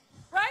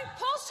 Right?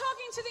 Paul's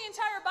talking to the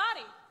entire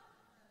body.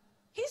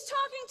 He's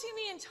talking to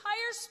the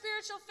entire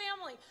spiritual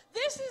family.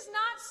 This is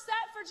not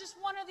set for just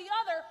one or the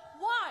other.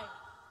 Why?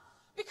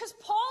 Because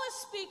Paul is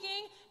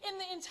speaking in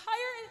the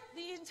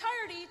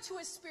entirety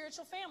to his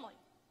spiritual family.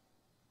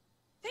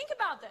 Think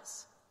about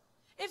this.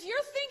 If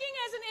you're thinking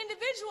as an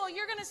individual,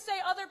 you're going to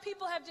say other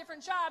people have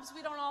different jobs.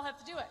 We don't all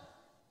have to do it.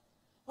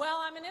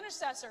 Well, I'm an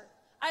intercessor.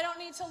 I don't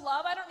need to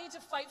love. I don't need to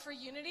fight for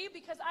unity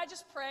because I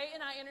just pray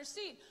and I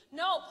intercede.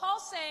 No,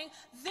 Paul's saying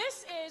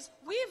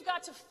we've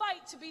got to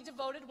fight to be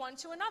devoted one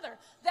to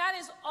another. That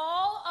is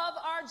all of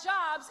our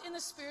jobs in the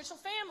spiritual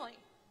family.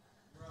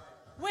 Right.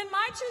 When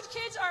my two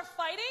kids are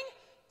fighting,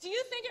 do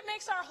you think it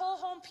makes our whole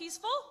home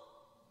peaceful?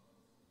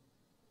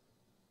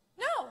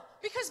 No,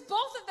 because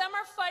both of them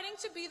are fighting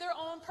to be their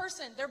own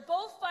person. They're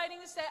both fighting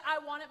to say, I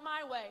want it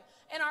my way.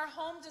 And our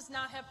home does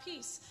not have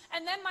peace.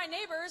 And then my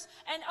neighbors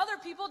and other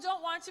people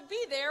don't want to be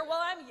there while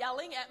I'm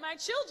yelling at my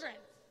children,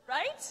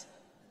 right?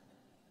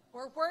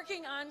 We're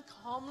working on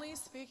calmly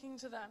speaking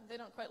to them. They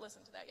don't quite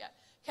listen to that yet.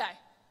 Okay.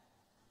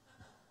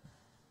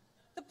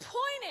 The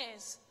point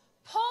is,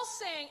 Paul's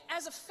saying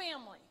as a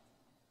family,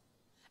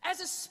 as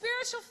a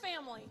spiritual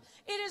family,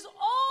 it is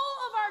all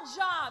of our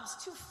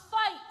jobs to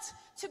fight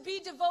to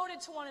be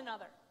devoted to one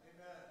another.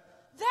 Amen.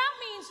 That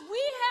means we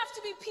have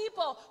to be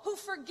people who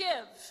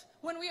forgive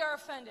when we are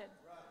offended.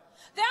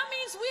 Right. That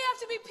means we have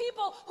to be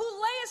people who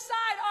lay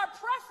aside our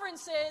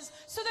preferences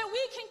so that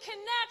we can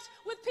connect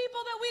with people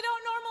that we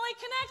don't normally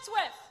connect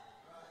with.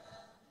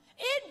 Right.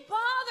 It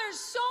bothers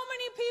so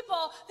many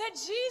people that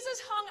Jesus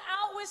hung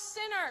out with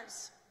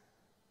sinners.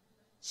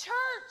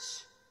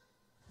 Church,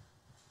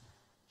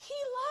 he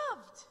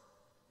loved.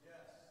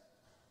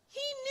 He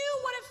knew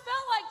what it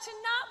felt like to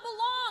not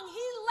belong.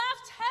 He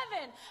left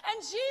heaven. And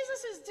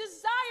Jesus'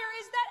 desire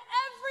is that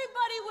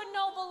everybody would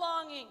know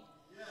belonging.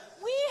 Yes.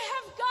 We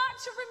have got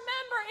to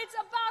remember it's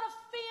about a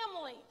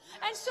family.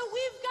 Yes. And so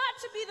we've got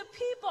to be the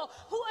people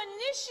who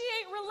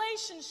initiate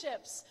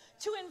relationships,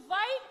 to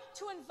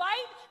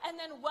invite, and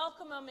then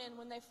welcome them in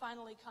when they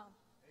finally come.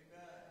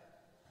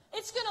 Amen.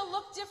 It's going to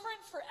look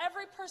different for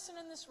every person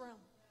in this room.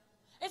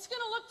 It's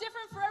going to look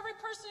different for every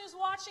person who's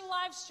watching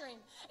live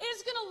stream.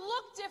 It's going to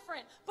look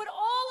different, but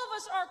all of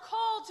us are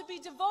called to be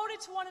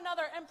devoted to one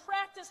another and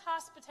practice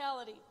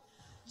hospitality.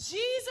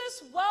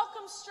 Jesus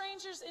welcomed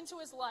strangers into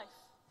his life.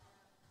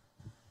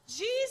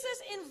 Jesus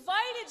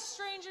invited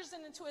strangers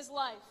into his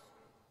life,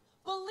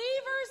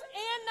 believers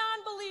and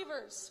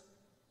non-believers.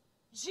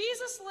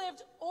 Jesus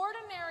lived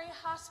ordinary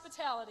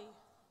hospitality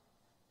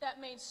that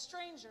made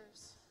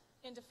strangers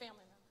into family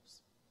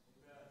members.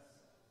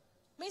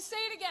 Let me say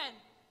it again.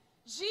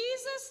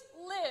 Jesus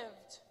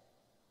lived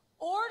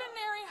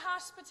ordinary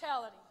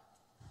hospitality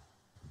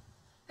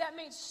that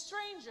made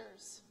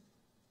strangers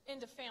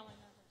into family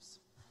members.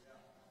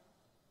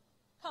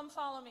 Come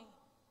follow me.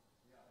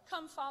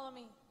 Come follow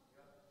me.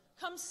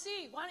 Come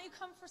see. Why don't you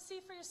come see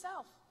for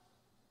yourself?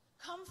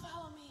 Come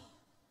follow me.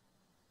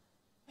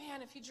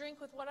 Man, if you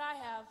drink with what I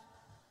have,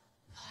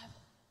 you'll have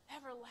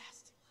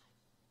everlasting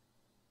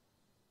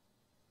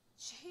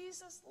life.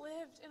 Jesus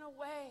lived in a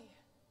way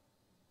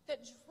that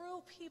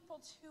drew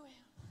people to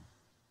him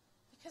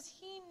because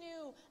he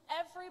knew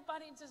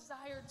everybody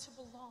desired to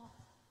belong.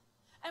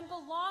 And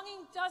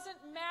belonging doesn't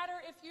matter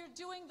if you're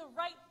doing the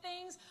right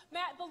things.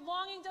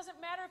 Belonging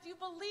doesn't matter if you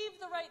believe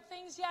the right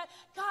things yet.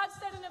 God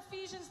said in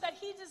Ephesians that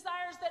he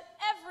desires that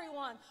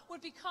everyone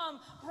would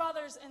become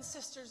brothers and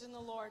sisters in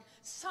the Lord,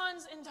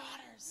 sons and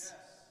daughters.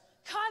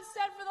 Yes. God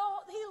said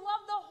he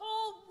loved the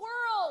whole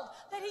world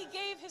that he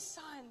gave his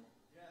son.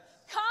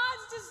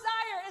 God's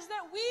desire is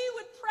that we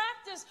would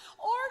practice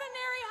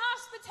ordinary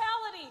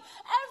hospitality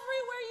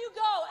everywhere you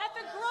go, at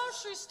the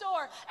grocery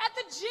store, at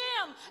the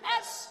gym,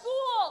 at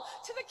school,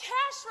 to the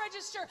cash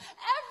register,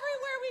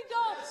 everywhere we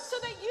go, so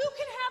that you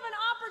can have an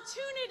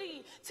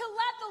opportunity to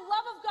let the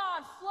love of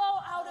God flow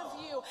out of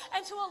you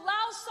and to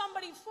allow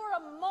somebody for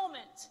a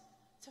moment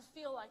to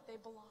feel like they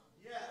belong.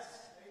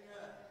 Yes.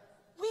 Amen.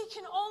 We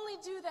can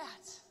only do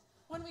that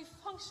when we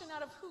function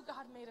out of who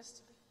God made us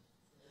to be.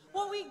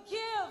 When we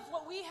give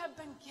what we have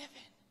been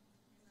given.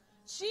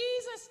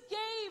 Jesus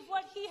gave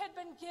what he had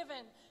been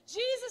given.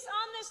 Jesus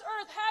on this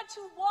earth had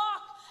to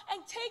walk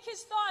and take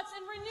his thoughts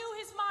and renew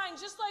his mind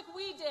just like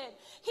we did.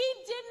 He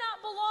did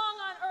not belong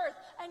on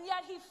earth, and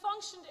yet he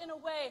functioned in a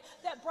way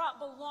that brought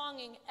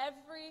belonging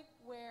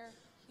everywhere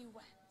he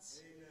went.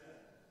 Amen.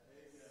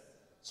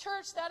 Amen.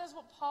 Church, that is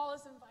what Paul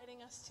is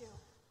inviting us to.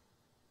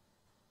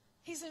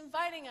 He's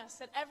inviting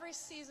us at every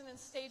season and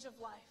stage of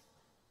life.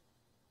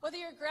 Whether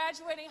you're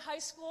graduating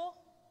high school,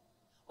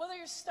 whether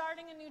you're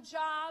starting a new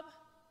job,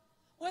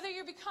 whether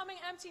you're becoming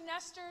empty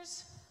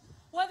nesters,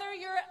 whether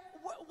you're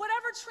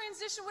whatever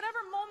transition, whatever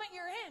moment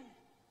you're in,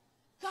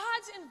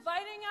 God's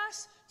inviting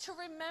us to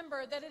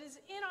remember that it is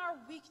in our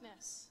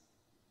weakness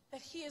that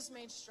he is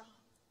made strong.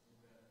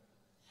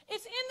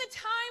 It's in the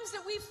times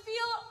that we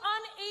feel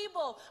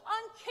unable,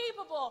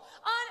 incapable,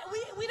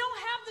 we don't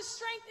have the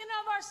strength in and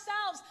of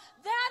ourselves.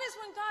 That is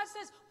when God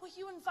says, will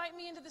you invite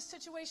me into this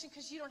situation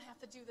because you don't have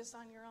to do this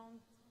on your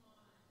own?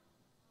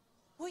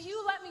 Will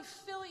you let me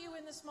fill you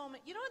in this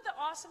moment? You know what the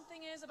awesome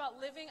thing is about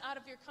living out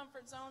of your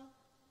comfort zone?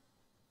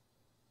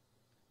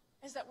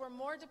 Is that we're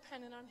more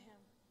dependent on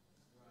him.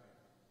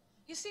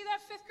 You see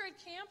that 5th grade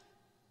camp?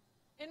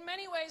 In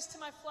many ways, to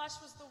my flesh,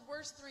 was the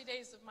worst 3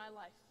 days of my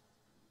life.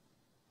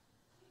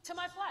 To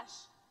my flesh.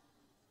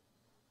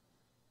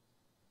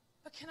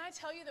 But can I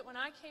tell you that when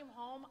I came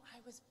home, I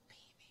was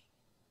beaming.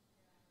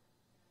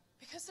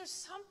 Because there's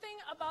something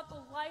about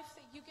the life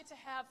that you get to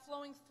have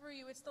flowing through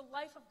you. It's the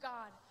life of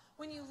God.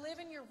 When you live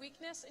in your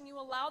weakness and you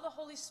allow the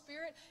Holy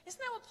Spirit, isn't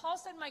that what Paul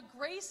said? My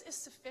grace is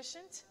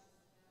sufficient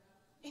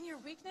in your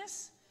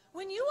weakness.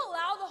 When you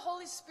allow the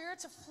Holy Spirit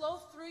to flow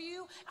through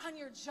you on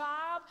your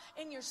job,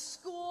 in your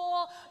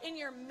school, in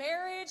your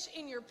marriage,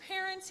 in your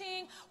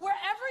parenting,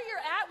 wherever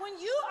you're at, when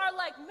you are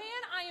like,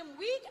 man, I am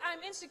weak,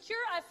 I'm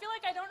insecure, I feel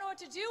like I don't know what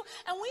to do,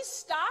 and we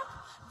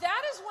stop,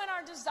 that is when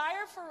our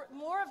desire for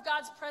more of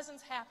God's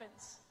presence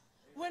happens.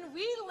 When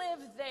we live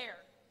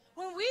there.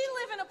 When we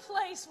live in a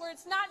place where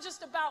it's not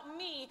just about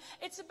me,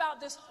 it's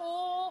about this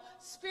whole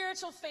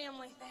spiritual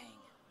family thing.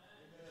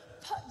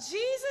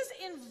 Jesus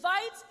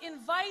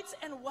invites,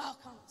 and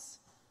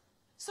welcomes.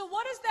 So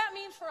what does that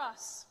mean for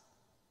us?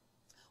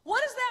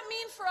 What does that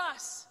mean for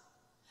us?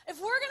 If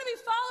we're going to be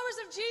followers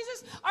of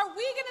Jesus, are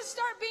we going to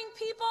start being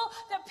people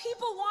that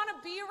people want to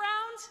be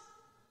around?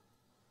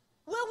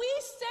 Will we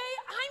say,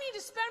 I need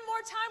to spend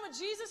more time with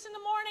Jesus in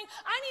the morning.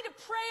 I need to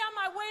pray on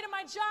my way to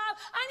my job.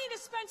 I need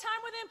to spend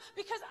time with him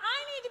because I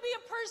need to be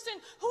a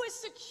person who is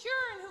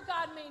secure in who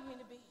God made me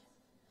to be.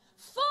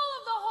 Full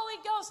of the Holy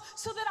Ghost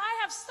so that I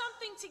have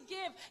something to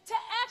give, to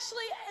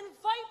actually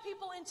invite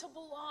people into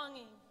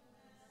belonging.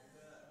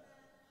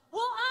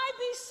 Will I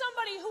be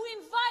somebody who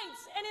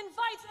invites, and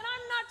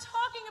I'm not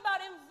talking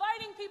about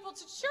inviting people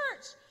to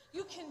church.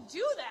 You can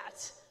do that.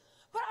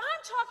 But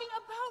I'm talking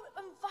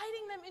about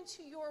inviting them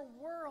into your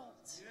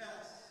world.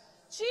 Yes.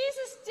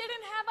 Jesus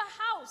didn't have a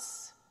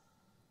house,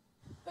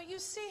 but you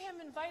see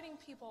him inviting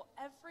people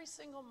every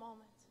single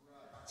moment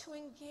to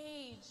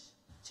engage,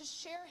 to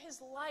share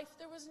his life.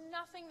 There was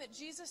nothing that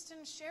Jesus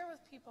didn't share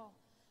with people.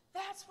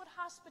 That's what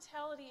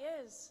hospitality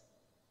is.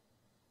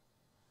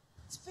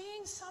 It's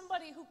being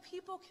somebody who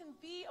people can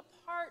be a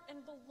part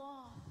and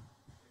belong.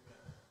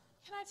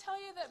 Can I tell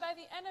you that by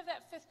the end of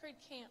that 5th grade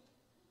camp,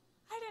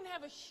 I didn't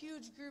have a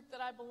huge group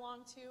that I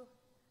belonged to,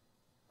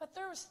 but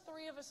there was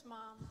 3 of us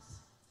moms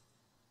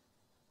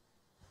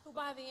who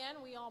by the end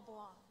we all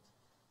belonged.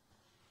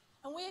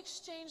 And we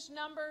exchanged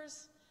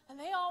numbers, And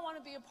they all want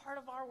to be a part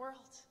of our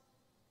world.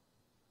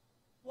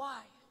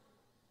 Why?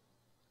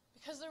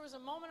 Because there was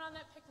a moment on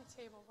that picnic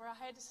table where I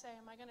had to say,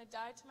 am I going to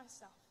die to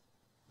myself?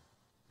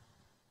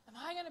 Am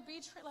I going to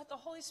let the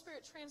Holy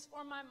Spirit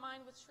transform my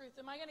mind with truth?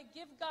 Am I going to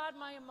give God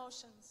my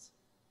emotions?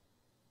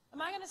 Am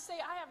I going to say,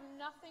 I have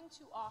nothing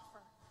to offer?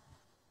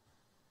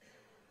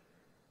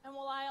 And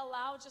will I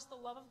allow just the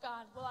love of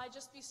God? Will I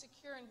just be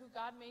secure in who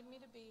God made me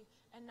to be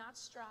and not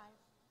strive?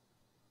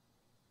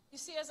 You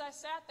see, as I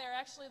sat there,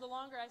 actually the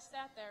longer I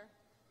sat there,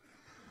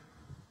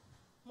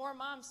 more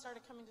moms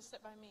started coming to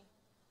sit by me.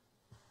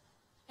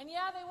 And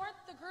yeah, they weren't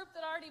the group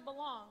that already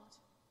belonged,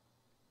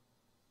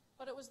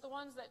 but it was the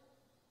ones that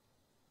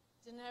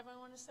didn't have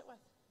anyone to sit with.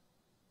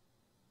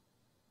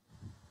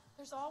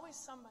 There's always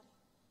somebody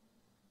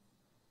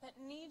that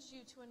needs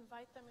you to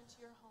invite them into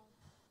your home,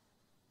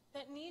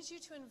 that needs you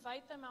to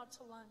invite them out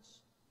to lunch,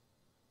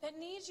 that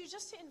needs you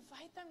just to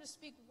invite them to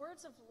speak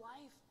words of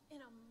life in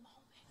a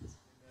moment.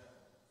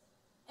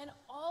 And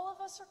all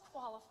of us are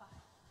qualified.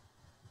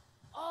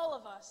 All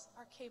of us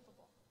are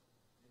capable.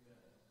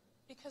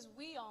 Because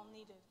we all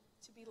needed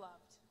to be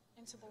loved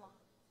and to belong.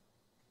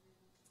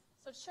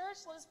 So church,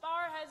 let us bow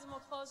our heads and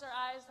we'll close our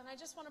eyes. And I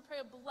just want to pray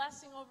a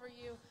blessing over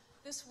you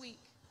this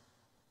week.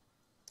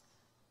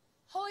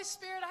 Holy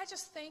Spirit, I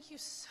just thank you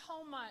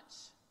so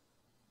much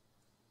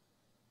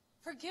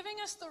for giving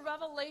us the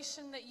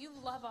revelation that you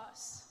love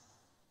us.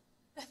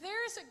 That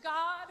there is a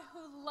God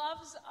who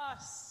loves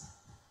us,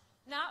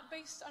 not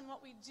based on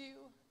what we do,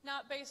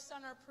 not based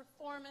on our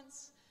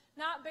performance,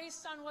 not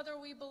based on whether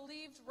we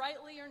believed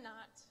rightly or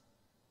not.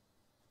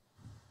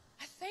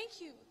 I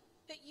thank you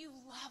that you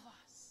love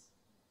us.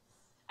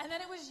 And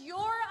that it was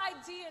your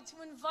idea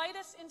to invite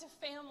us into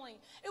family.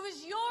 It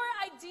was your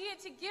idea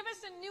to give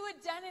us a new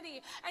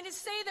identity and to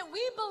say that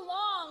we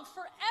belong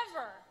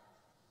forever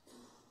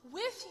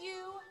with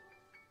you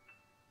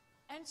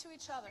and to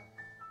each other.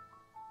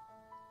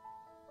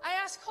 I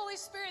ask, Holy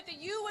Spirit,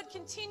 that you would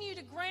continue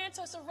to grant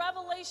us a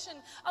revelation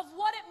of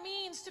what it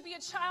means to be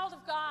a child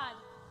of God.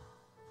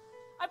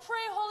 I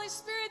pray, Holy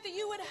Spirit, that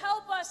you would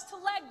help us to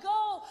let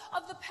go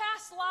of the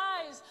past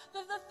lies,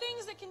 the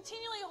things that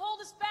continually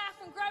hold us back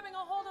from grabbing a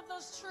hold of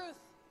those truths.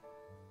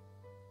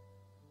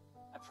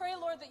 I pray,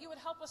 Lord, that you would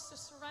help us to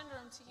surrender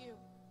them to you.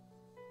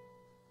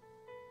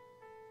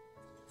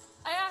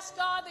 I ask,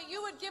 God, that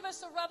you would give us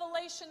a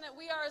revelation that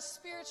we are a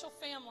spiritual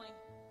family.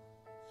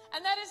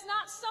 And that is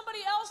not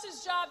somebody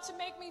else's job to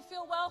make me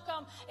feel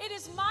welcome. It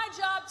is my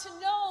job to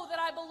know that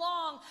I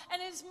belong.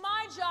 And it is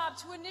my job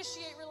to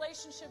initiate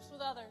relationships with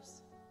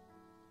others.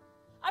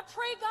 I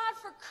pray, God,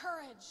 for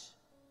courage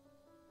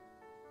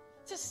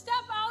to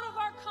step out of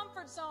our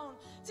comfort zone,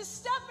 to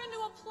step into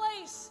a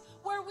place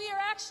where we are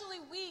actually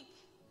weak,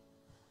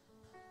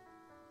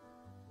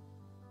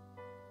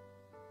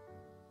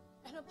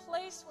 in a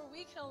place where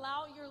we can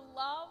allow your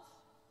love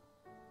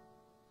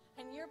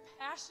and your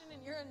passion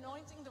and your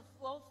anointing to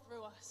flow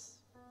through us.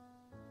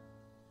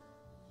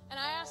 And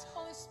I ask,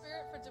 Holy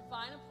Spirit, for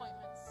divine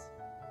appointments.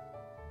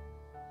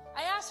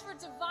 I ask for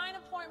divine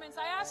appointments.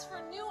 I ask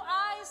for new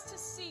eyes to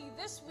see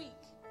this week.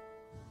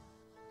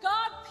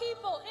 God,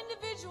 people,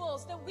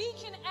 individuals that we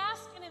can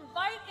ask and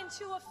invite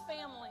into a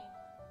family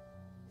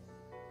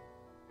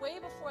way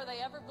before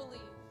they ever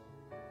believe.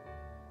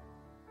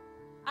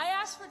 I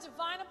ask for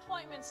divine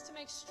appointments to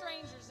make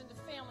strangers into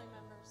family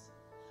members.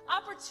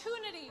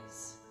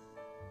 Opportunities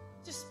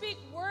to speak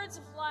words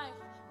of life,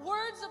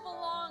 words of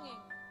belonging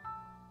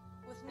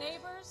with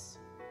neighbors,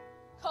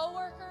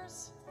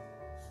 co-workers,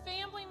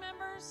 family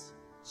members,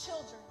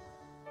 children.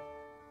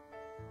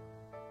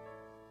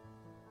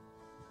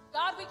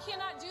 God, we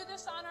cannot do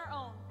this on our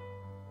own.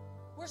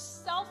 We're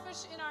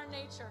selfish in our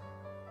nature.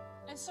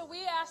 And so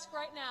we ask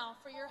right now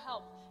for your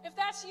help. If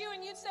that's you and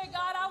you'd say,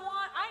 God,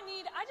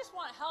 I just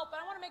want help, and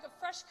I want to make a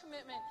fresh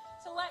commitment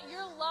to let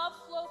your love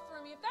flow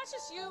through me. If that's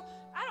just you,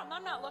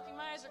 I'm not looking,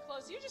 my eyes are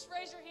closed. You just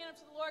raise your hand up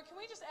to the Lord.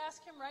 Can we just ask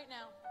him right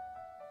now?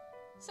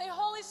 Say,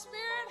 Holy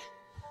Spirit,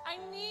 I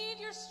need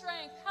your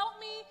strength. Help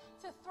me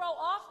to throw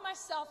off my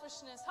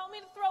selfishness. Help me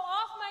to throw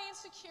off my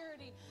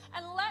insecurity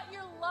and let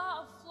your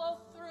love flow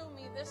through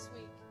me this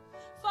week.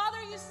 Father,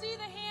 you see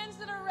the hands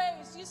that are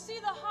raised. You see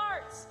the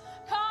hearts,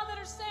 God, that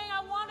are saying,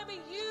 I want to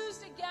be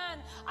used again.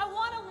 I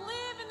want to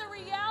live in the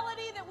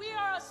reality that we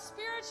are a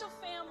spiritual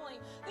family,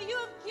 that you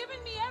have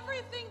given me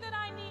everything that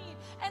I need.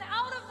 And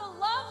out of the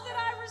love that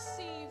I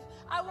receive,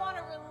 I want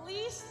to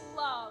release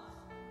love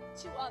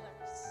to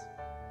others.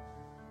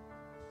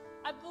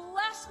 I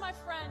bless my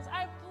friends.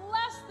 I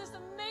bless this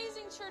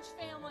amazing church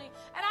family.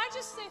 And I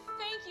just say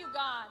thank you,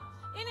 God,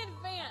 in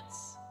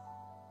advance.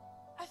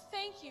 I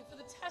thank you for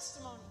the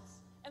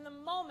testimonies and the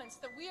moments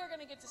that we are going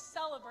to get to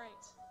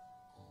celebrate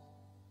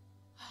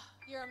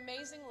your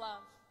amazing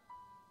love.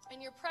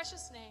 In your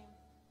precious name,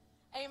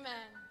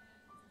 amen.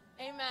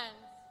 Amen.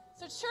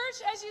 So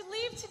church, as you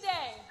leave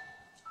today,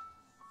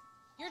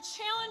 your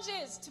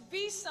challenge is to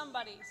be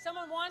somebody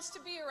someone wants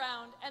to be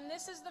around, and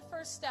this is the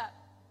first step.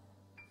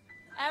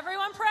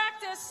 Everyone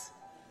practice.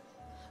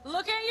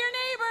 Look at your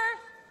neighbor.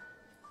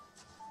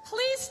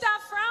 Please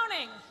stop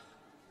frowning.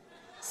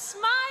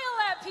 Smile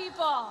at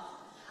people.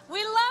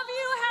 We love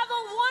you. Have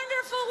a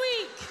wonderful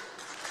week.